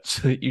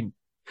toilet.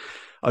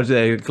 I was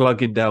there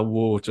glugging down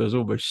water. I was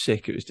almost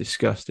sick. It was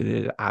disgusting.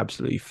 It was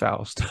absolutely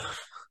foul stuff.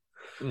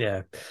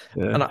 Yeah.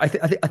 And I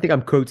think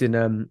I'm quoting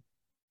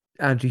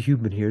Andrew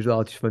Huberman here as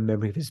well, just from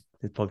memory of his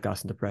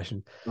podcast on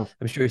depression.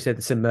 I'm sure he said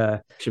there's some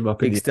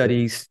big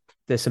studies.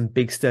 There's some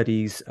big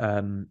studies that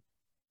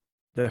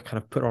are kind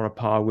of put on a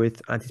par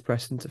with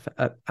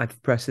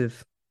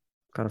antidepressive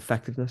kind of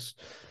effectiveness.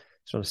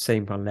 It's on the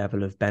same kind of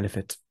level of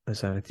benefit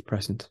as an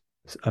antidepressant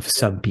of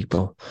some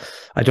people.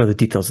 I don't know the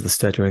details of the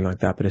study or anything like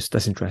that, but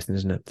that's interesting,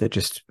 isn't it? They're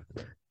just,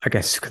 I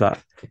guess,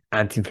 that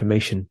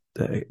anti-inflammation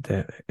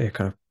that it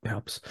kind of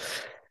helps.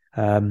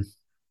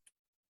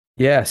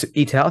 Yeah, so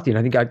eat healthy. And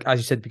I think, as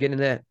you said at the beginning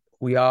there,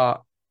 we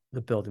are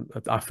the building,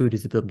 our food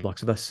is the building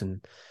blocks of us,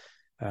 and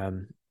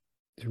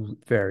it's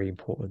very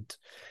important.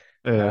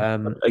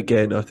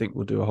 Again, I think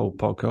we'll do a whole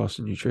podcast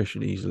on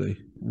nutrition easily.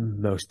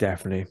 Most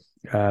definitely.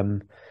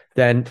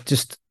 Then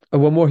just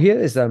one more here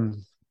is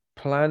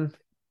plan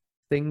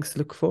things to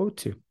look forward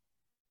to.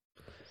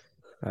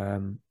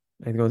 Anything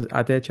to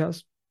add there,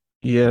 Charles?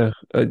 Yeah,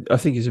 I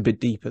think it's a bit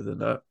deeper than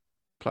that.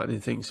 Planning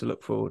things to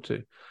look forward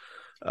to.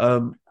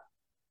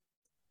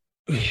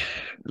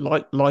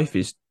 Life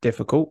is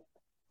difficult.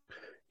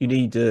 You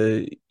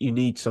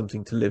need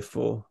something to live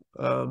for.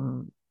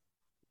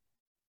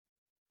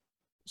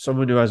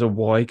 Someone who has a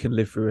why can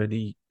live through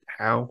any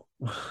how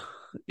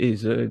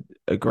is a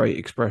great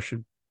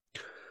expression.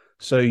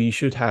 So you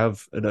should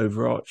have an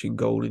overarching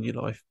goal in your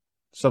life,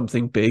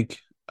 something big,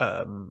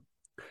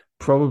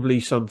 probably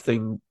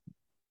something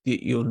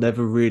that you'll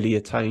never really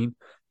attain.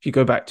 If you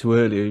go back to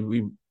earlier,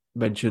 we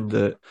mentioned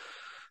that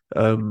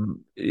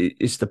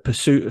it's the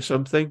pursuit of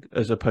something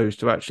as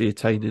opposed to actually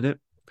attaining it.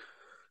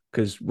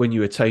 Because when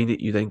you attain it,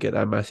 you then get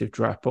that massive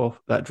drop off,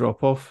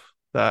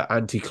 that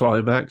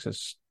anticlimax.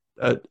 That's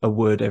a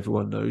word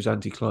everyone knows,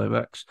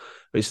 anticlimax.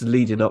 But it's the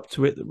leading up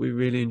to it that we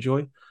really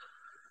enjoy.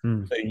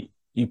 So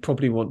you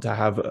probably want to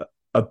have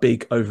a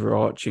big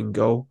overarching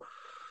goal.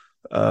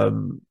 I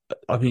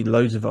mean,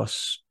 loads of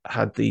us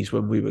had these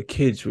when we were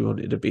kids. We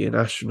wanted to be an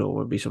astronaut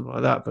or be something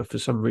like that. But for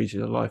some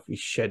reason in life, we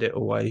shed it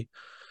away.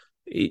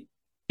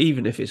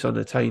 Even if it's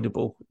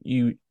unattainable,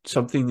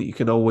 something that you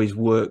can always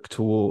work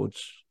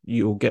towards,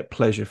 you'll get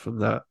pleasure from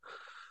that.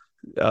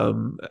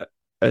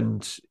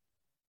 And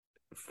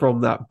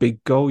from that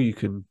big goal, you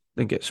can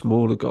then get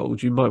smaller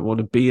goals. You might want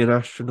to be an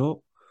astronaut,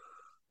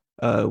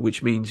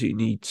 which means you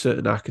need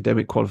certain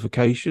academic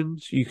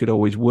qualifications. You could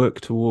always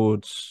work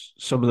towards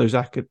some of those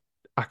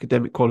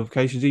academic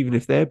qualifications, even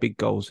if they're big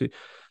goals.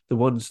 The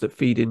ones that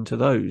feed into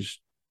those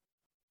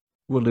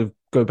want to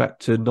go back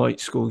to night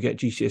school and get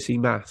GCSE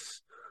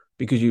maths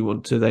because you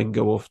want to then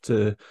go off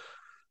to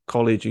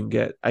college and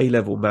get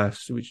A-level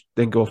maths, which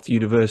then go off to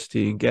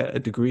university and get a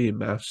degree in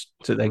maths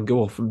to then go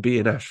off and be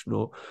an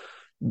astronaut.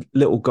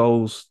 Little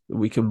goals that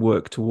we can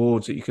work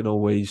towards that you can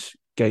always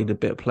gain a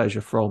bit of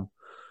pleasure from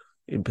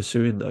in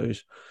pursuing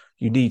those.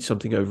 You need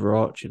something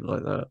overarching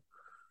like that.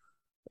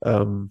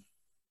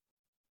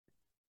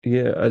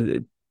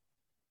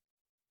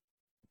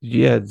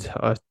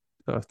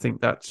 I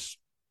think that's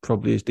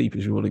probably as deep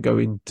as we want to go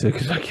into,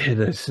 because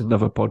again, it's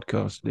another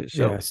podcast in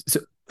itself. Yes. So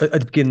at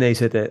the beginning, they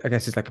said that I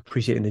guess it's like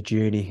appreciating the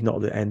journey,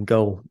 not the end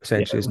goal,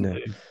 essentially, isn't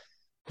it?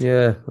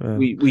 Yeah,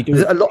 we do.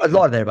 There's a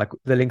lot of there, like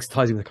the links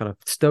ties in with kind of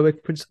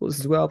Stoic principles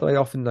as well that I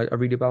often I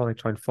read about and I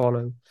try and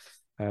follow.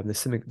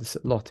 There's a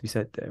lot to be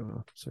said there.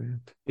 So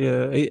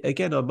yeah,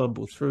 again, I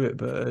mumbled through it,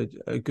 but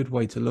a good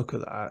way to look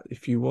at that,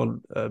 if you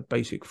want a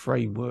basic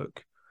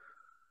framework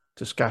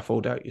to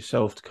scaffold out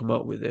yourself to come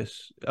up with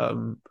this,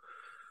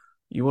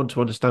 you want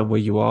to understand where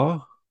you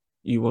are,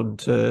 you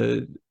want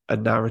a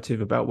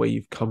narrative about where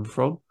you've come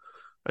from,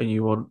 and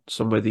you want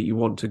somewhere that you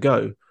want to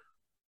go.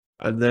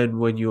 And then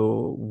when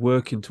you're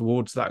working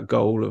towards that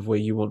goal of where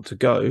you want to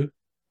go,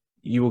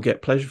 you will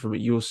get pleasure from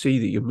it. You'll see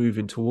that you're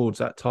moving towards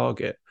that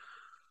target,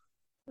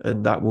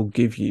 and that will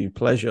give you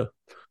pleasure,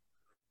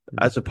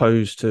 as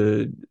opposed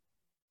to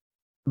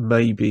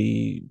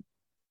maybe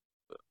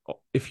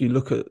if you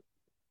look at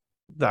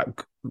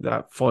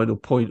that final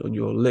point on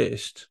your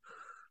list,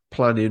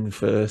 planning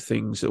for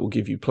things that will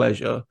give you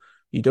pleasure,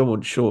 you don't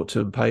want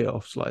short-term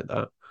payoffs like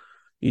that.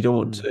 You don't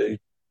want to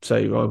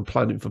say, well, I'm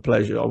planning for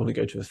pleasure, I want to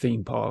go to a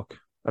theme park,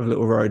 have a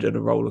little ride and a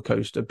roller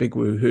coaster, big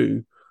woohoo.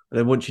 And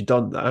then once you've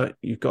done that,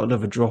 you've got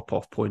another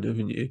drop-off point,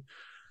 haven't you?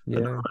 Yeah.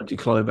 An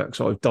anticlimax.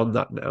 So I've done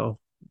that now.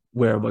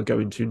 Where am I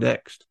going to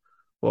next?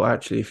 Well,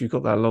 actually, if you've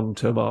got that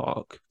long-term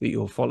arc that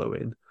you're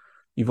following,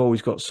 you've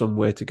always got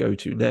somewhere to go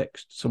to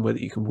next, somewhere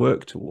that you can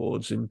work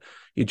towards, and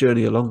your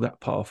journey along that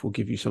path will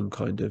give you some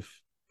kind of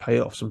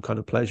payoff, some kind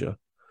of pleasure.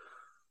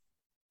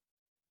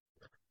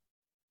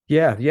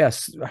 Yeah,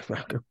 yes,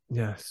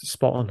 yeah,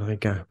 spot on. I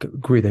think I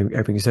agree with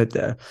everything you said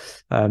there.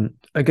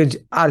 Again,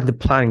 adding the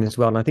planning as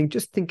well, and I think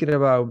just thinking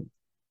about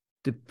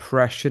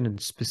depression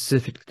and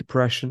specific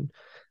depression,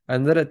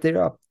 and that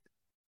there are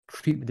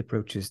treatment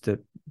approaches that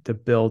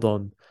build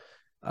on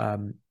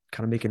kind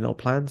of making little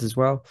plans as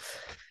well.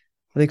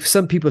 I think for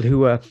some people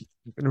who are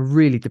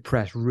really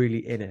depressed,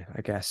 really in it,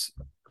 I guess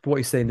what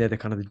you're saying there, the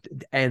kind of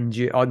the end,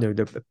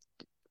 the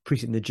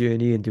appreciating the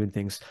journey and doing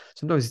things.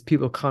 Sometimes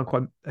people can't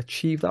quite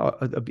achieve that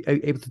or be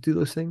able to do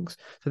those things.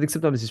 So I think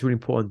sometimes it's really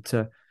important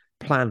to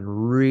plan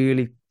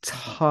really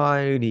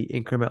tiny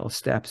incremental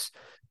steps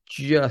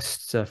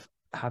just to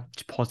have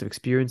positive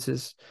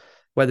experiences,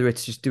 whether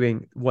it's just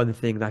doing one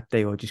thing that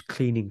day or just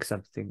cleaning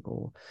something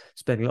or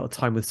spending a lot of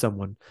time with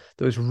someone.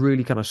 Those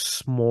really kind of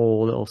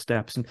small little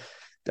steps. And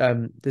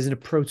there's an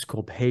approach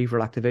called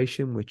behavioral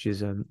activation, which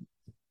is an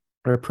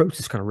approach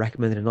that's kind of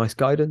recommended in NICE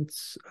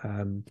guidance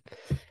to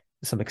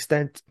some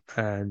extent.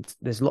 And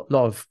there's a lot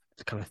of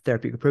kind of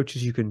therapeutic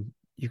approaches you can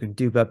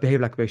do, but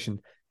behavioral activation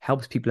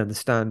helps people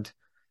understand,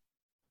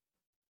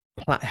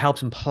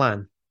 helps them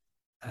plan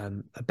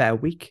a better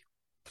week,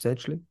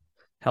 essentially,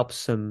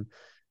 helps them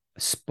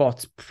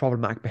spot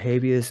problematic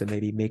behaviors and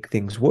maybe make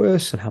things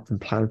worse and help them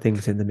plan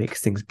things in that makes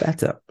things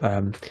better.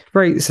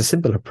 It's a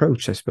simple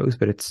approach, I suppose,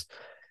 but it's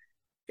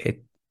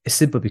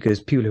simple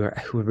because people who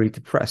are really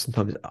depressed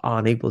sometimes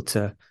aren't able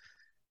to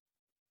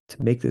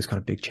make those kind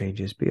of big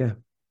changes. But yeah,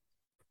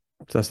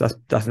 so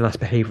that's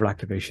behavioral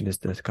activation is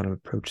the kind of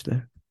approach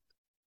there.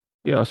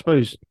 Yeah, I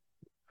suppose.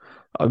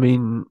 I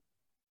mean,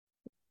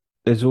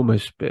 there's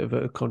almost a bit of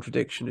a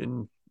contradiction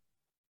in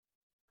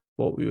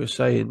what we were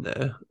saying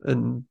there,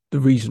 and the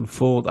reason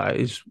for that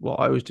is what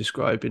I was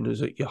describing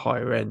as at your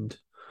higher end.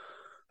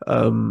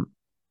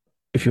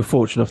 If you're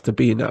fortunate enough to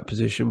be in that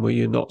position where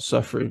you're not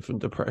suffering from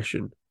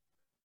depression,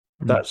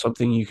 that's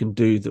something you can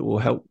do that will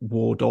help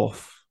ward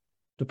off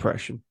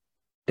depression.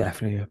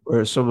 Definitely. Yeah.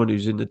 Whereas someone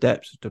who's in the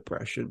depths of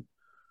depression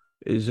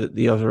is at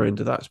the other end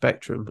of that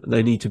spectrum, and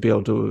they need to be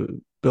able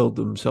to build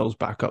themselves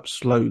back up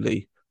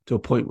slowly to a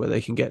point where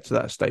they can get to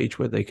that stage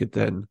where they could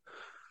then,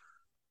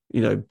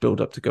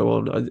 build up to go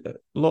on. A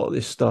lot of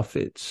this stuff,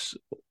 it's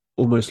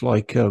almost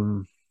like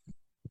you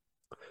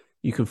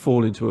can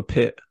fall into a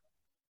pit,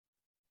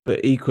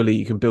 but equally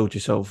you can build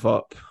yourself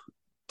up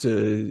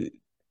to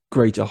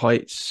greater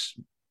heights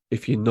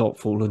if you're not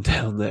falling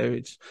down there.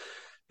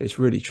 It's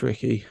really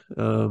tricky.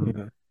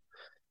 Yeah.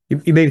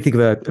 You made me think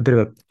of a bit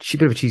of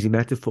a cheesy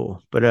metaphor,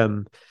 but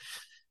often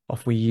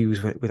we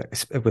use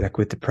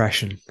with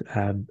depression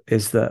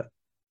is that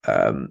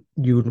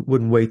you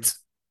wouldn't wait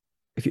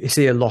if you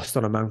say you're lost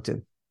on a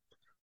mountain.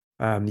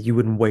 You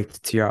wouldn't wait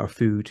till you're out of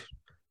food,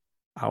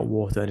 out of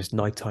water, and it's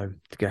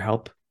nighttime to get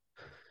help.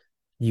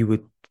 You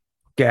would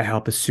get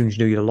help as soon as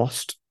you know you're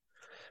lost.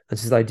 And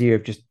so this idea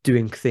of just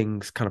doing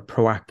things kind of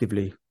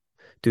proactively,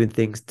 doing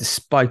things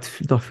despite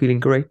not feeling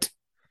great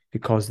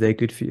because they're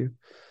good for you.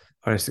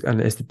 And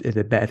it's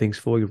the better things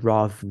for you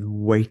rather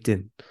than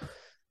waiting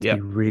Yeah.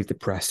 be really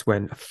depressed,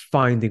 when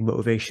finding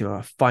motivation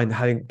or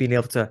being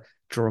able to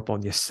draw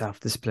upon your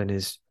self-discipline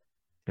is,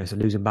 it's a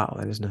losing battle,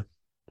 then, isn't it?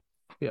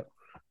 Yeah.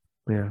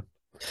 Yeah.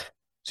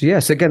 So yeah,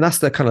 so again, that's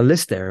the kind of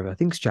list there of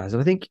things, Chaz.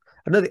 And I think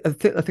I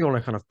think I want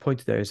to kind of point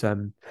to there is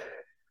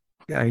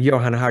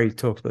Johann Hari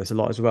talks about this a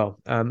lot as well.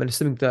 And it's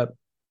something that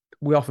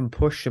we often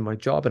push in my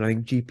job, and I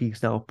think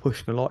GPs now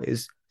pushing a lot,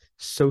 is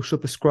social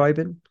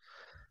prescribing.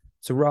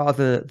 So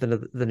rather than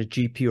a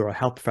GP or a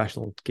health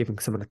professional giving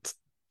someone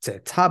say a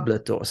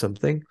tablet or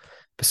something,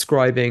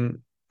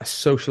 prescribing a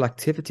social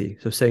activity.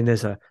 So saying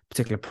there's a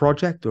particular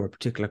project or a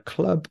particular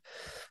club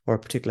or a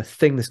particular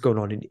thing that's going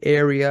on in the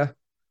area,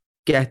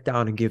 get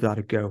down and give that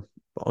a go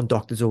on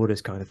doctor's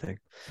orders, kind of thing.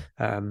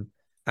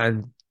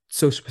 And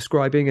social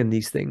prescribing and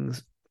these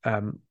things,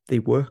 they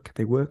work.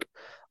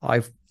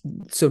 I've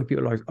so many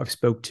people I've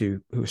spoke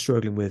to who are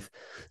struggling with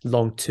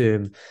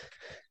long-term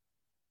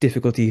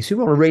difficulties, who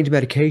are on a range of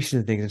medication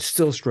and things and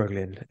still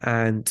struggling,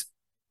 and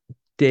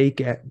they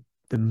get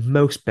the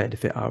most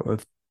benefit out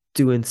of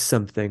doing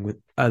something with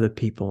other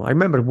people. I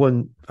remember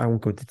one, I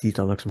won't go into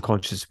detail because I'm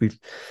conscious I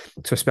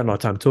spent a lot of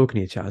time talking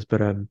to you, Chaz,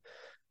 but I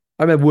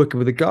remember working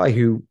with a guy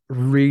who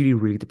really,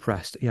 really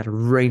depressed. He had a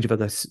range of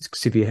other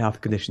severe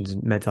health conditions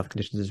and mental health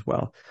conditions as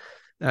well.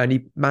 And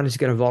he managed to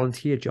get a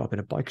volunteer job in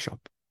a bike shop.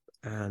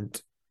 And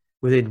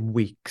within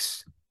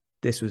weeks,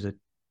 this was a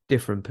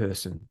different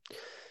person.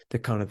 He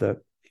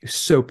was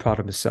so proud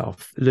of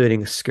himself,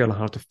 learning a skill on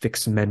how to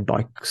fix men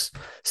bikes,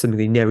 something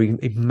he never even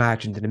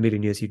imagined in a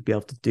million years he'd be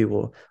able to do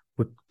or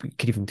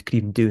could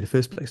even do in the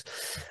first place.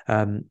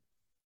 And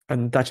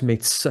that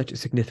made such a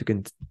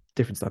significant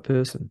difference to that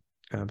person.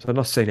 So I'm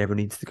not saying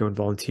everyone needs to go and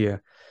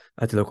volunteer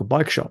at the local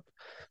bike shop,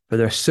 but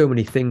there are so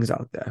many things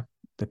out there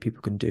that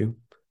people can do.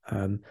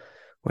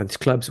 Whether it's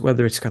clubs,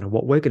 whether it's kind of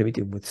what we're going to be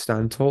doing with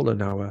Stand Tall and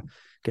now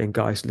getting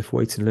guys to lift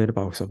weights and learn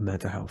about sort of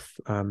mental health.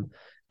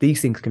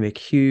 These things can make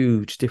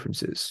huge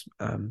differences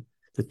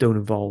that don't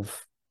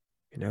involve,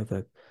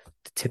 the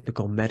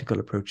typical medical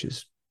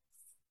approaches.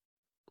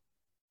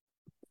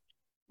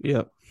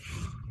 Yeah.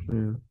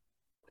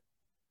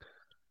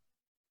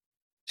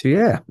 So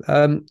yeah,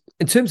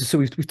 in terms of,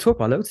 we've talked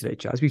about loads today,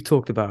 Chaz. We've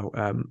talked about,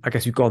 I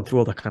guess we've gone through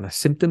all the kind of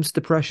symptoms of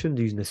depression,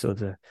 using the sort of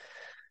the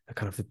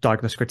kind of the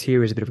diagnostic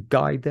criteria as a bit of a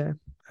guide there.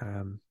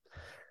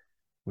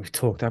 We've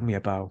talked, haven't we,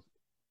 about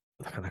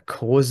the kind of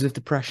causes of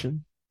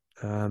depression.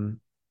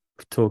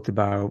 We've talked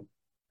about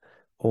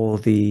all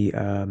the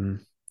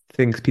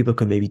things people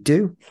can maybe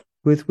do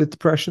with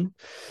depression.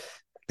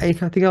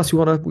 Anything else we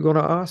want to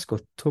ask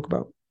or talk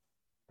about?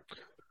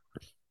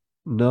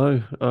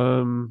 No,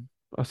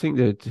 I think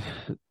that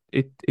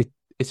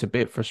it's a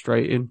bit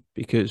frustrating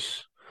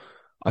because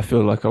I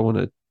feel like I want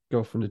to go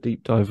off on a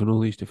deep dive on all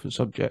these different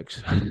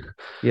subjects.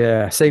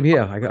 Yeah, same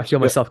here. I feel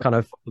myself kind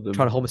of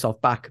trying to hold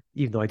myself back,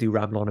 even though I do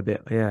ramble on a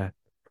bit. Yeah,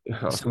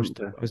 so much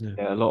isn't it?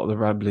 Yeah, a lot of the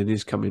rambling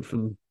is coming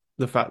from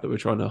the fact that we're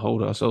trying to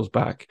hold ourselves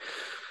back.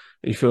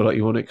 You feel like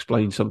you want to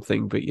explain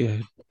something, but you're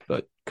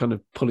like kind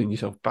of pulling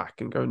yourself back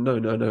and going,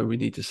 no, we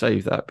need to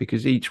save that,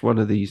 because each one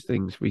of these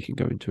things we can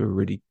go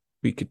into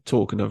we could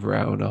talk another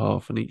hour and a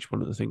half on each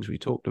one of the things we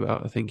talked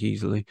about, I think,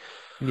 easily.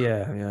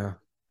 Yeah.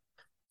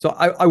 So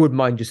I wouldn't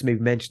mind just maybe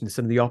mentioning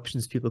some of the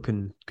options people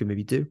can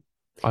maybe do.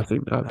 I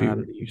think that'd be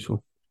really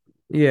useful.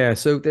 Yeah,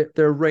 so there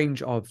are a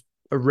range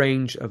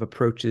of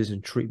approaches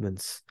and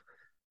treatments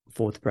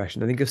for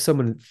depression. I think if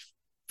someone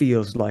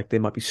feels like they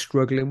might be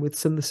struggling with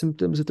some of the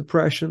symptoms of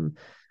depression,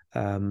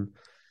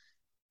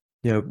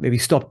 maybe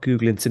stop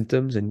Googling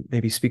symptoms and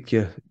maybe speak to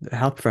your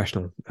health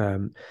professional.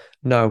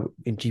 Now,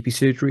 in GP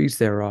surgeries,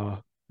 there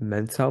are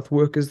mental health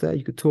workers there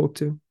you could talk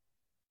to.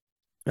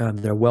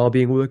 There are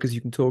well-being workers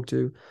you can talk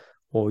to,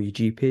 or your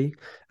GP.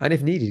 And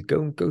if needed,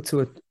 go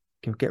to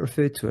get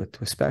referred to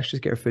a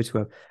specialist, get referred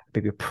to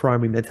maybe a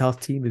primary mental health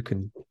team who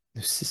can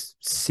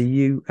see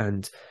you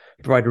and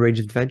provide a range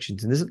of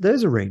interventions. And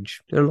there's a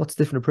range. There are lots of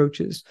different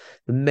approaches.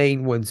 The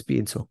main ones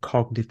being sort of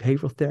cognitive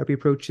behavioral therapy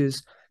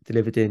approaches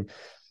delivered in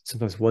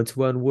sometimes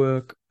one-to-one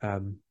work,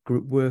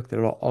 group work.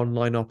 There are a lot of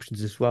online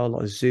options as well, a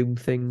lot of Zoom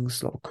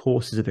things, a lot of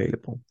courses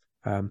available.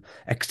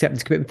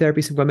 Acceptance commitment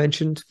therapy, something I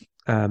mentioned.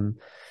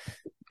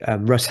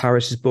 Russ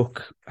Harris's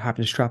book,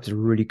 Happiness Trap, is a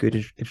really good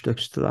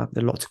introduction to that.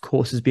 There are lots of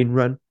courses being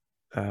run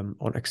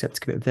on acceptance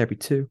commitment therapy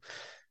too.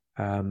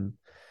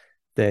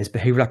 There's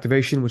behavioral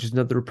activation, which is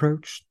another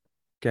approach.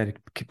 Again,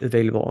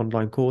 available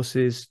online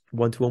courses,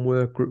 one-to-one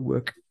work, group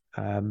work.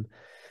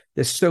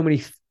 There's so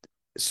many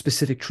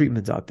specific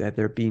treatments out there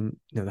that are being,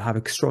 that have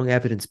a strong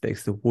evidence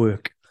base that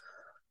work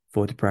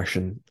for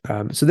depression.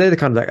 So they're the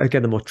kind of,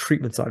 again, the more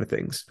treatment side of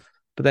things.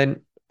 But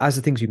then, as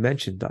the things you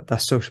mentioned,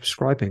 that social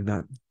prescribing,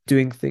 that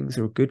doing things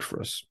that are good for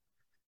us,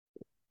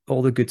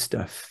 all the good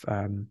stuff,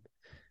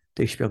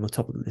 they should be on the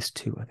top of the list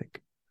too, I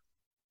think.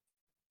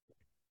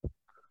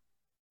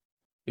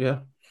 Yeah.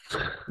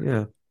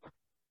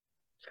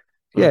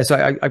 So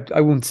I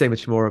won't say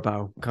much more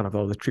about kind of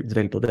all the treatments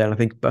available there. I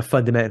think, but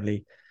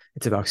fundamentally,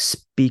 it's about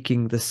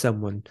speaking to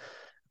someone,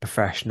 a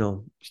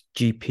professional,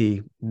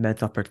 GP,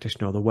 mental health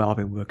practitioner, or the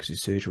wellbeing workers in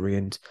surgery,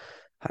 and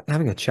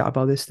having a chat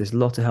about this. There's a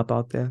lot of help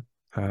out there.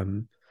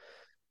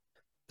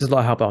 There's a lot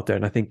of help out there,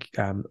 and I think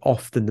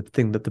often the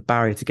thing that the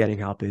barrier to getting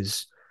help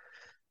is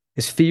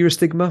fear of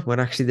stigma when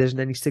actually there isn't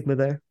any stigma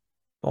there.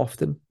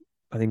 Often,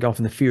 I think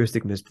often the fear of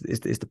stigma is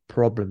the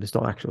problem. It's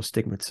not actual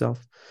stigma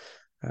itself.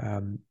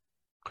 And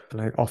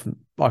I often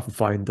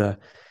find that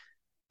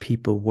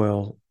people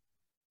will,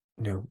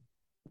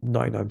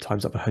 99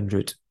 times out of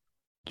 100,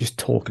 just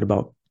talking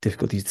about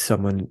difficulties to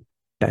someone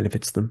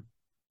benefits them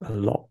a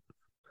lot.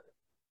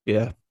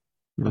 Yeah.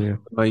 Yeah. The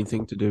main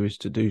thing to do is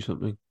to do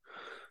something.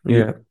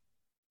 Yeah.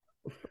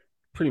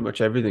 Pretty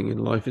much everything in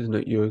life, isn't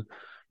it? You're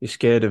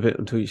scared of it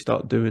until you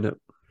start doing it.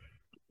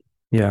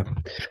 Yeah.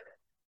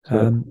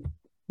 So,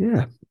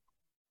 yeah.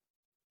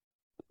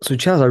 So,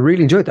 Charles, I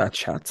really enjoyed that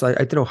chat. I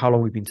don't know how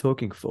long we've been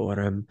talking for.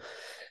 I'm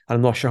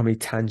not sure how many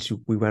tangents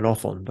we went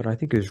off on, but I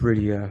think it was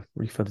really,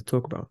 really fun to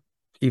talk about.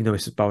 Even though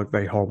it's about a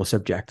very horrible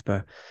subject,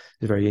 but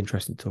it's very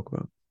interesting to talk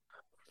about.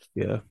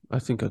 yeah, I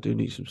think I do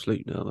need some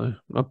sleep now, though.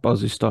 My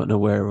buzz is starting to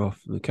wear off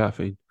from the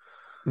caffeine.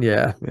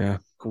 Yeah, yeah,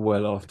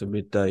 Well after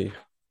midday.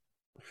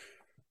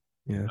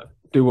 yeah.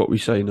 Do what we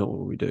say, not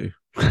what we do.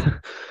 Yeah,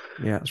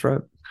 that's right.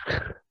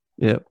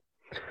 Yeah.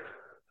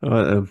 All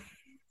right, then.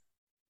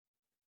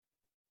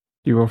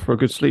 You off for a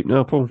good sleep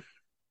now, Paul?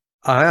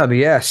 I am,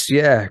 yes,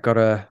 yeah. Got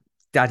a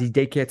daddy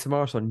daycare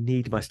tomorrow, so I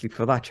need my sleep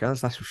for that,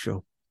 Charles. That's for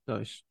sure.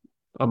 Nice.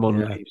 I'm on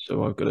leave,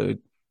 so I've got to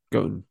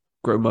go and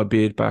grow my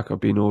beard back. I've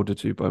been ordered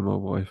to by my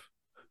wife.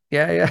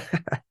 Yeah,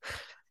 yeah,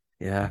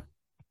 yeah.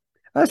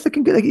 That's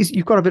looking good. Like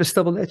you've got a bit of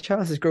stubble there,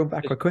 Charles. It's growing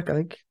back quite quick, I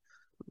think.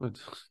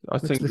 I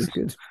think looks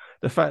good.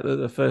 The fact that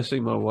the first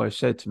thing my wife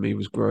said to me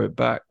was grow it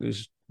back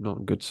is not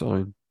a good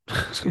sign.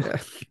 Yeah.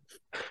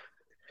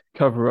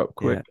 Cover up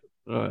quick.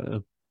 Yeah.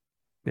 Right.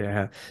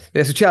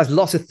 Yeah. So Charles,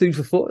 lots of food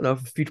for thought now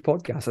for future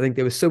podcasts. I think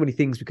there were so many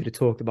things we could have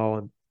talked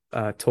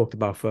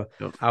about for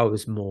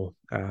hours more.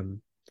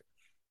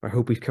 I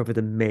hope we've covered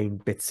the main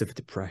bits of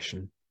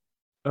depression.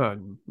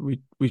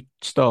 We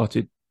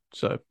started,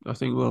 so I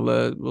think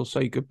we'll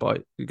say goodbye.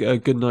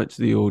 Good night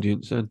to the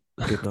audience then.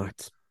 Good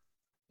night.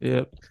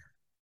 Yep.